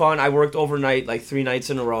fun. was fun. I worked overnight, like 3 nights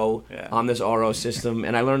in a row Yeah. on this RO system,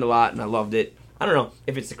 and I learned a lot, and I loved it. I don't know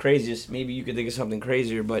if it's the craziest. Maybe you could think of something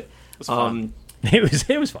crazier, but was fun.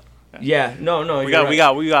 It was fun. Yeah, no, We you're right.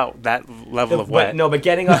 got that level of wet. But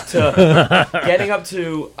getting up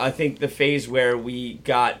to I think the phase where we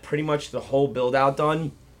got pretty much the whole build out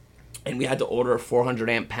done, and we had to order a 400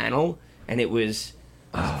 amp panel, and it was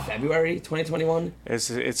February 2021.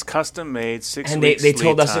 It's custom made, 6 And weeks. they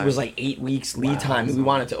told lead us it time. was like 8 weeks lead time, and we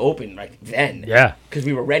wanted to open like then. Yeah. because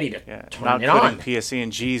we were ready to Yeah, turn not it putting on. PSE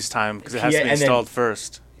and G's time because it has Yeah, to be and then- installed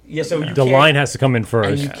first. Yeah, so you The can't- line has to come in And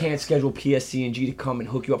first. you can't schedule PSC&G to come and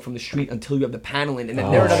hook you up from the street until you have the panel in, and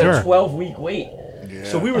then they're another sure. 12-week wait.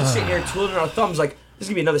 So we were sitting here twiddling our thumbs like, this is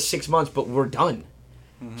going to be another 6 months, but we're done.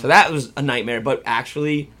 So that was a nightmare, but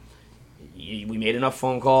actually, we made enough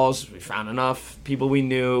phone calls, we found enough people we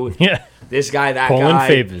knew. Yeah. This guy, that Calling guy.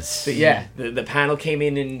 favors. So, yeah, the panel came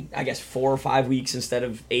in I guess 4 or 5 weeks instead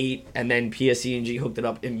of 8, and then PSC&G hooked it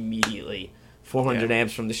up immediately. 400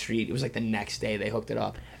 amps from the street. It was like the next day they hooked it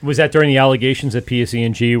up. Was that during the allegations that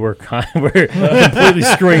PSE&G were completely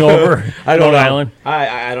screwing over Long Island?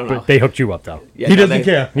 I don't know. But they hooked you up, though. He doesn't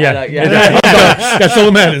care. Yeah. That's all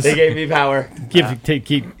that matters. They gave me power. Keep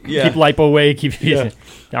lipo away.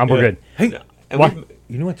 We're good. Hey, what?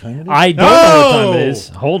 You know what time it is? I don't know what time it is.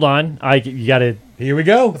 Hold on. You got to. Here we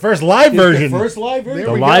go. The first live version. The first live version.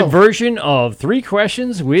 The live version of 3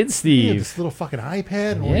 Questions with Steve. Yeah, this little fucking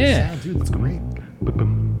iPad. And Yeah. sound. Dude, that's great.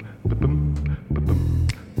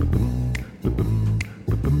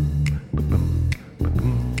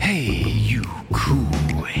 Hey, you cool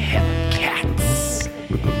hep cats.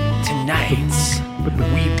 Tonight,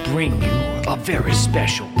 we bring you a very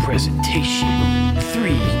special presentation.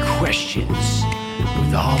 3 questions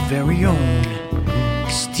with our very own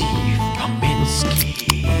Steve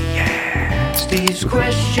Pominski. Yeah. Steve's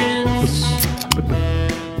questions.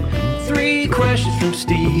 3 questions from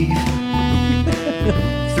Steve.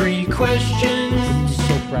 3 questions.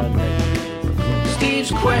 So proud of that.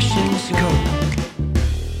 Steve's questions. Go.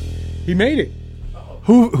 He made it.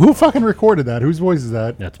 Who fucking recorded that? Whose voice is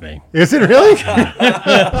that? That's me. Is it really?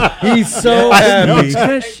 He's so happy.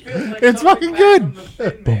 It's fucking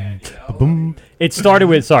good. Boom, boom. It started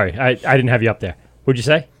with. Sorry, I didn't have you up there. What'd you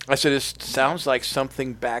say? I said it sounds like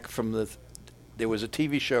something back from there was a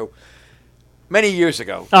TV show many years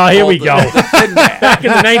ago. Oh, here we called go. The Thin Man. Back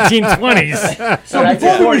in the 1920s. So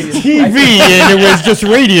Before it was TV and it was just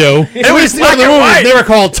radio. It was black the and movies, white. they were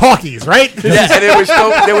called talkies, right? Yeah, and there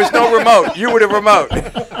was no remote. You were the remote.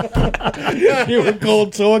 You were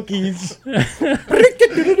called talkies.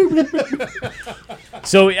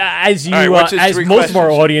 So as you, All right, what's his as 3 most of our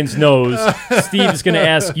questions? audience knows, Steve's going to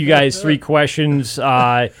ask you guys 3 questions.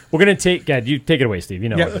 We're going to take. God, you take it away, Steve. You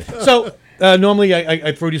know. Yeah. So normally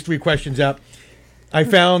I throw these 3 questions out. I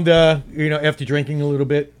found after drinking a little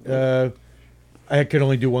bit, I could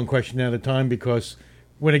only do 1 question at a time because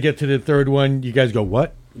when I get to the 3rd one, you guys go,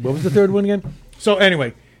 "What? What was the 3rd one again?" So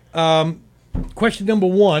anyway, question number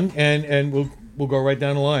 1, and we'll go right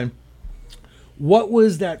down the line. What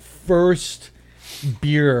was that first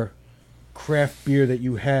craft beer that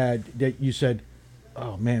you had that you said,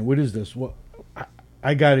 "Oh man, what is this? What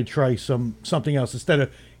I got to try something else instead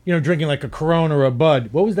of drinking like a Corona or a Bud."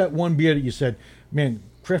 What was that one beer that you said, "Man,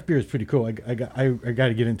 craft beer is pretty cool. I got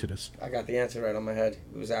to get into this." I got the answer right on my head.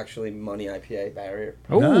 It was actually Money IPA Barrier.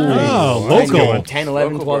 Oh, local. 10,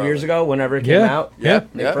 11, Local 12 years ago, whenever it came out. Yeah.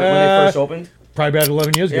 When they first opened. Probably about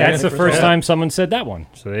 11 years ago. Yeah, That's the first time someone said that one.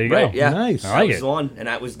 So there you go. Right, yeah. Nice. I That like was it. the one. And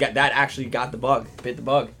that actually got the bug. Bit the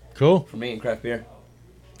bug Cool. for me in craft beer.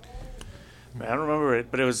 I don't remember it,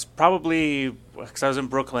 but it was probably because I was in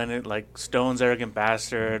Brooklyn. Like Stone's Arrogant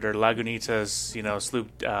Bastard or Lagunitas, Sloop,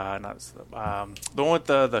 not Sloop, the one with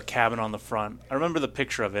the cabin on the front. I remember the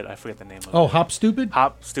picture of it. I forget the name of it. Oh, Hop Stupid?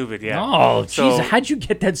 Hop Stupid, yeah. Oh, So- jeez, how'd you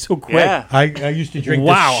get that so quick? Yeah. I used to drink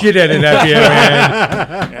Wow. the shit out of that beer,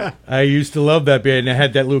 man. I used to love that beer, and it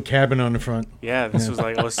had that little cabin on the front. Yeah, this was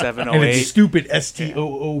like 07, And it's 08. stupid,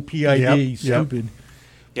 Stoopid, Yep. stupid.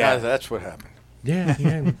 Yeah, Yeah, that's what happened.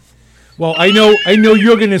 Yeah. Well, I know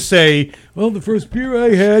you're gonna say, well, the first beer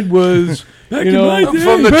I had was, I'm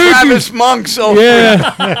from the Travis Monks over. Yeah,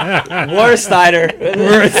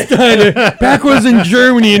 Warsteiner. back was in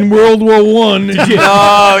Germany in World War One.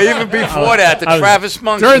 No, even before that, the Travis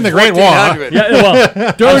Monks during in the Great War. 1400. Yeah,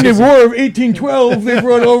 well, During the War of 1812, they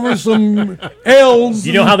brought over some ales.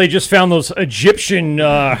 you know how they just found those Egyptian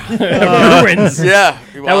ruins? Yeah,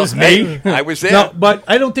 That was me. I was there. No, but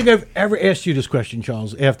I don't think I've ever asked you this question,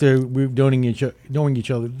 Charles. After we've knowing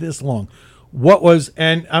each other this long, what was?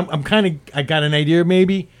 And I got an idea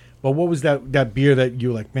maybe, but what was that beer that you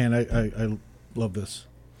were like? Man, I love this.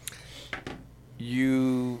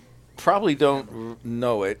 You probably don't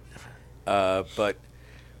know it, but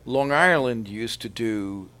Long Island used to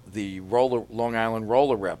do the Long Island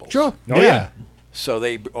Roller Rebels. Sure. Oh, yeah. So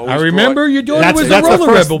they always I remember brought- your daughter was a the roller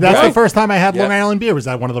first, rebel. that's bro. the first time I had Yeah. Long Island beer. Was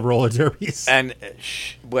at one of the roller derbies. And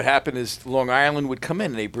what happened is Long Island would come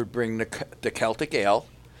in. They would bring the Celtic Ale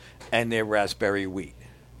and their raspberry wheat.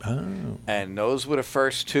 Oh. And those were the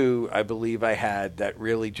first 2 I believe I had that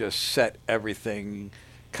really just set everything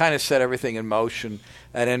in motion.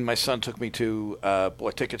 And then my son took me to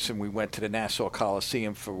bought tickets and we went to the Nassau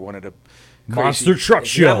Coliseum for one of the Monster Truck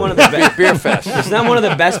Isn't that Show. one of the best? beer fest. Isn't that one of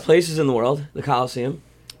the best places in the world? The Coliseum.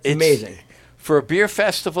 It's amazing. For a beer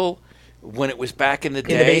festival, when it was back in the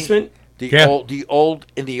day, In the basement.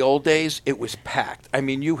 in the old days, it was packed. I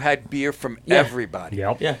mean, you had beer from Yeah. everybody.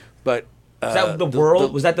 Yep. Yeah. But Was that the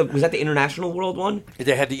world? Was that the international world one?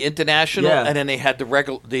 They had the international, Yeah. and then they had the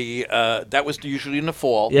regular. That was usually in the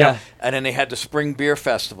fall. Yeah. And then they had the spring beer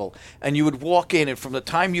festival, and you would walk in, and from the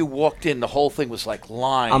time you walked in, the whole thing was like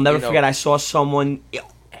lined. I'll never forget. I saw someone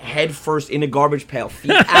head first in a garbage pail,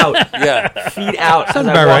 feet out. Yeah, feet out. Sounds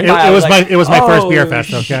about right. It was my first beer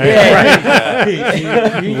fest. Okay,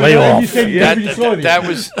 Lay off. That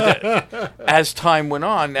was as time went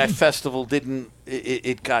on. That festival didn't.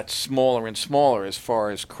 It got smaller and smaller as far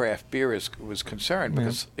as craft beer was concerned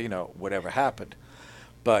because whatever happened.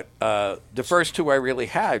 But the first two I really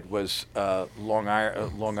had was Long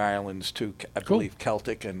Island's two, I believe,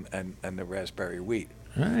 Celtic and the raspberry wheat.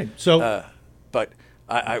 All right. So, but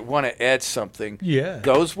I want to add something. Yeah.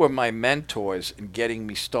 Those were my mentors in getting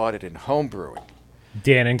me started in home brewing.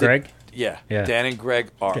 Dan and Greg? Yeah. Yeah. Dan and Greg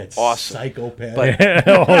are that awesome. psychopath. But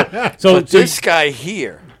this guy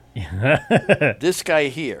here,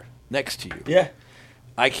 next to you, Yeah.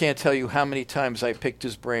 I can't tell you how many times I picked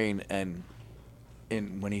his brain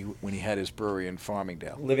when he had his brewery in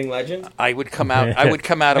Farmingdale. Living legend. I would come out of I mine.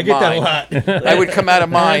 get that a lot. I would come out of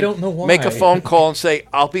mine, I don't know why. make a phone call and say,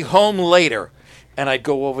 I'll be home later. And I'd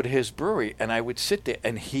go over to his brewery and I would sit there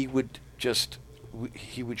and he would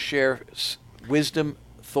share wisdom,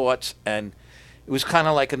 thoughts, and it was kind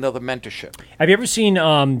of like another mentorship. Have you ever seen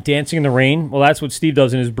Dancing in the Rain? Well, that's what Steve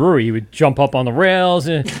does in his brewery. He would jump up on the rails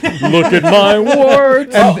and look at my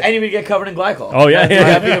words. And he would get covered in glycol. Oh, yeah.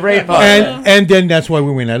 That'd be the rain part. And then that's why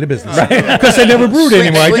we went out of business. Because I never brewed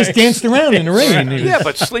anymore. I just danced around in the rain. Yeah,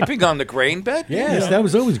 but sleeping on the grain bed? Yes, that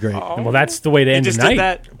was always great. Well, that's the way to end the Just night. did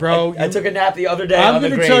that. Bro, I took a nap the other day. I'm on the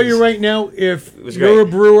going to tell grains. you right now, if was you're great.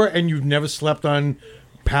 a brewer and you've never slept on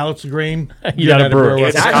pallets of grain, You're not a brewer.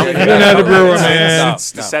 It's actually You're not a brewer, man.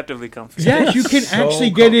 It's deceptively comfortable. Yes, you can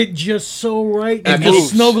actually get it just so right. And moves.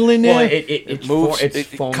 just snuggle in there. Well, it moves. it It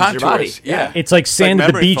foams your body. contours. Yeah. It's like sand at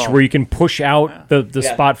the memory beach foam. where you can push out the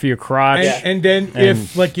Yeah. spot for your crotch. And then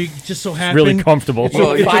if like you just so happen Really comfortable. If,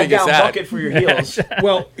 Well, if, the thing is 5-gallon that- bucket for your heels.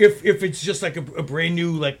 well, if it's just like a brand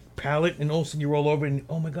new like pallet, and all of a sudden you roll over and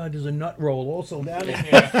oh my god, there's a nut roll also down in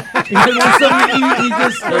there. And then all of a sudden you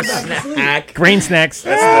just go back to sleep. Snack. Grain snacks.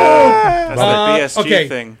 That's the BSG okay.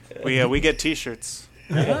 thing. We get T-shirts.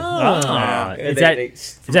 Is They- that they-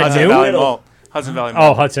 is that Hudson new? Valley Malt. Hudson Valley Oh,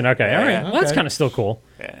 Malt. Hudson. Okay. All right. Well, that's okay. kind of still cool.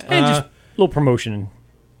 Yeah. And just a little promotion.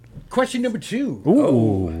 Question number 2.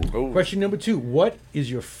 Ooh. Question number 2. What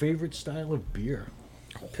is your favorite style of beer?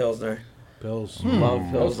 Pilsner. Pills. Love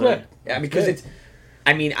Pilsner. Yeah, because it's.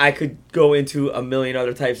 I mean, I could go into a million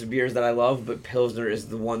other types of beers that I love, but Pilsner is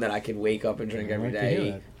the one that I can wake up and drink every like to hear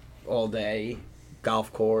day, that. all day.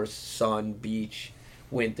 Golf course, sun, beach,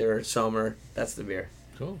 winter, summer. That's the beer.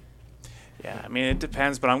 Cool. Yeah, I mean, it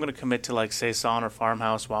depends, but I'm going to commit to like Saison or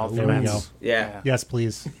Farmhouse Wild There we Ferments. Yeah. Yes,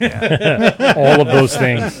 please. All of those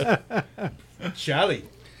things. Charlie.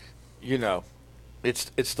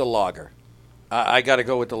 It's the lager. I got to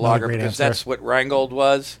go with the Not a lager great because answer. that's what Rheingold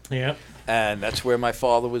was, Yeah. and that's where my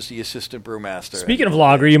father was the assistant brewmaster. Speaking of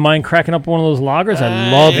lager, you mind cracking up one of those lagers?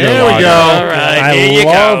 I love your Here we lager. go. All right, I here you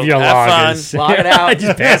love go. your Have fun. lagers. Log it out.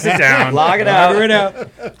 Just pass it down. Log it out. Figure it out.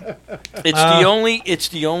 It's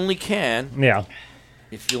the only can. Yeah.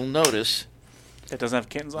 If you'll notice, It doesn't have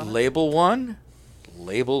kittens on it? label 1,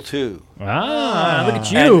 label 2. Ah, look at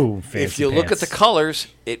you. And if you look at the colors,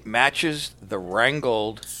 it matches the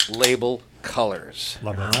Rheingold label colors.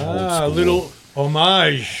 Love that. A little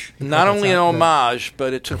homage. Not only an homage,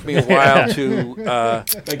 but it took me a while to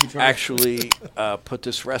actually put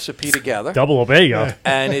this recipe together. Double, there you go.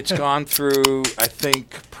 And it's gone through, I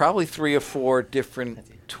think, probably 3 or 4 different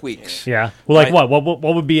tweaks. Yeah. Well, like Right.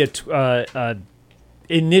 what would be a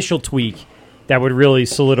initial tweak that would really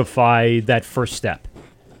solidify that first step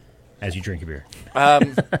as you drink a beer?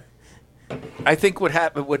 I think what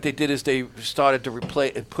happened, what they did is they started to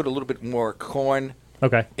put a little bit more corn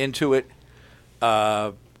Okay. into it.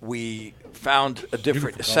 We found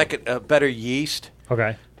a better yeast,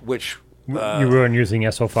 Okay. which you weren't using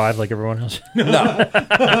SO5 like everyone else?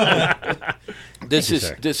 this is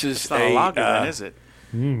sir. this is It's not a lager, then, is it?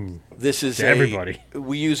 This is To everybody.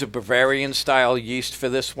 We use a Bavarian style yeast for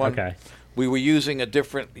this one. Okay. We were using a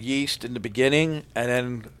different yeast in the beginning, and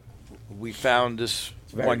then we found this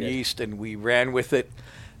very one good. yeast, and we ran with it.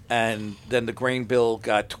 And then the grain bill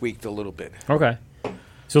got tweaked a little bit. Okay.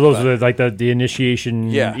 So those are like the initiation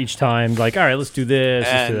Yeah. each time, like, all right, let's do this,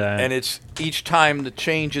 let's do that. And it's each time the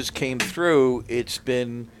changes came through, it's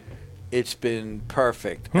been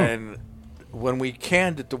perfect. And when we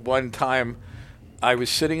canned it the one time, I was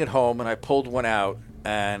sitting at home and I pulled one out,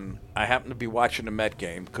 and I happened to be watching the Met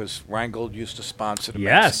game because Rheingold used to sponsor the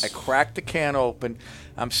Yes. Mets. I cracked the can open.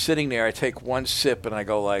 I'm sitting there. I take one sip, and I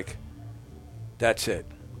go like, "That's it."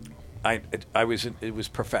 It was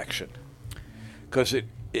perfection because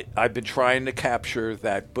I've been trying to capture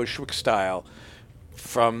that Bushwick style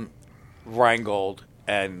from Rheingold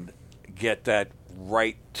and get that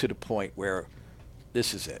right to the point where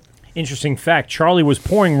this is it. Interesting fact, Charlie was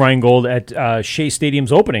pouring Rheingold at Shea Stadium's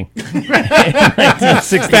opening. In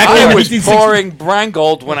 1960. I was pouring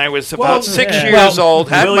Rheingold when I was about 6 years old,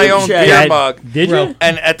 had my own beer mug. Did you?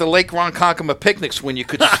 And at the Lake Ronkonkoma picnics when you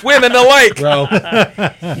could swim in the lake. Well,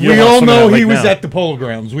 we all know he was at the Polo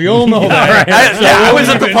Grounds. We all know that. I was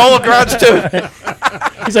at the Polo Grounds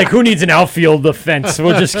too. He's like, who needs an outfield defense?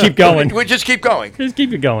 We'll just keep going. We'll just keep going. Just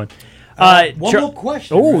keep it going. One more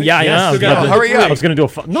question. Oh, right? yeah, yeah. Hurry up. I was going to do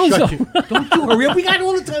a... No, Don't do hurry up. We got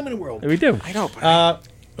all the time in the world. we do. I know, but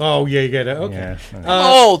Oh, yeah, you get it. Okay. Yeah. I'm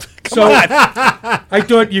old. So I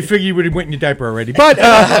thought you figured you would have went in your diaper already. But,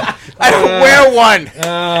 I don't wear one.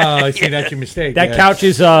 I see that's your mistake. That couch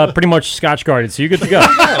is pretty much Scotch guarded, so you're good to go.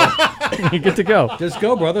 You're good to go. Just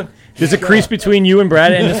go, brother. There's a crease between you and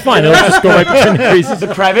Brad, and it's fine. It'll just go right between the creases.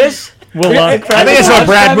 The crevice? We'll, I think I saw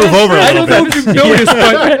Brad move over a I little don't know bit. if you've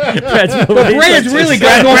noticed, but Brad's really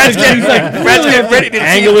got Brad's getting ready to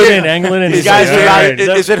angle it in, angle it in. These guys are Alright,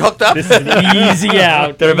 Is it hooked up? this is easy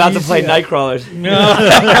out. They're about to play Nightcrawlers.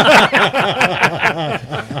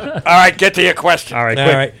 All right, get to your question. All right, All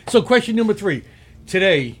quick. right. So, question number 3.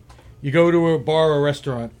 Today, you go to a bar or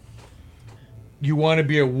restaurant. You want a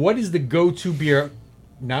beer. What is the go-to beer?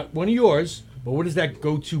 Not one of yours, but what is that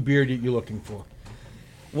go-to beer that you're looking for?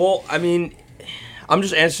 Well, I mean, I'm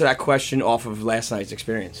just answering that question off of last night's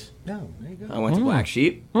experience. No, there you go. I went to Black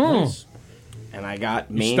Sheep, Nice. and I got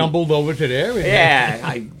You Maine. stumbled over to there.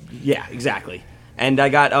 And Yeah, exactly. And I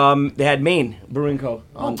got they had Maine Brewing Co.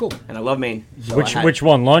 cool. And I love Maine. So Which I had which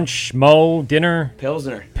one? Lunch, mo, dinner?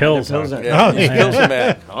 Pilsner? Pilsner. Pilsner. Yeah, he's Pilsner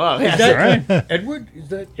man. Oh, Is yeah. that Edward? Is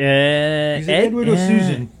that is it Ed- Edward or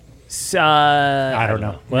Susan? I don't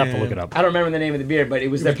know. We'll have to Yeah. look it up. I don't remember the name of the beer, but it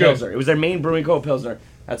was their was good. Pilsner. It was their Maine Brewing Co. Pilsner.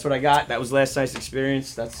 That's what I got. That was last night's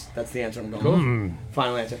experience. That's the answer I'm going with.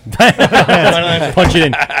 Final answer. Punch it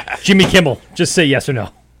in. Jimmy Kimmel. Just say yes or no.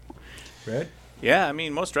 Brad? Yeah, I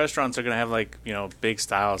mean, most restaurants are going to have, like, big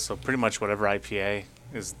styles, so pretty much whatever IPA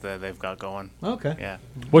is that they've got going. Okay. Yeah.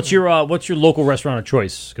 What's your local restaurant of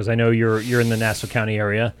choice? Because I know you're in the Nassau County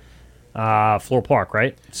area, Floral Park,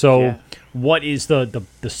 right? So, Yeah. what is the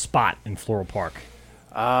spot in Floral Park?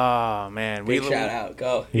 Oh, man. Big shout out.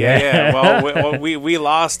 Go. Yeah. Well, we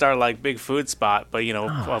lost our, like, big food spot, but,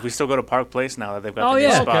 we still go to Park Place now that they've got Oh, the new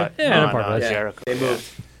yeah, spot okay. Yeah, on Park Place. Jericho. They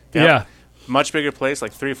moved. Yep. Yeah. Much bigger place,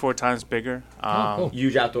 like 3 or 4 times bigger. cool.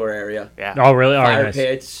 Huge outdoor area. Yeah. Oh, really? All right, Fire nice.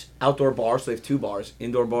 pits, outdoor bar. So they have 2 bars: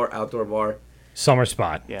 indoor bar, outdoor bar. Summer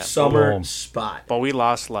spot. Yeah. Summer Boom. spot. But we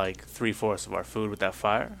lost like 3/4 of our food with that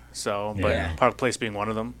fire. So, but Yeah. Park Place being one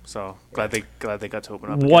of them. So glad they got to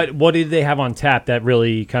open up. Again. What did they have on tap that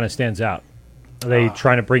really kind of stands out? Are they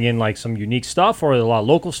trying to bring in like some unique stuff or a lot of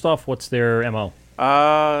local stuff? What's their MO?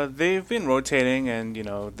 They've been rotating, and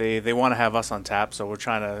they want to have us on tap, so we're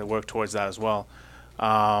trying to work towards that as well.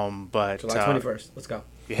 But July 21st. Let's go.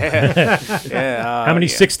 yeah, yeah. How many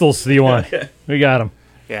sixtels do you want? We got them.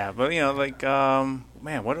 Yeah, but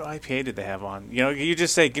man, what IPA did they have on? You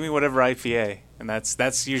just say, give me whatever IPA, and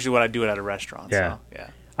that's usually what I do it at a restaurant. Yeah. So, yeah.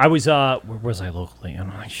 I was where was I locally? I'm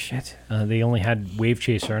like shit. They only had Wave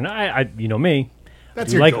Chaser, and I me.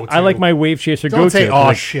 That's your like go-to. I like my Wave Chaser Don't go-to. say, I'm oh,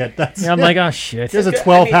 like, shit. That's, Yeah, I'm like, oh shit. there's a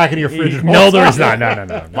 12-pack in your fridge. No, there is not.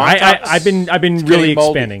 No. I've been really getting moldy.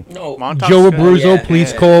 expanding. No. Montauk's Joe good. Abruzzo, yeah,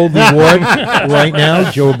 please yeah. call the Wort right now.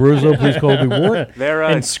 Joe Abruzzo, please call the Wort. They're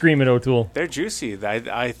And scream at O'Toole. they're juicy.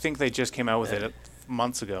 I think they just came out with it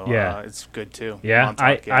months ago. Yeah. It's good too. Yeah,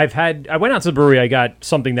 Montauk, I went out to the brewery. I got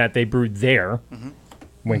something that they brewed there.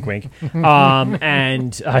 Wink, wink.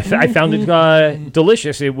 And I found it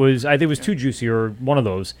delicious. It was, I think it was Too Juicy or one of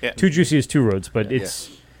those. Yeah. Too Juicy is Two Roads, but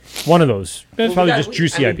it's one of those. It's probably just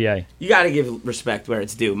juicy IPA. You got to give respect where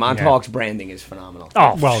it's due. Montauk's branding is phenomenal.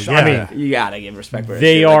 Oh, Well, I yeah. mean, You got to give respect where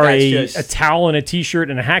they it's due. are Like, a that's just- towel and a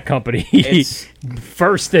T-shirt and a hat company It's-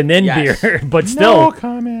 first, and then Yes. beer. But No still,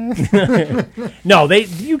 comment. no,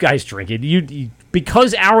 you guys drink it. You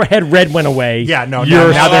because Arrowhead Red went away. Yeah, no,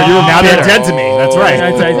 you're now they're dead to me. That's right.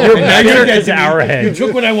 You're Now bitter you're dead as to me. You Arrowhead.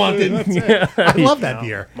 took what I wanted. I love that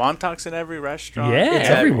beer. Montauk's in every restaurant. Yeah, It's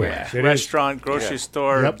everywhere. Restaurant, grocery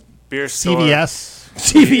store, Yep. beer store. CVS.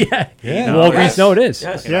 CVS. Yeah. Walgreens. Yes. No, it is.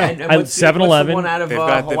 Yes. Yeah. And what's the 7-Eleven. one out of They've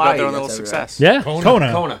got Hawaii their own that's little everywhere? success. Yeah.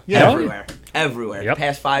 Kona. Kona. Yeah. Everywhere. everywhere. Yep.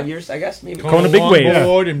 Past 5 years, I guess, maybe. Kona Big Wave.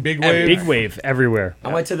 Longboard and Big Wave. Big Wave everywhere.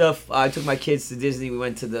 I went to I took my kids to Disney. We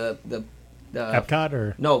went to the Epcot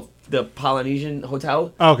or no, the Polynesian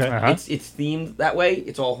Hotel. Oh, okay. Uh-huh. It's themed that way.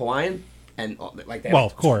 It's all Hawaiian and like that. Well,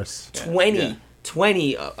 of course. 20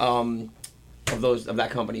 of that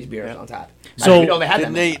company's beers on tap. So- I didn't know they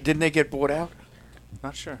had Didn't they get bought out?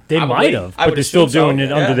 Not sure. They I would might believe- have, I but would they're still assume so, doing it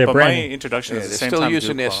yeah. under their But my brand. introduction Yeah, is they're the same still time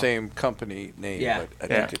using their Duke Law. same company name, Yeah.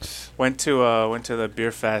 but I think it's Went to the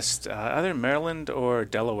beer fest, either Maryland or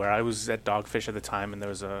Delaware. I was at Dogfish at the time, and there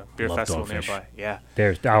was a beer Love festival Dogfish. nearby. Yeah,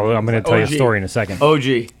 I'm going to tell you a OG. story in a second. OG.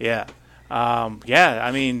 yeah, yeah.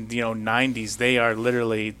 I mean, 90s. They are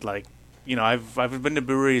literally like, I've been to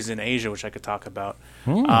breweries in Asia, which I could talk about,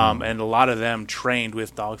 and a lot of them trained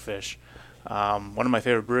with Dogfish. One of my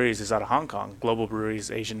favorite breweries is out of Hong Kong. Global Breweries,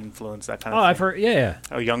 Asian influence, that kind of Oh, thing. I've heard. Yeah.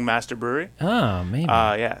 A Young Master Brewery. Oh, maybe.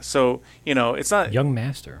 Yeah. So, it's not. Young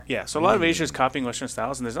Master. Yeah. So a lot of Asia is copying Western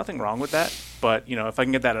styles, and there's nothing wrong with that. But, if I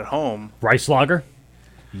can get that at home. Rice lager?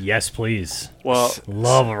 Yes, please. Well,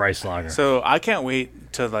 Love a rice lager. so I can't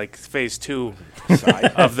wait to phase 2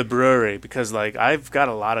 of the brewery because I've got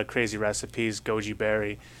a lot of crazy recipes, goji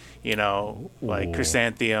berry,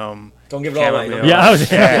 chrysanthemum. Don't give it all away. chamomile. Yeah, I was.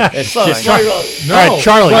 It's No, All right,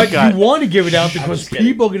 Charlie. But God. you want to give it out because kidding.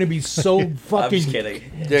 people are going to be so I'm fucking. just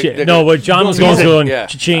kidding. No, what John was going through, Yeah.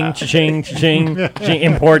 cha-ching, cha-ching, cha-ching, cha-ching,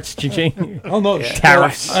 imports, cha-ching, Oh no,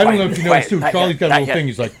 tariffs. I don't know if you know this too. Charlie's got a little thing.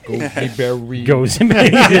 He's like, goji berry. Goes.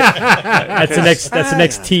 That's the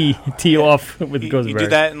next tee off with You gooseberry. do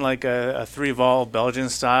that in a 3-vol Belgian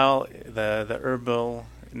style. The herbal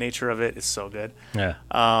nature of it is so good. Yeah.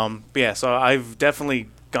 But yeah, so I've definitely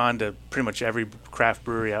gone to pretty much every craft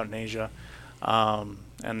brewery out in Asia. And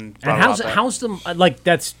And brought a lot back. how's the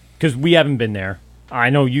that's because we haven't been there. I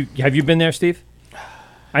know you have you been there, Steve?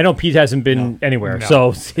 I know Pete hasn't been anywhere.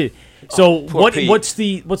 No. So Pete. what's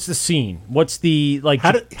the scene? What's the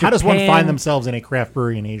How does one Japan- find themselves in a craft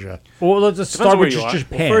brewery in Asia? Well, let's just Depends start where with you are. just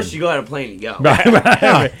Japan. First, you go on a plane and go.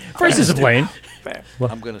 right. First is a plane. Fair.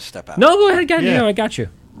 I'm going to step out. No, go ahead. Yeah. I got you.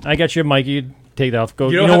 I got you, Mike. You take that off. Go.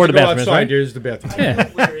 You You don't know have where to the go bathroom is, outside. right? There's the bathroom.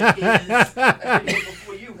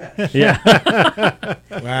 Yeah.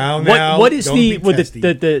 Well, now, What is don't be testy.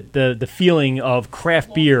 the feeling of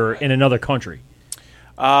craft beer in another country?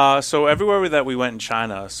 So everywhere that we went in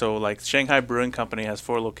China, so Shanghai Brewing Company has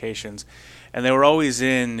 4 locations, and they were always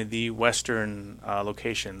in the western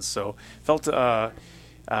locations. So felt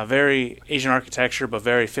very Asian architecture, but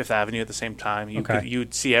very Fifth Avenue at the same time.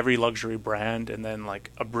 You'd see every luxury brand and then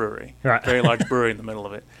a brewery, Right. very large brewery in the middle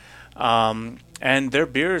of it. And their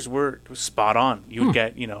beers were spot on. You would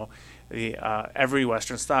get the every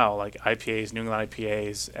Western style, like IPAs, New England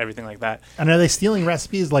IPAs, everything like that. And are they stealing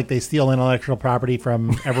recipes like they steal intellectual property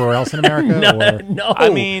from everywhere else in America? or? No, I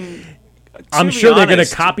mean, I'm to be sure they're going to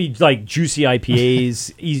honest, copy juicy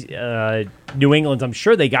IPAs, New England's. I'm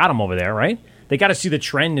sure they got them over there, right? They got to see the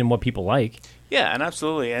trend in what people like. Yeah, and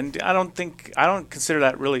absolutely. And I don't consider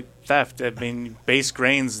that really theft. I mean, base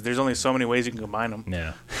grains, there's only so many ways you can combine them.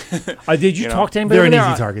 Yeah. Did you You know, talk to anybody? They're an over easy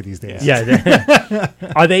there? target these days. Yeah.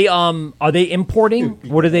 Are they importing?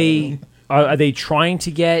 What are they? Are they trying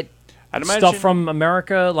to get I'd stuff imagine- from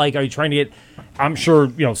America? Like, are you trying to get? I'm sure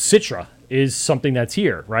Citra is something that's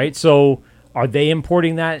here, right? So, are they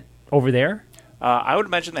importing that over there? I would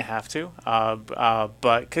imagine they have to,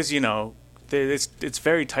 but because it's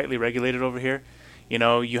very tightly regulated over here.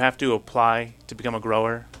 You have to apply to become a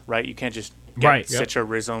grower, right? You can't just get Right. Citra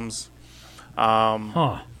rhizomes.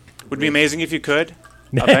 Huh. Would be amazing if you could.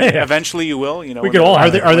 Eventually, you will. We could all Are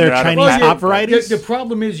have there it. Chinese Well, hop varieties? The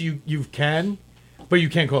problem is you can, but you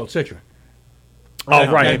can't call it Citra.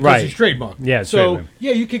 Oh, right, Because right. It's trademarked. Yeah, it's so trademarked.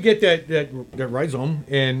 yeah, you could get that rhizome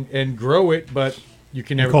and grow it, but you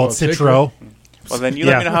can never Call it Citro. Well, then you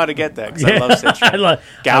Yeah. let me know how to get that because I love Citra.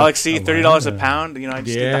 Galaxy, $30 a pound. I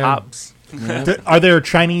just get the Yeah. hops. Are there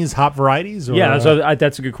Chinese hop varieties? Or, Yeah, so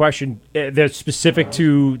that's a good question. They're specific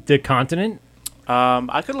to the continent.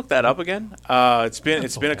 I could look that up again. It's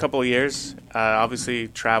been a couple of years. Obviously,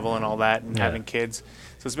 travel and all that, and having kids.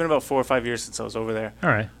 So it's been about 4 or 5 years since I was over there. All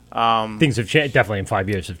right. Things have changed. Definitely in 5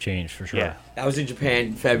 years have changed for sure. Yeah. I was in Japan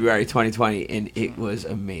in February 2020, and it was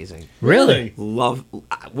amazing. Really? Love,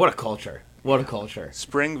 what a culture. What a culture.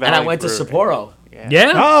 Spring Valley. And I went to Brewery. Sapporo.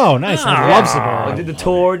 Yeah. Oh, nice. I love Sapporo. I did the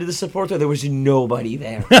tour, did the Sapporo tour. There was nobody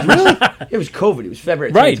there. Really? It was COVID. It was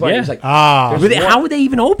February 2020. Right, It was like, Ah. there's one- How would they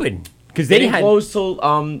even open? Because they they didn't had. close till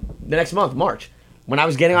the next month, March. When I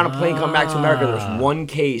was getting on a plane coming back to America, there was one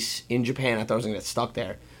case in Japan. I thought I was going to get stuck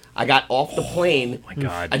there. I got off the plane. my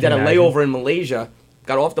God, I can did you a imagine? layover in Malaysia.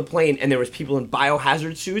 Got off the plane, and there was people in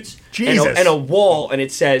biohazard suits Jesus. and a wall, and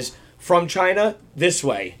it says from China this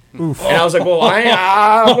way. Oof. And I was like, well,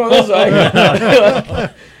 I'm going this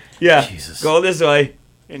way. Yeah, Jesus. Go this way.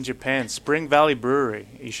 In Japan, Spring Valley Brewery.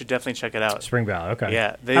 You should definitely check it out. Spring Valley, okay.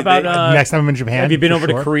 Yeah. How about next time I'm in Japan? Have you been over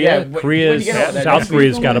to Korea? Yeah, South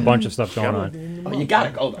Korea's got a bunch of stuff going on. Oh, you gotta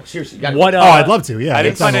go though. Seriously, you gotta go. I'd love to. Yeah, I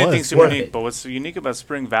didn't find anything super Worth unique, it. but what's unique about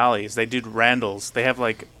Spring Valley is they do Randalls. They have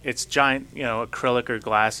like it's giant, acrylic or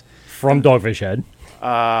glass from Dogfish Head.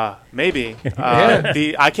 Maybe.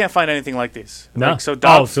 I can't find anything like these. No. Like, so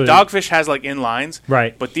Dogfish has like inlines,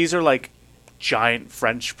 right? But these are like giant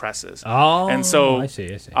French presses. Oh, and so I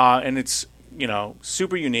see. And it's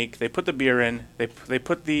super unique. They put the beer in. They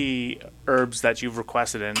put the herbs that you've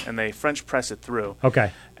requested in, and they French press it through.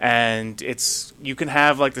 Okay. And you can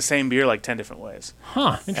have like the same beer like 10 different ways.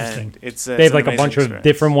 Huh. Interesting. They have like a bunch of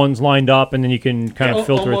different ones lined up, and then you can kind of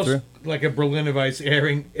filter it through. Like a Berliner Weiss,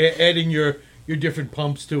 adding your different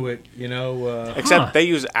pumps to it, Except they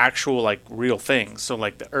use actual like real things. So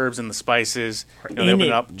like the herbs and the spices, they open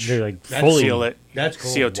it up, seal it, that's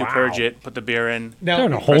cool. CO2 purge it, put the beer in. Now, they're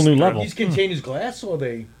on a whole new level. These containers glass or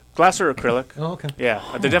they? Glass or acrylic. Oh, okay. Yeah,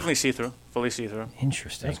 they're definitely see-through, fully see-through.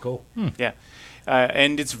 Interesting. That's cool. Yeah.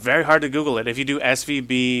 And it's very hard to Google it. If you do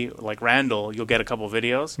SVB like Randall, you'll get a couple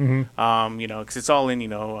videos. Because it's all in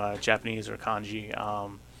Japanese or kanji.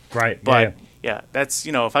 Right. But yeah, that's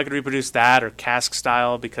if I could reproduce that or cask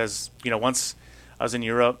style, because once I was in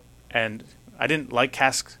Europe and I didn't like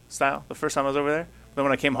cask style the first time I was over there. Then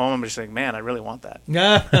when I came home, I'm just like, man, I really want that.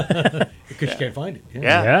 Because you can't find it.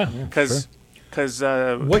 Yeah. Because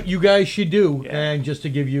what you guys should do, and just to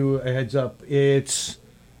give you a heads up, it's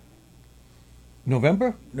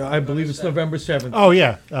November? No, I believe it's November 7th. Oh,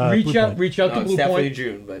 yeah. Reach out to Blue It's definitely Point.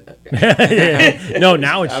 June, but No,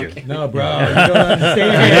 now it's June. No, bro, you don't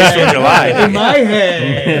understand. It's July. In my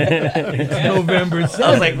head, it's November 7th.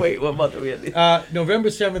 I was like, wait, what month are we in? November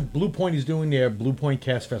 7th, Blue Point is doing their Blue Point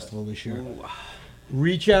Cast Festival this year.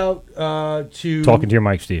 Reach out to... Talking to your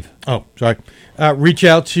mic, Steve. Oh, sorry. Reach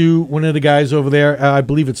out to one of the guys over there. I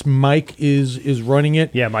believe it's Mike is running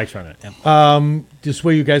it. Yeah, Mike's running it. Yeah. This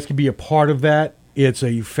way you guys can be a part of that. It's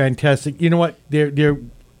a fantastic... You know what? They're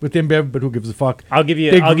within Bev, but who gives a fuck? I'll give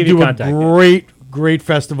you They do contact. a great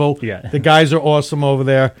festival. Yeah. The guys are awesome over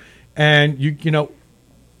there. And,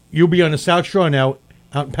 you'll be on the South Shore now,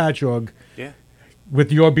 out in Patchogue. Yeah.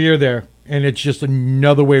 With your beer there. And it's just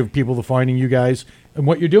another way of people to finding you guys and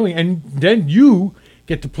what you're doing. And then you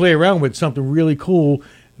get to play around with something really cool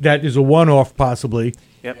that is a one-off possibly.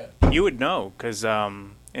 Yep. You would know because,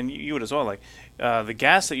 and you would as well, like the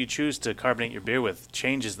gas that you choose to carbonate your beer with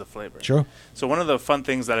changes the flavor. Sure. So one of the fun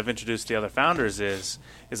things that I've introduced to the other founders is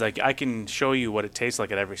like I can show you what it tastes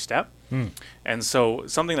like at every step. And so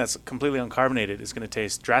something that's completely uncarbonated is going to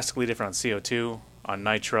taste drastically different on CO2, on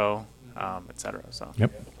nitro, et cetera. So.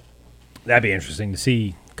 Yep. That'd be interesting to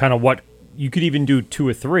see kind of what you could even do 2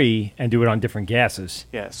 or 3 and do it on different gases.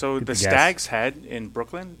 Yeah, so Get the the Stag's Head in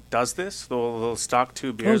Brooklyn does this. They'll stock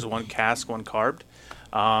 2 beers, 1 cask, 1 carbed.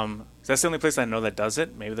 That's the only place I know that does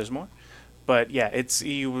it. Maybe there's more. But yeah, it's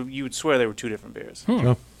you would swear they were 2 different beers.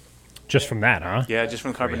 Just from that, huh? Yeah, just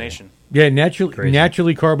from carbonation. Yeah,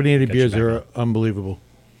 naturally carbonated Get you beers back are unbelievable.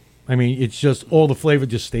 I mean, it's just all the flavor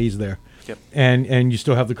just stays there. Yep. And you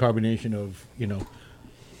still have the carbonation of,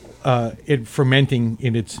 it fermenting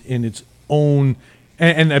in its own,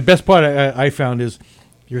 and the best part I found is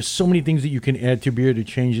there's so many things that you can add to beer to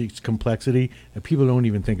change its complexity that people don't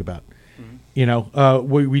even think about.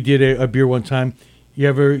 We did a beer one time. You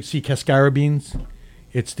ever see cascara beans?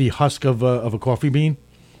 It's the husk of a coffee bean.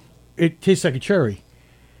 It tastes like a cherry.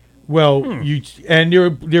 Well,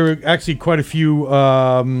 there are actually quite a few.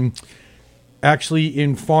 Actually,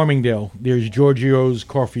 in Farmingdale, there's Giorgio's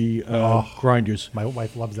coffee grinders. My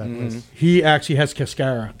wife loves that place. He actually has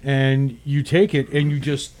cascara, and you take it and you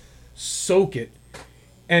just soak it,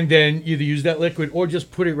 and then either use that liquid or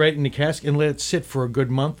just put it right in the cask and let it sit for a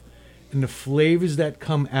good month. And the flavors that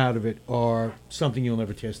come out of it are something you'll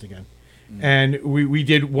never taste again. And we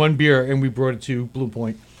did one beer and we brought it to Blue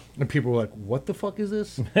Point, and people were like, "What the fuck is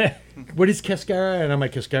this? What is cascara?" And I'm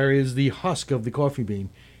like, "Cascara is the husk of the coffee bean,"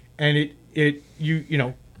 and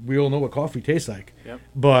we all know what coffee tastes like. Yep.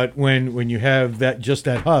 But when you have that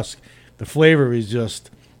husk, the flavor is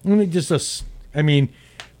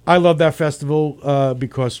I love that festival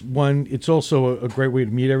because one, it's also a great way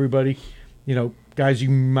to meet everybody. Guys you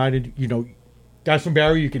might guys from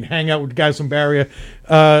Barrie, you can hang out with guys from Barrie,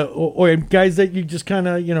 or guys that you just kind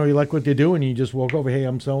of you like what they're doing, and you just walk over, "Hey,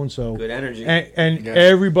 I'm so and so." Good energy. And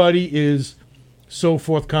everybody is so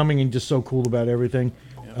forthcoming and just so cool about everything.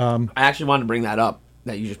 I actually wanted to bring that up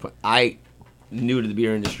that you just put. I new to the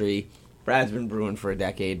beer industry, Brad's been brewing for a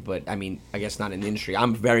decade, but I mean, I guess not in the industry.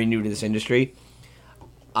 I'm very new to this industry.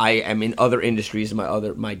 I am in other industries,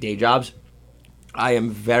 my day jobs. I am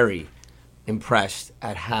very impressed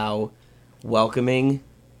at how welcoming,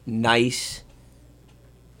 nice,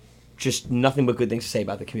 just nothing but good things to say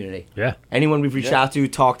about the community. Yeah. Anyone we've reached out to,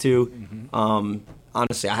 talked to,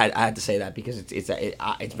 honestly, I had to say that because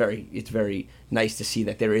it's very nice to see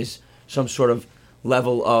that there is some sort of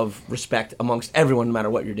level of respect amongst everyone, no matter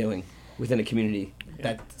what you're doing within a community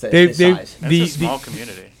that's this size. It's a small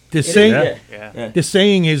community. The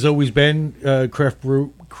saying has always been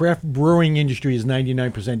craft brewing industry is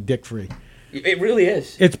 99% dick free. It really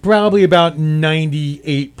is. It's probably about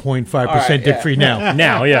 98.5% dick free now.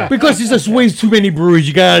 Now, yeah, because there's just way too many breweries.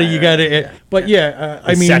 You gotta. But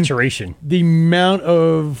I mean, saturation. The amount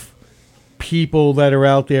of people that are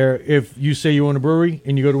out there. If you say you own a brewery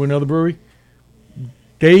and you go to another brewery,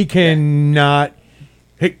 they cannot.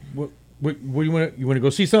 Hey, what do you want? You want to go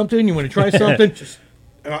see something? You want to try something?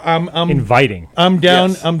 I'm inviting. I'm down.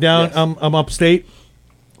 Yes. I'm down. Yes. I'm upstate.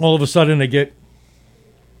 All of a sudden, I get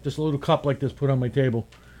just a little cup like this put on my table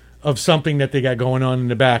of something that they got going on in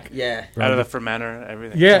the back. Yeah. Right. Out of the fermenter,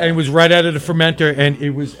 everything. Yeah, and it was right out of the fermenter, and it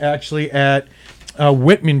was actually at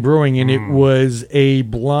Whitman Brewing, and it was a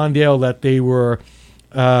blonde ale that they were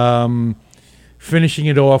finishing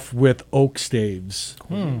it off with oak staves.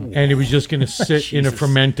 And it was just going to sit in a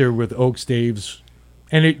fermenter with oak staves.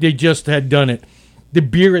 And they just had done it. The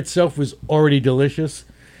beer itself was already delicious,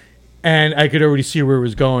 and I could already see where it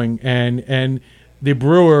was going. And the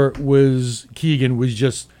brewer Keegan was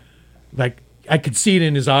just like, I could see it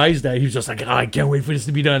in his eyes that he was just like, I can't wait for this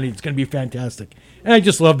to be done. It's going to be fantastic. And I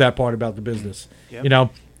just love that part about the business. Yep. You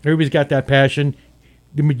know, everybody's got that passion.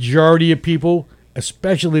 The majority of people,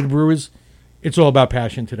 especially the brewers, it's all about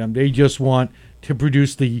passion to them. They just want to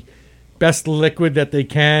produce the best liquid that they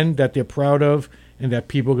can, that they're proud of, and that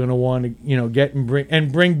people are going to want to, get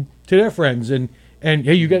and bring to their friends. And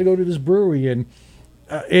hey, you got to go to this brewery. And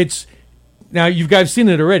it's now you guys seen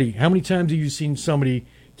it already. How many times have you seen somebody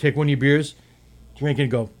take one of your beers, drink it,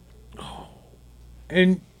 and go, oh,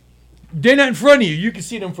 and they're not in front of you. You can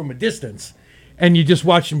see them from a distance, and you just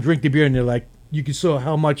watch them drink the beer, and they're like, you can see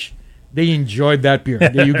how much they enjoyed that beer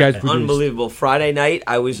that you guys produced. Unbelievable. Friday night,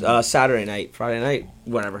 I was Friday night,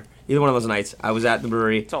 whatever. Either one of those nights, I was at the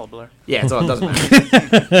brewery. It's all a blur. Yeah, it doesn't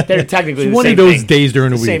matter. They're technically it's the one same of those thing. days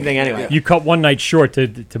during the week. Same thing anyway. You cut one night short to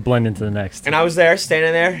blend into the next. And I was there,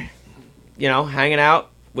 standing there, hanging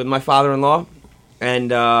out with my father-in-law,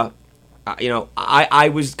 and I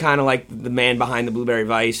was kind of like the man behind the Blueberry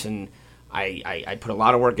Vice, and I put a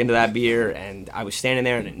lot of work into that beer, and I was standing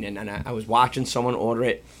there, and I was watching someone order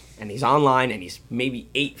it, and he's online, and he's maybe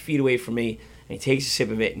 8 feet away from me, and he takes a sip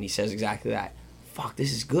of it, and he says exactly that. Fuck,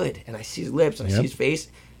 this is good. And I see his lips, and I see his face,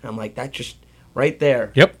 and I'm like, that just right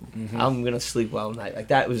there. Yep. I'm gonna sleep well tonight. Like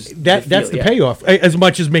that was that's the payoff. As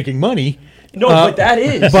much as making money. No, but that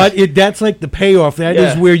is. But that's like the payoff. That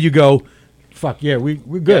is where you go, fuck yeah, we're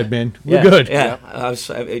good, man. We're good. Yeah.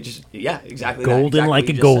 Exactly. Golden exactly like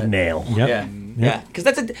a gold nail. Yep. Yeah. Because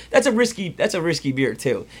that's a risky beer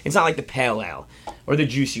too. It's not like the pale ale or the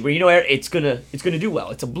juicy where it's gonna do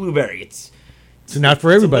well. It's a blueberry. It's not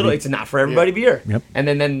for everybody. It's not for everybody beer. Yep. And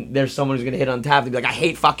then there's someone who's gonna hit on tap and be like, I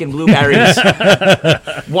hate fucking blueberries.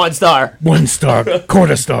 1 star. 1 star.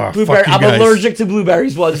 Quarter star. Blueberry. Fuck you I'm guys. allergic to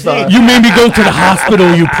blueberries. 1 star. You made me go to the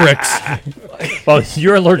hospital, you pricks. Well,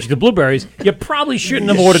 you're allergic to blueberries. You probably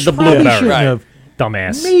shouldn't have ordered the Probably blueberry. shouldn't have.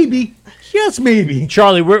 Dumbass. Maybe. Yes, maybe.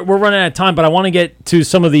 Charlie, we're running out of time, but I want to get to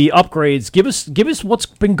some of the upgrades. Give us what's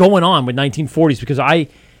been going on with 1940s, because I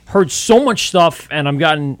heard so much stuff, and I'm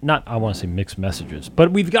gotten, I want to say mixed messages,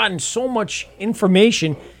 but we've gotten so much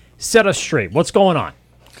information. Set us straight. What's going on?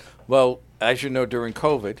 Well, as you know, during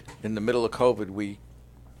COVID, in the middle of COVID, we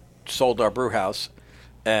sold our brew house,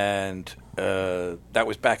 and that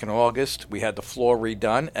was back in August. We had the floor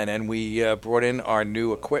redone, and then we brought in our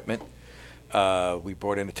new equipment. We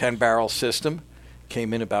brought in a 10-barrel system,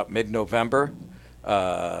 came in about mid-November with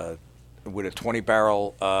a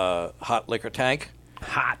 20-barrel hot liquor tank.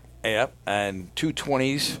 Hot. Yep, and 2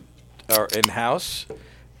 20s are in-house,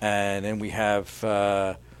 and then we have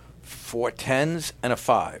 4 10s and a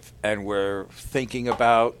 5. And we're thinking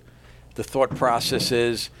about, the thought process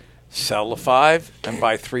is sell the 5 and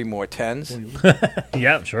buy 3 more 10s.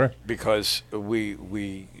 Yeah, sure. Because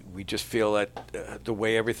we just feel that the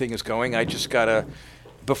way everything is going, I just gotta.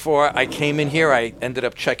 Before I came in here, I ended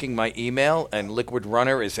up checking my email, and Liquid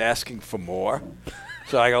Runner is asking for more.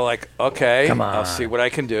 So I go like, okay, Come on. I'll see what I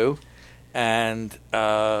can do, and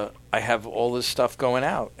I have all this stuff going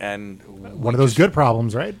out, and one of those good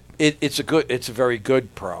problems, right? It's a very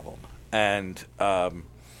good problem. And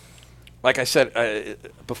like I said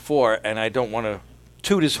before, and I don't want to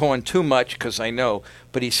toot his horn too much because I know,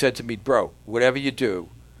 but he said to me, bro, whatever you do,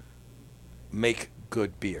 make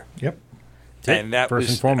good beer. Yep. And that First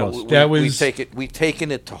was and foremost. we've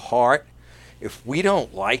taken it to heart. If we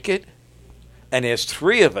don't like it, and there's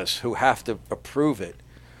 3 of us who have to approve it,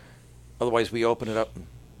 otherwise we open it up and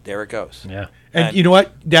there it goes. Yeah. And you know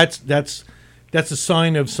what? That's a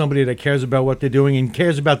sign of somebody that cares about what they're doing and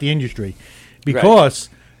cares about the industry, because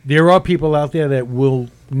there are people out there that will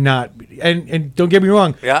not. And don't get me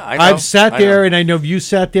wrong. Yeah, I know. I've sat there, know. and I know you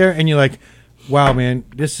sat there, and you're like, "Wow, man,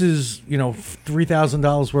 this is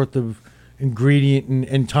 $3,000 worth of ingredient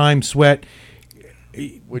and time, sweat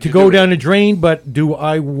to go down the drain." But do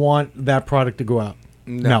I want that product to go out?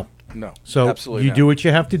 No. So absolutely you not. do what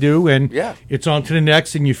you have to do, and Yeah. it's on to the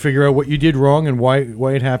next, and you figure out what you did wrong and why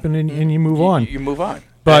it happened, and you move on. You move on.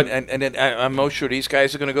 But- and I'm most sure these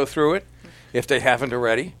guys are going to go through it if they haven't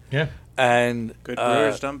already. Yeah. And Good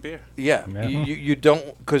brewers dumb beer. Yeah, you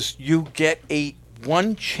don't, because you get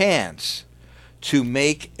one chance to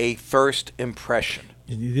make a first impression,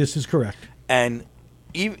 This is correct. and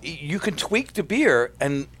you can tweak the beer,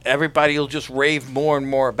 and everybody will just rave more and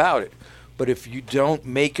more about it. But if you don't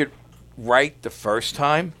make it right the first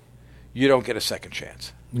time, you don't get a second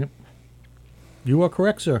chance. Yep. You are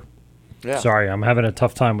correct, sir. Yeah. Sorry, I'm having a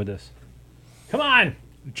tough time with this. Come on.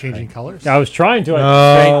 Changing colors. I was trying to.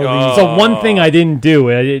 Oh. It's the one thing I didn't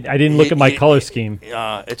do. I didn't look at my color scheme.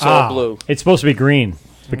 It's all blue. It's supposed to be green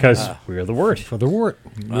because we're the Wort. For the Wort.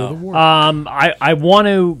 You're the Wort. I want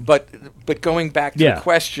to. But going back to Yeah. the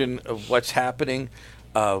question of what's happening,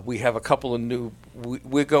 we have a couple of new.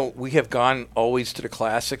 We have gone always to the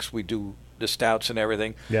classics. We do the stouts and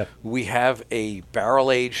everything. Yeah. We have a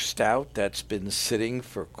barrel aged stout that's been sitting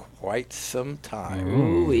for quite some time.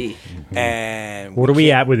 Ooh-wee. And What are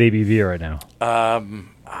we at with ABV right now?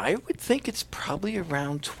 I would think it's probably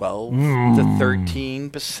around 12 to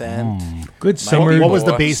 13%. Good summer. What was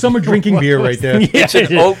the base? Summer drinking beer right there. It's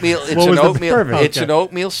an oatmeal. It's What an was the oatmeal. perfect? It's Okay. an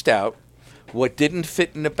oatmeal stout. What didn't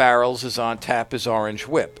fit in the barrels is on tap is Orange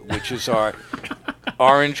Whip, which is our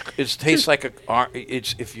orange. It tastes like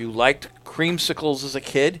it's if you liked creamsicles as a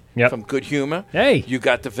kid from Good Humor. Hey. You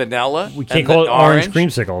got the vanilla. We can't and call the it orange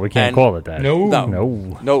creamsicle. We can't and- call it that.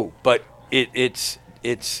 No. But it's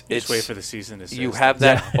Just wait for the season to you say have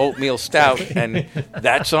that oatmeal stout, and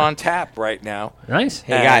that's on tap right now. Nice.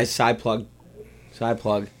 Hey guys, side plug.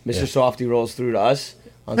 Mr. Softy rolls through to us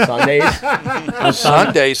on Sundays. On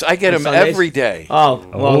Sundays, I get On them Sundays? every day. Oh,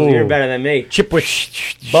 well, you're better than me.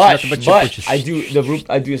 Chipwich. But Chipwiches. I do the root.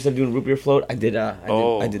 I do instead of doing root beer float. I did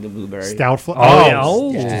the blueberry Stout float. Oh, yeah.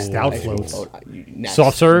 Oh. Just stout ice floats. float. Next.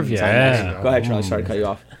 Soft serve? Yeah. Go ahead, Charlie. Sorry to cut you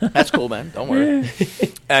off. That's cool, man. Don't worry.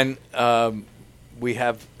 And we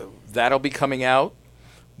have that'll be coming out.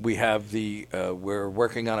 We have we're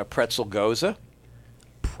working on a pretzel goza.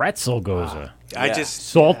 Pretzel goza. I Yeah. just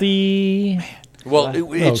Salty. Well,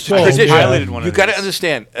 it's so traditional. highlighted one You of got to these.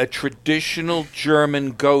 understand, a traditional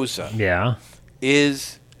German goza Yeah.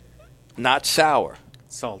 is not sour.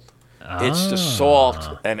 salt. It's the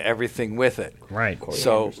salt and everything with it. Right.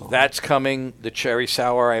 So that's coming. The cherry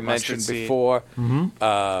sour I mentioned seed. before,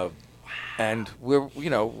 and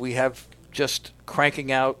we have just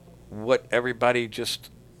cranking out what everybody just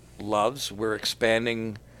loves. We're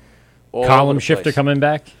expanding. All Column over the shifter place. coming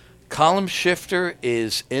back. Column shifter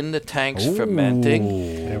is in the tanks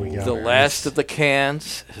fermenting. There we go. The last of the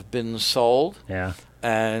cans have been sold, Yeah.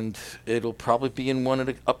 and it'll probably be in one of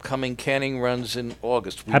the upcoming canning runs in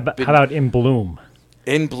August. How about in bloom?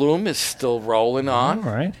 In Bloom is still rolling on.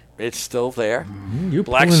 All right. It's still there. You're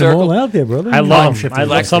Black pulling them all Circle. out there, brother. I Column love shifter them. I is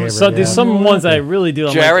love my some. favorite, There's yeah. some ones that I really do.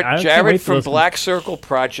 I'm Jared, like, I can't wait Jared for from those Black Circle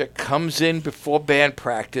Project comes in before band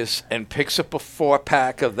practice and picks up a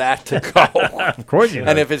 4-pack of that to go. Of course you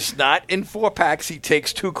And do. if it's not in 4-packs, he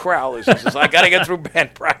takes 2 crowlers. He says, I got to get through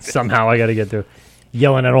band practice. Somehow I got to get through.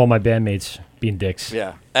 Yelling at all my bandmates being dicks.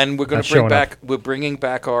 Yeah. And we're going Not to bring showing back, we're bringing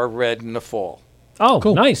back our red in the fall. Oh,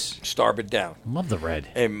 Cool. nice. Starboard down. Love the red.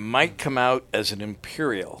 It might come out as an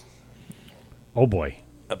Imperial. Oh boy.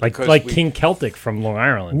 Like because we- King Celtic from Long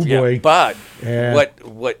Island. Ooh, Yeah, boy. but Yeah.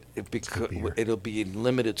 it'll be in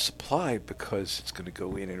limited supply because it's going to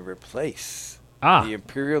go in and replace Ah. the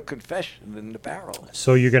Imperial Confession in the barrel.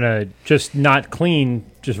 So you're gonna just not clean,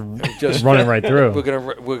 just Just run it right through.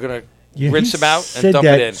 We're gonna Yeah, rinse he them out said and dump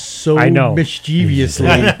that it in. so I know. mischievously.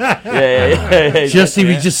 Yeah. Just he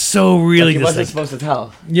was just so really He just wasn't like, supposed to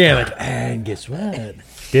tell. yeah, like, and guess what?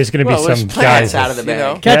 There's gonna Well, be there's some plants guys. out of the you bag.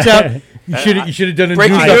 know. Catch up. You should have done a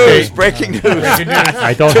Breaking news news! update. Breaking news!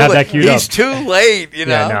 I don't have that queued up. He's too late, you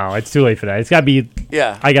know. Yeah, no, it's too late for that. It's gotta be.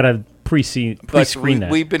 Yeah. I gotta pre-screen that.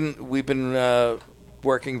 We've been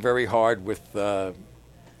working very hard with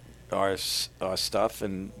our stuff,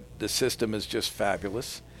 and the system is just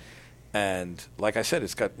fabulous. And like I said,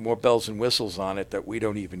 it's got more bells and whistles on it that we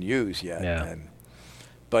don't even use yet. Yeah.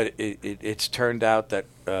 But it's turned out that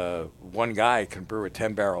one guy can brew a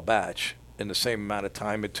 10-barrel batch in the same amount of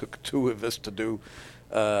time it took two of us to do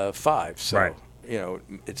 5. So, Right.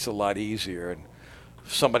 it's a lot easier. And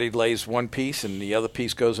somebody lays one piece and the other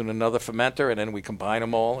piece goes in another fermenter, and then we combine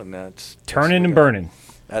them all, and that's Turning and burning.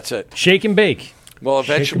 That's it. Shake and bake. Well,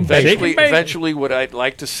 Shake and bake. eventually, what I'd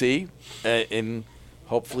like to see in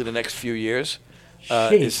hopefully the next few years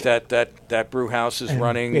is that brew house is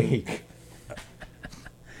running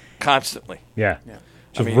constantly. Yeah.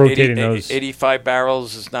 I mean, rotating those. 85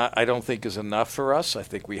 barrels is not. I don't think is enough for us. I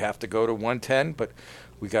think we have to go to 110, but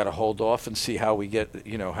we got to hold off and see how we get.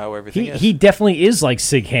 How everything is. He definitely is like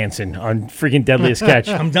Sig Hansen on freaking Deadliest Catch.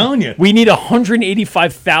 I'm telling you. We need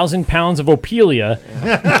 185,000 pounds of Opelia.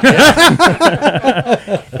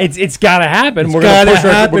 It's got to happen. We're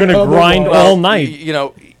going to grind all night.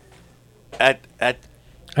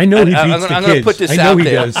 I know he beats I'm the going kids. to put this I know out he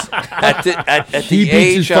there. does. At He the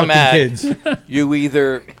beats his age I'm fucking at, kids. you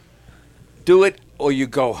either do it or you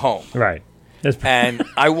go home. Right. And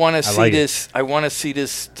I want to see like this. I want to see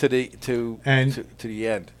this to the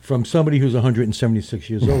end. From somebody who's 176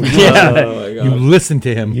 years old. Yeah. Oh my God. You listen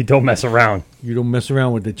to him. You don't mess around. You don't mess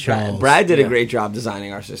around with the child. Brad did a great job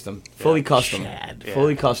designing our system. Fully custom.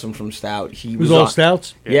 Fully custom from Stout. He was all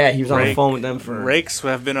Stouts? Yeah, he was on the phone with them for... Rakes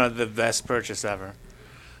have been the best purchase ever.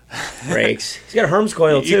 Rakes. He's got a Herms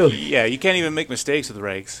coil, too. You can't even make mistakes with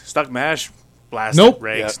rakes. Stuck mash, blasted Nope.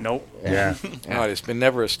 rakes, Yeah. nope. Yeah. No, it's been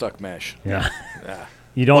never a stuck mash. Yeah. Yeah.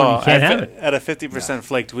 You can't have it. At a 50%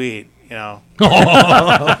 flaked wheat, got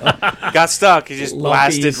stuck. You just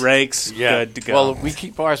blasted rakes. Yeah. Good to go. Well, we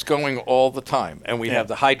keep ours going all the time, and we have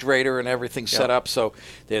the hydrator and everything set up, so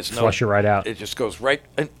there's no Flush it right out. It just goes right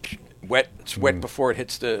and wet. It's wet before it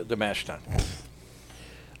hits the mash tun.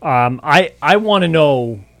 I want to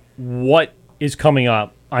know what is coming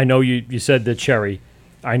up. I know you said the cherry.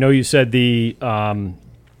 I know you said the what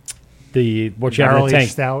you have in the Barrel-aged tank.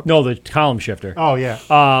 stout? No, the column shifter. Oh, yeah.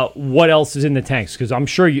 What else is in the tanks? Because I'm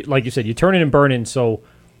sure, like you said, you turn it and burn it. So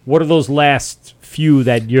what are those last few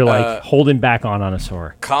that you're like holding back on a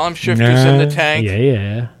sour? Column shifters in the tank.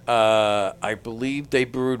 Yeah. I believe they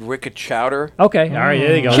brewed Wicked Chowder. Okay, all right,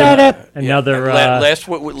 there you go. Shut up. Another And last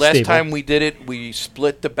staple. time we did it, we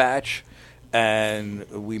split the batch, and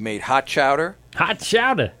we made hot chowder. Hot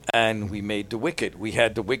chowder. And we made the Wicked. We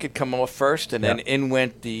had the Wicked come off first, and then in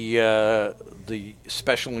went the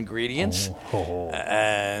special ingredients.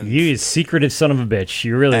 And You secretive son of a bitch.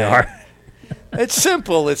 You really are. it's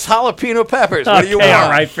simple. It's jalapeno peppers. What do you want? All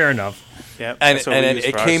right, fair enough. Yep, And that's what we use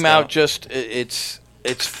it for our came out stout. just it's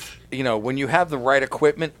when you have the right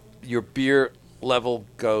equipment, your beer level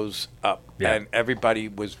goes up, and everybody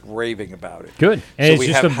was raving about it. Good. And So it's we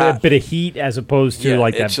just have a bit of heat as opposed to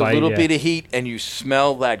like that it's bite. a little bit of heat, and you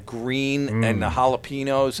smell that green and the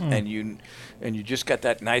jalapenos, and you just got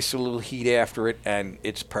that nice little heat after it, and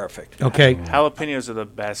it's perfect. Okay. Jalapenos are the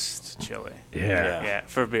best chili. Yeah.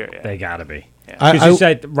 For beer. Yeah. They gotta be. Yeah. Because you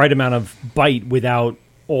said the right amount of bite without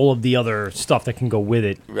all of the other stuff that can go with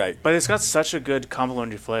it. Right. But it's got such a good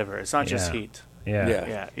complementary flavor. It's not just heat.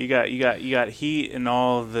 Yeah. You got heat and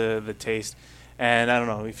all of the taste. And I don't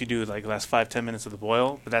know if you do like the last 5-10 minutes of the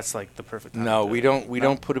boil, but that's like the perfect time. No, we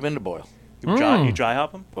don't put them in the boil. You dry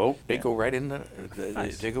hop them? Oh, they go right in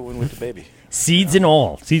they go in with the baby. Seeds and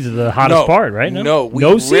all. Seeds are the hottest part, right? No,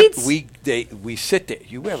 no seeds. We sit there.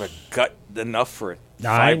 You ever gut enough for a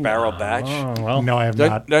I- 5-barrel batch? Oh, well. No, I have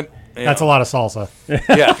not. That's a lot of salsa.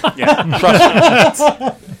 Yeah.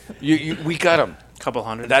 Trust me. We got them. Couple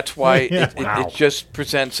hundred. That's why Wow. it just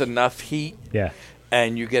presents enough heat. Yeah.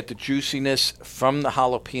 And you get the juiciness from the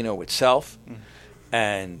jalapeno itself,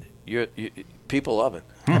 and people love it.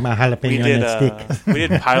 I'm a jalapeno on that stick. We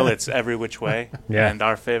did pilots every which way, Yeah. and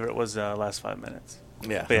our favorite was last 5 minutes.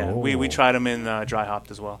 Yeah. But yeah, we tried them in dry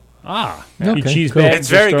hopped as well. You cheese cool. bag. It's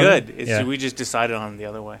very just good. started? We just decided on the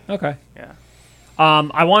other way. Okay. Yeah.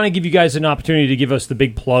 I want to give you guys an opportunity to give us the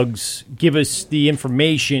big plugs, give us the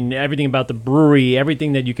information, everything about the brewery,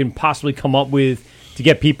 everything that you can possibly come up with to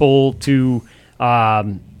get people to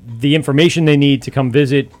the information they need to come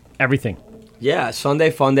visit, everything. Yeah,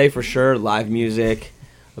 Sunday Fun Day for sure. Live music,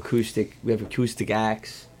 acoustic. We have acoustic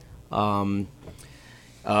acts.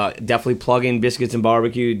 Definitely plug in Biscuits and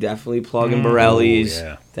Barbecue. Definitely plug in Borelli's.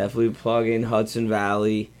 yeah. Definitely plug in Hudson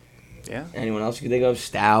Valley. Yeah. Anyone else you can think of?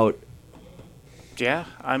 Stout. Yeah,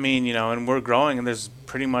 I mean, and we're growing, and there's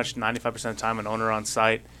pretty much 95% of the time an owner on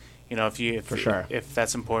site. You know, For sure. if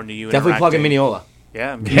that's important to you, Definitely plug in Mineola.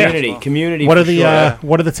 Yeah, Community. What are for the sure.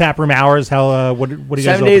 what are the tap room hours? How what do you guys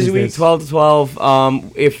 7 open days these a week, days? 12 to 12.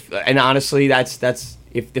 And honestly, that's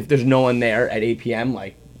if there's no one there at 8 p.m.,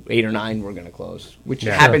 like 8 or 9, we're gonna close, which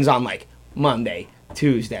happens on like Monday,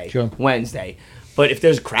 Tuesday, Wednesday. But if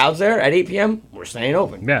there's crowds there at 8 p.m., we're staying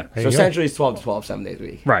open. Yeah. So essentially, it's 12 to 12, 7 days a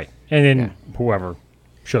week. Right. And then whoever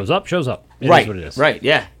shows up. It right. is what it is. Right.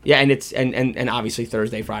 Yeah. Yeah. And it's and obviously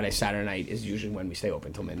Thursday, Friday, Saturday night is usually when we stay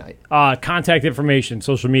open till midnight. Contact information,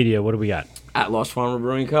 social media. What do we got? At Lost Farmer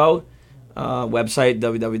Brewing Co. Website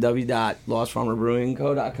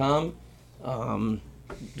www.lostfarmerbewingco.com.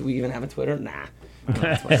 Do we even have a Twitter? Nah.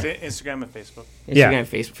 Instagram and Facebook. Instagram,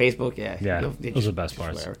 Facebook. Yeah. Those are the best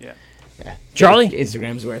parts. Yeah. Charlie?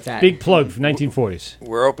 Instagram's where it's at. Big plug for 1940s.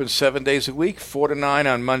 We're open 7 days a week, 4 to 9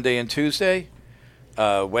 on Monday and Tuesday.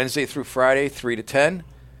 Wednesday through Friday, 3 to 10.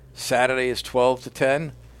 Saturday is 12 to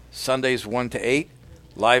 10. Sundays, 1 to 8.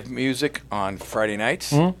 Live music on Friday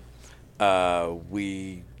nights.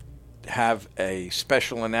 We have a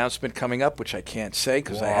special announcement coming up, which I can't say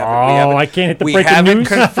because I can't hit the breaking news.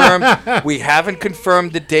 We haven't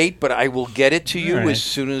confirmed the date, but I will get it to you as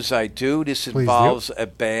soon as I do. This involves a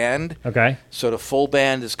band. Okay. So the full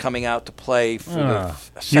band is coming out to play for the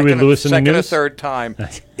second or third time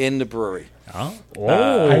in the brewery.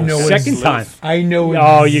 I know second time. I know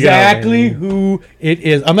exactly who it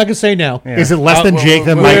is. I'm not gonna say now. Yeah. Is it less than Jake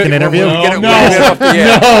that Mike can interview? No.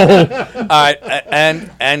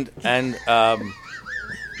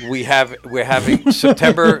 We're having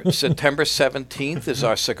September 17th is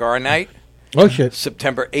our cigar night. Oh shit!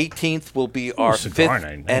 September 18th will be our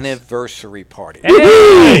 5th anniversary party.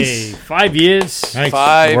 Hey, 5 years. Nice.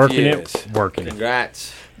 5 years. Working it.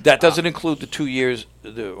 Congrats. That doesn't include the 2 years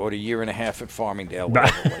or the year and a half in Farmingdale.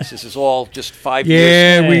 Whatever it was. This is all just 5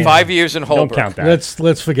 years. 5 years in Holbrook. Don't count that.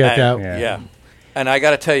 Let's forget that. Yeah. And I got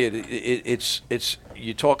to tell you, it's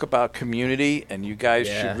you talk about community, and you guys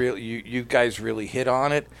should really you guys really hit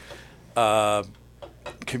on it.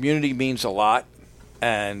 Community means a lot,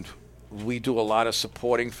 and we do a lot of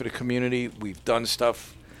supporting for the community. We've done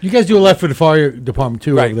stuff. You guys do a lot for the fire department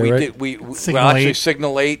too, right? Over there, right? Actually,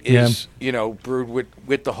 Signal 8 is brewed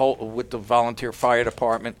with the volunteer fire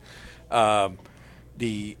department.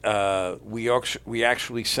 We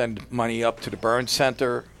actually send money up to the burn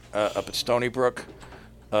center up at Stony Brook.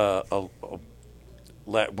 When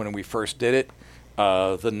we first did it,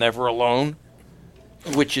 the Never Alone,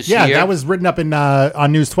 which is here. that was written up in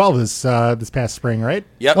on News 12 this past spring, right?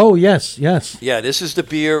 Yep. Oh yes. Yeah, this is the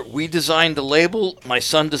beer. We designed the label. My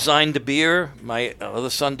son designed the beer. My other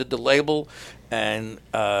son did the label, and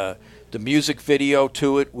the music video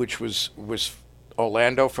to it, which was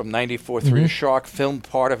Orlando from '94 through the Shark, filmed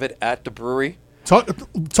part of it at the brewery. Talk a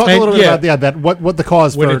little bit about that. What the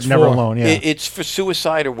cause for Never Alone? Yeah, it's for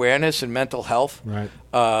suicide awareness and mental health. Right.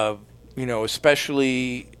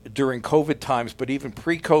 Especially during COVID times, but even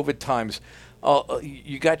pre-COVID times,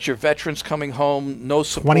 you got your veterans coming home, no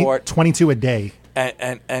support. 22 a day.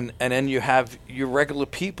 And then you have your regular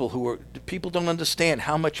people people don't understand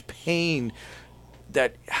how much pain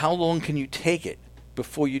how long can you take it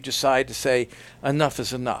before you decide to say enough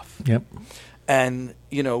is enough. Yep. And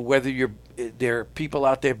whether there are people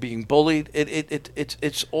out there being bullied,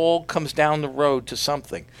 it's all comes down the road to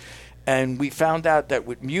something. And we found out that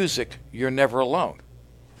with music, you're never alone.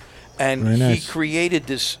 And he created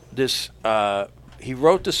this. He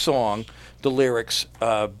wrote the song, the lyrics.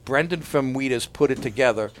 Brendan from Wheatus put it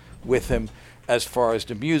together with him as far as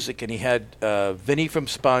the music, and he had Vinny from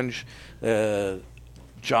Sponge,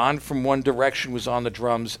 John from One Direction was on the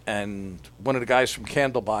drums, and one of the guys from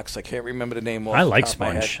Candlebox. I can't remember the name. I like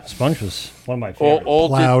Sponge. Sponge was one of my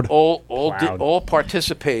favorites. All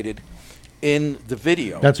participated in the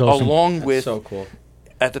video. That's awesome. Along with, so cool.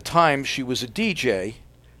 At the time, she was a DJ,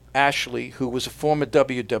 Ashley, who was a former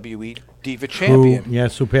WWE Diva champion.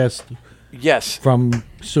 Who passed. Yes. From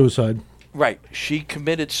suicide. Right. She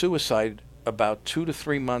committed suicide about 2 to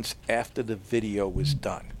 3 months after the video was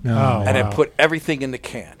done. And it put everything in the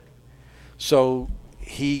can. So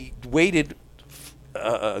he waited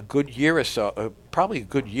a good year or so, probably a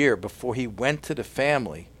good year, before he went to the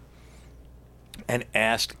family and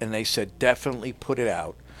asked, and they said, definitely put it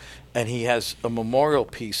out. And he has a memorial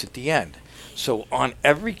piece at the end. So on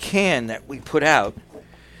every can that we put out,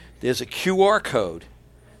 there's a QR code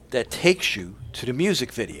that takes you to the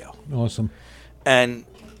music video. Awesome. And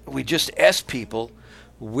we just asked people,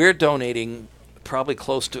 we're donating probably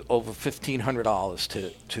close to over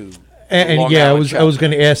 $1,500 to And I was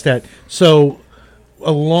going to ask that. So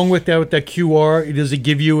along with that QR, does it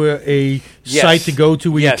give you a Yes. site to go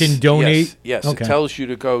to where you can donate? Yes. Okay. It tells you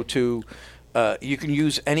to go to. You can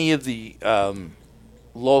use any of the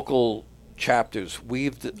local chapters.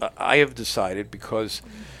 I have decided because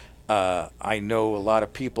I know a lot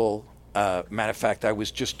of people. Matter of fact, I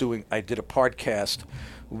did a podcast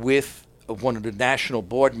with one of the national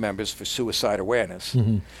board members for suicide awareness,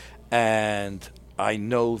 and I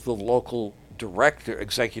know the local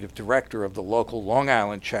executive director of the local Long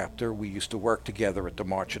Island chapter. We used to work together at the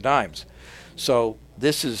March of Dimes. So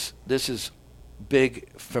this is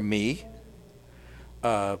big for me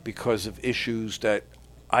because of issues that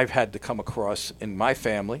I've had to come across in my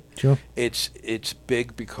family. Sure. It's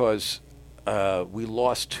big because we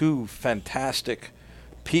lost 2 fantastic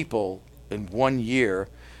people in 1 year,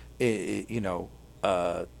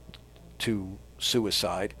 to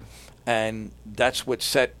suicide, and that's what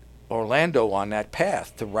set Orlando on that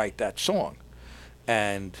path to write that song.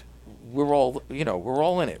 And we're all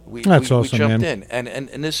in it. We Awesome, jumped man. in,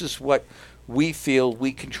 and this is what we feel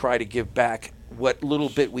we can try to give back. What little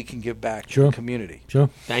bit we can give back to the community. Sure.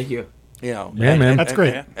 Thank you. Yeah, man. That's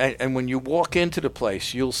great. And when you walk into the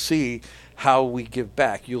place, you'll see how we give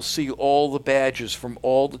back. You'll see all the badges from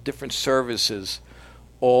all the different services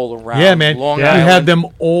all around. Yeah, man. Long We Island. have them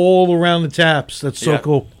all around the taps. That's so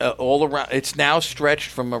cool. All around. It's now stretched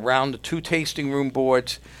from around the 2 tasting room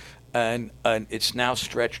boards, and it's now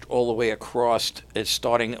stretched all the way across. It's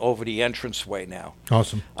starting over the entranceway now.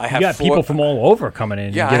 Awesome. I You have got people from all over coming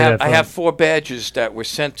in. Yeah, and getting I have 4 badges that were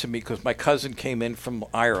sent to me because my cousin came in from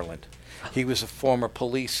Ireland. He was a former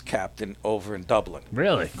police captain over in Dublin.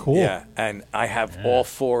 Really? Cool. Yeah, and I have all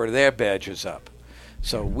 4 of their badges up.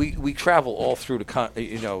 So we travel all through the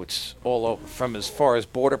it's all over, from as far as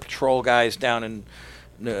Border Patrol guys down in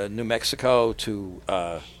New Mexico to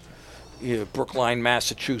Brookline,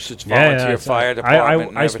 Massachusetts, volunteer fire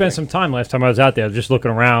department. I spent some time last time I was out there just looking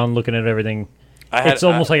around, looking at everything. It's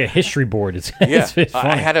almost like a history board. It's funny.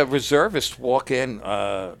 I had a reservist walk in,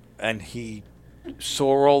 and he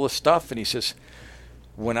saw all the stuff, and he says,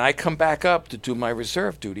 when I come back up to do my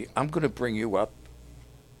reserve duty, I'm going to bring you up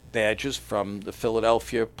badges from the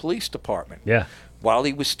Philadelphia Police Department. Yeah. While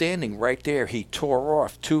he was standing right there, he tore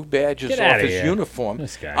off 2 badges Get off outta his here. uniform.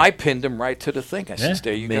 This guy. I pinned him right to the thing. I says,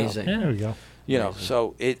 there you Amazing. go. Yeah, there we go.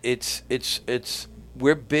 So it's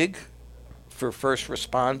we're big for first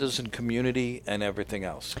responders and community and everything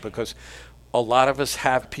else because a lot of us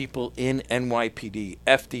have people in NYPD,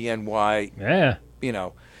 FDNY,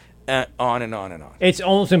 on and on and on. It's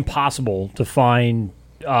almost impossible to find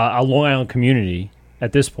a Long Island community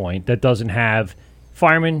at this point that doesn't have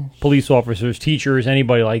firemen, police officers, teachers,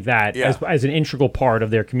 anybody like that as an integral part of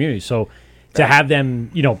their community. So to have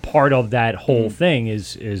them, part of that whole thing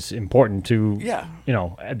is important to,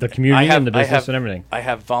 the community and the business and everything. I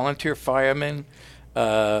have volunteer firemen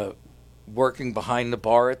working behind the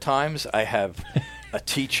bar at times. I have a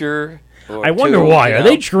teacher. I wonder why. Are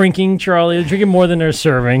they drinking, Charlie? They're drinking more than they're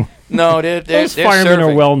serving. No, they're Those they're firemen serving.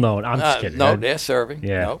 are well known. I'm just kidding. No, they're serving.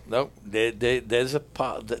 Yeah. No. There's a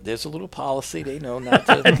little policy. They know not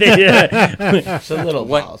to. It's a little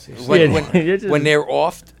policy. When they're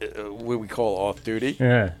off, what we call off duty.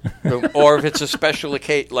 Yeah. Or if it's a special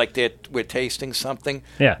occasion, like we're tasting something.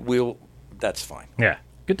 Yeah. That's fine. Yeah.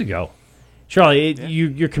 Good to go. Charlie,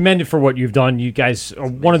 you're commended for what you've done. You guys are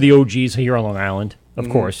one of the OGs here on Long Island, of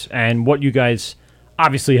course, and what you guys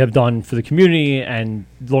obviously have done for the community and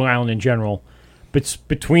Long Island in general. But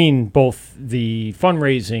between both the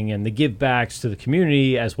fundraising and the give backs to the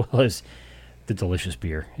community, as well as the delicious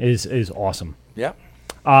beer, is awesome. Yeah.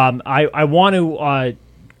 I want to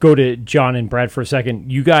go to John and Brad for a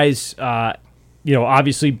second. You guys,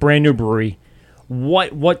 obviously brand new brewery.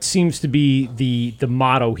 What seems to be the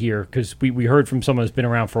motto here? Because we heard from someone who's been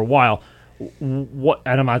around for a while. What?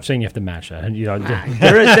 And I'm not saying you have to match that. How do you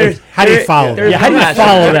follow that? Yeah, how do you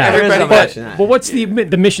follow that? That. But what's the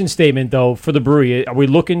mission statement though for the brewery? Are we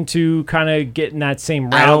looking to kind of get in that same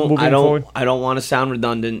route moving forward? I don't want to sound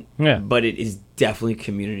redundant, Yeah. but it is definitely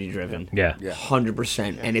community driven. Yeah.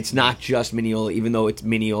 100%. And it's not just Mineola, even though it's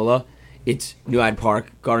Mineola. It's New Hyde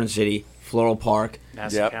Park, Garden City, Floral Park,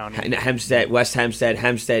 Nassau County. Hempstead, West Hempstead.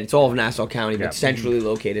 It's all of Nassau County, Yeah. but centrally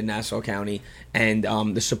located in Nassau County. And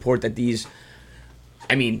the support that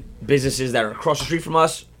businesses that are across the street from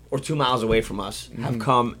us or 2 miles away from us have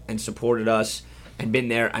come and supported us and been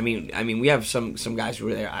there. I mean, we have some guys who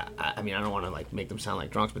are there. I don't want to make them sound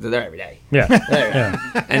like drunks, but they're there every day. Yeah. They're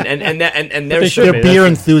and they're They're beer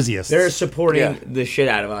enthusiasts. they're supporting the shit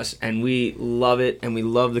out of us, and we love it, and we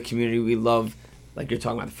love the community. We love, like you're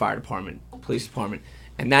talking about, the fire department, police department,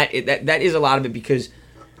 and that is a lot of it because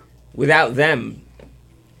without them,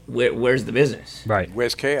 where's the business? Right.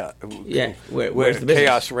 Where's chaos? Yeah, Where where's the business?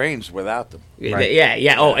 chaos reigns without them. Right.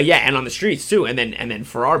 Yeah. Oh, yeah, and on the streets too. And then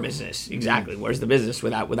for our business, exactly. Where's the business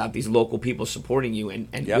without these local people supporting you and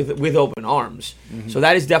with open arms? So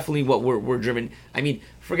that is definitely what we're driven. I mean,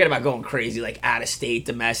 forget about going crazy like out of state,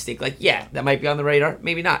 domestic. Like, yeah, that might be on the radar.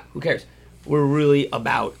 Maybe not. Who cares? We're really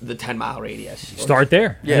about the 10-mile radius. Start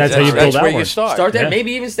there. Yeah, And that's how you build that where one. you start. Start there. Yeah.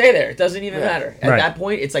 Maybe even stay there. It doesn't even matter. At Right. that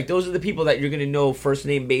point, it's like those are the people that you're going to know first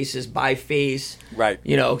name basis, by face. Right.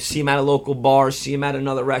 You know, see them at a local bar, see them at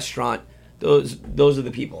another restaurant. Those are the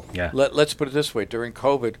people. Yeah. Let's put it this way. During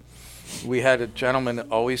COVID, we had a gentleman that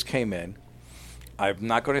always came in. I'm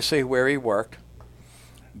not going to say where he worked,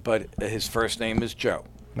 but his first name is Joe.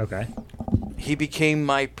 Okay. He became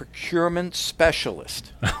my procurement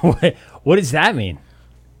specialist. What does that mean?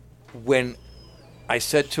 When I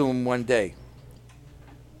said to him one day,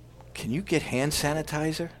 "Can you get hand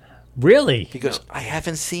sanitizer?" Really? He goes, "I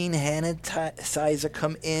haven't seen hand sanitizer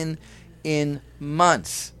come in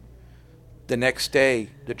months." The next day,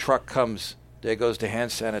 the truck comes. There goes the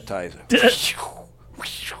hand sanitizer.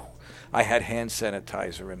 I had hand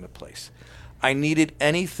sanitizer in the place. I needed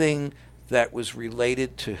anything that was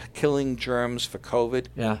related to killing germs for COVID.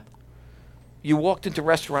 Yeah. You walked into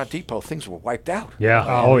Restaurant Depot, things were wiped out. Yeah.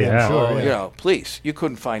 Oh, yeah. sure. You know, please, you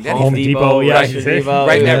couldn't find anything. Home Depot, yeah. Right. Depot,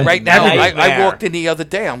 Right yeah. now, I Nightmare. walked in the other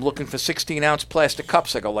day. I'm looking for 16-ounce plastic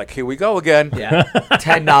cups. I go like, here we go again. Yeah.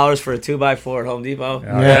 $10 for a 2x4 at Home Depot.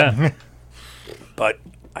 Yeah. But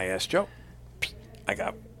I asked Joe.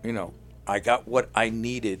 I got what I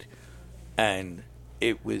needed, and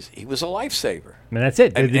he was a lifesaver. I mean, that's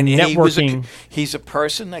it. The networking. He's a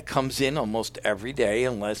person that comes in almost every day,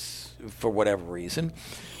 unless for whatever reason,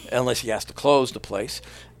 unless he has to close the place,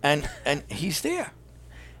 and he's there.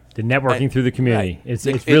 The networking through the community. Right.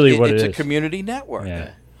 It's really what it is. It's a community network.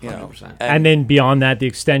 Yeah. You know, 100%. And then beyond that, the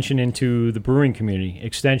extension into the brewing community,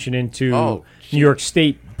 extension into New York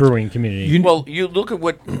State brewing community. You look at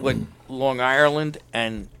what Long Island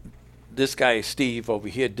and this guy Steve over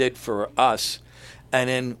here did for us, and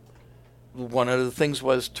then one of the things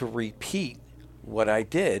was to repeat what I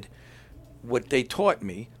did. What they taught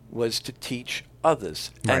me was to teach others,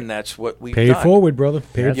 and that's what we've Pay done. it forward, brother.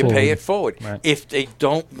 Pay it You forward. pay it forward. Right. If they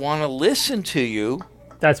don't want to listen to you,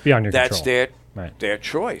 That's beyond your that's control. their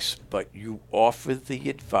choice. But you offer the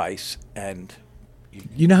advice, and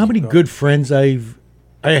You know how many good friends I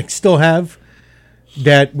still have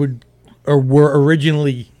that would or were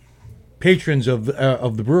originally patrons of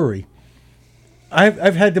the brewery.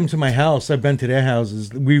 I've had them to my house. I've been to their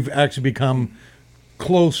houses. We've actually become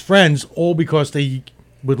close friends, all because they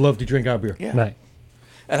would love to drink our beer. Yeah. Right.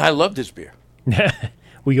 And I loved his beer.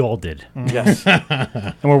 We all did. Yes.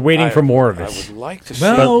 And we're waiting for more of I it. would like to see.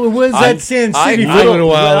 Well, it was I- at San I- City for I- a little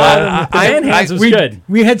while. The Man Hands was good.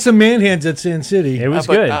 We had some man hands at San City. It was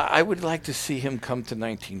but good. I would like to see him come to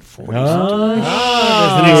 1940.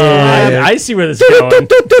 I see where this is going.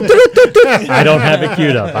 I don't have it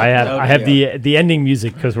queued up. I have the ending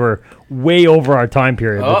music because we're way over our time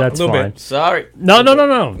period, but that's a little fine. bit. Sorry. No.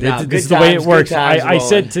 Nah, This good is the way it times, works. good times I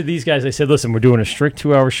said rolling. to these guys, I said, listen, we're doing a strict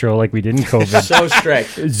 2-hour show like we did in COVID. So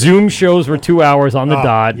strict. Zoom shows were 2 hours on the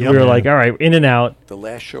dot. yep. We were like, all right, in and out. The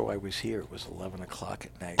last show I was here was 11 o'clock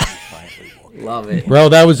at night. We finally walked. Love it. Well,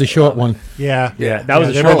 that was a short one. Yeah. That was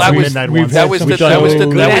a they're short all one. midnight we've ones. had That was some the shows.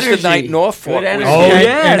 energy. night Norfolk. Good energy. was Oh, here.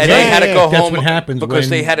 yeah, and they had to go That's home what happens because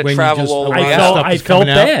they had to when you travel just- all the when way I that out. felt, stuff I is felt coming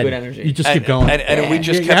out. bad. Good energy. You just keep going. And we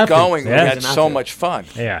just You kept have to. going. Yeah. We had so much fun.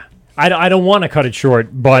 Yeah. I don't want to cut it short,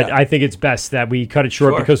 but I think it's best that we cut it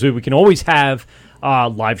short Sure. because we can always have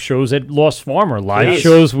live shows at Lost Farmer, live Please.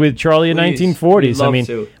 shows with Charlie in Please. 1940s. We'd love I mean,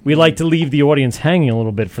 to. we like to leave the audience hanging a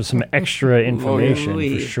little bit for some extra information for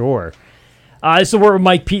Louis. sure. So we're with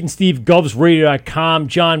Mike, Pete, and Steve, GovsRadio.com.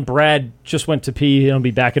 John, Brad just went to pee. He'll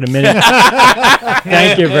be back in a minute.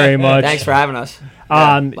 Thank you very much. Thanks for having us.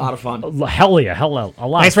 A lot of fun. Hell yeah, a lot.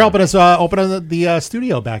 Thanks for of fun. helping us open the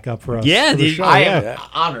studio back up for us. Yeah, for the the- show. I yeah. am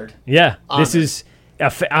honored. Yeah, this Honored. is.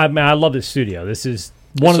 I mean, I love this studio. This is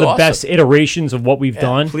one It's of the awesome. best iterations of what we've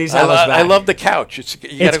done. Please have us back. I love the couch.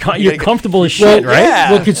 You're comfortable as shit, right?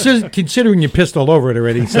 Yeah. Well, considering you pissed all over it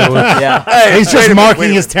already, so Yeah. Hey, He's wait just a minute, marking wait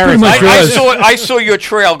a his minute. Pretty territory. much I saw your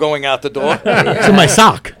trail going out the door. it's in my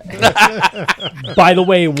sock. By the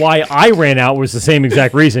way, why I ran out was the same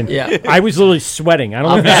exact reason. Yeah. I was literally sweating. I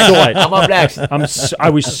don't know if you saw it. I'm up next. I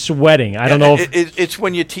was sweating. I don't know if. It's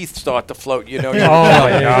when your teeth start to float. You know. Oh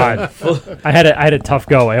my god! I had a tough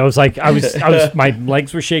go. I was like, I was. My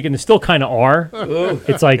legs were shaking. They still kind of are.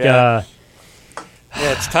 It's like Yeah,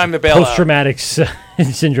 it's time to bail out. post-traumatic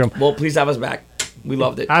syndrome. Well, please have us back. We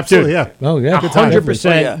loved it. Absolutely, yeah. Oh yeah, good time.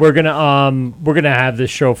 100%. Yeah. We're gonna have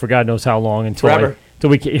this show for God knows how long until Forever.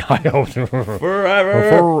 we can.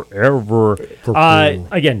 Forever. Forever.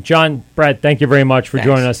 Again, John, Brad, thank you very much for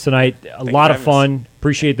joining us tonight. A lot of fun.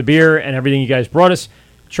 Appreciate the beer and everything you guys brought us.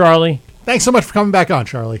 Charlie. Thanks so much for coming back on,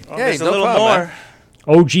 Charlie. Oh, Hey, there's a no little problem, more. man.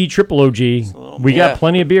 OG, triple OG. We got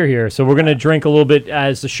plenty of beer here, so we're going to drink a little bit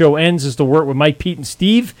as the show ends. As the Wort with Mike, Pete, and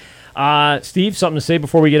Steve. Steve, something to say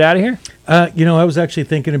before we get out of here? I was actually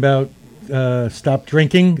thinking about stop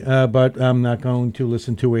drinking, but I'm not going to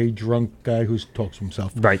listen to a drunk guy who talks to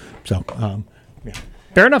himself. Right. So,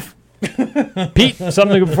 Fair enough. Pete,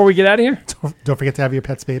 something before we get out of here? Don't forget to have your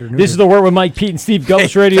pet spayed or neutered. This is the Wort with Mike, Pete, and Steve,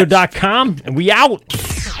 GovsRadio.com, and we out.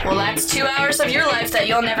 Well, that's 2 hours of your life that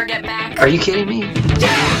you'll never get back. Are you kidding me? Please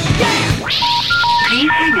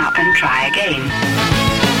hang up and try again.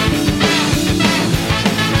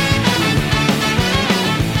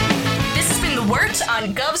 This has been the Wort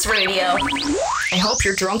on Govs Radio. I hope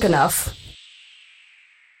you're drunk enough.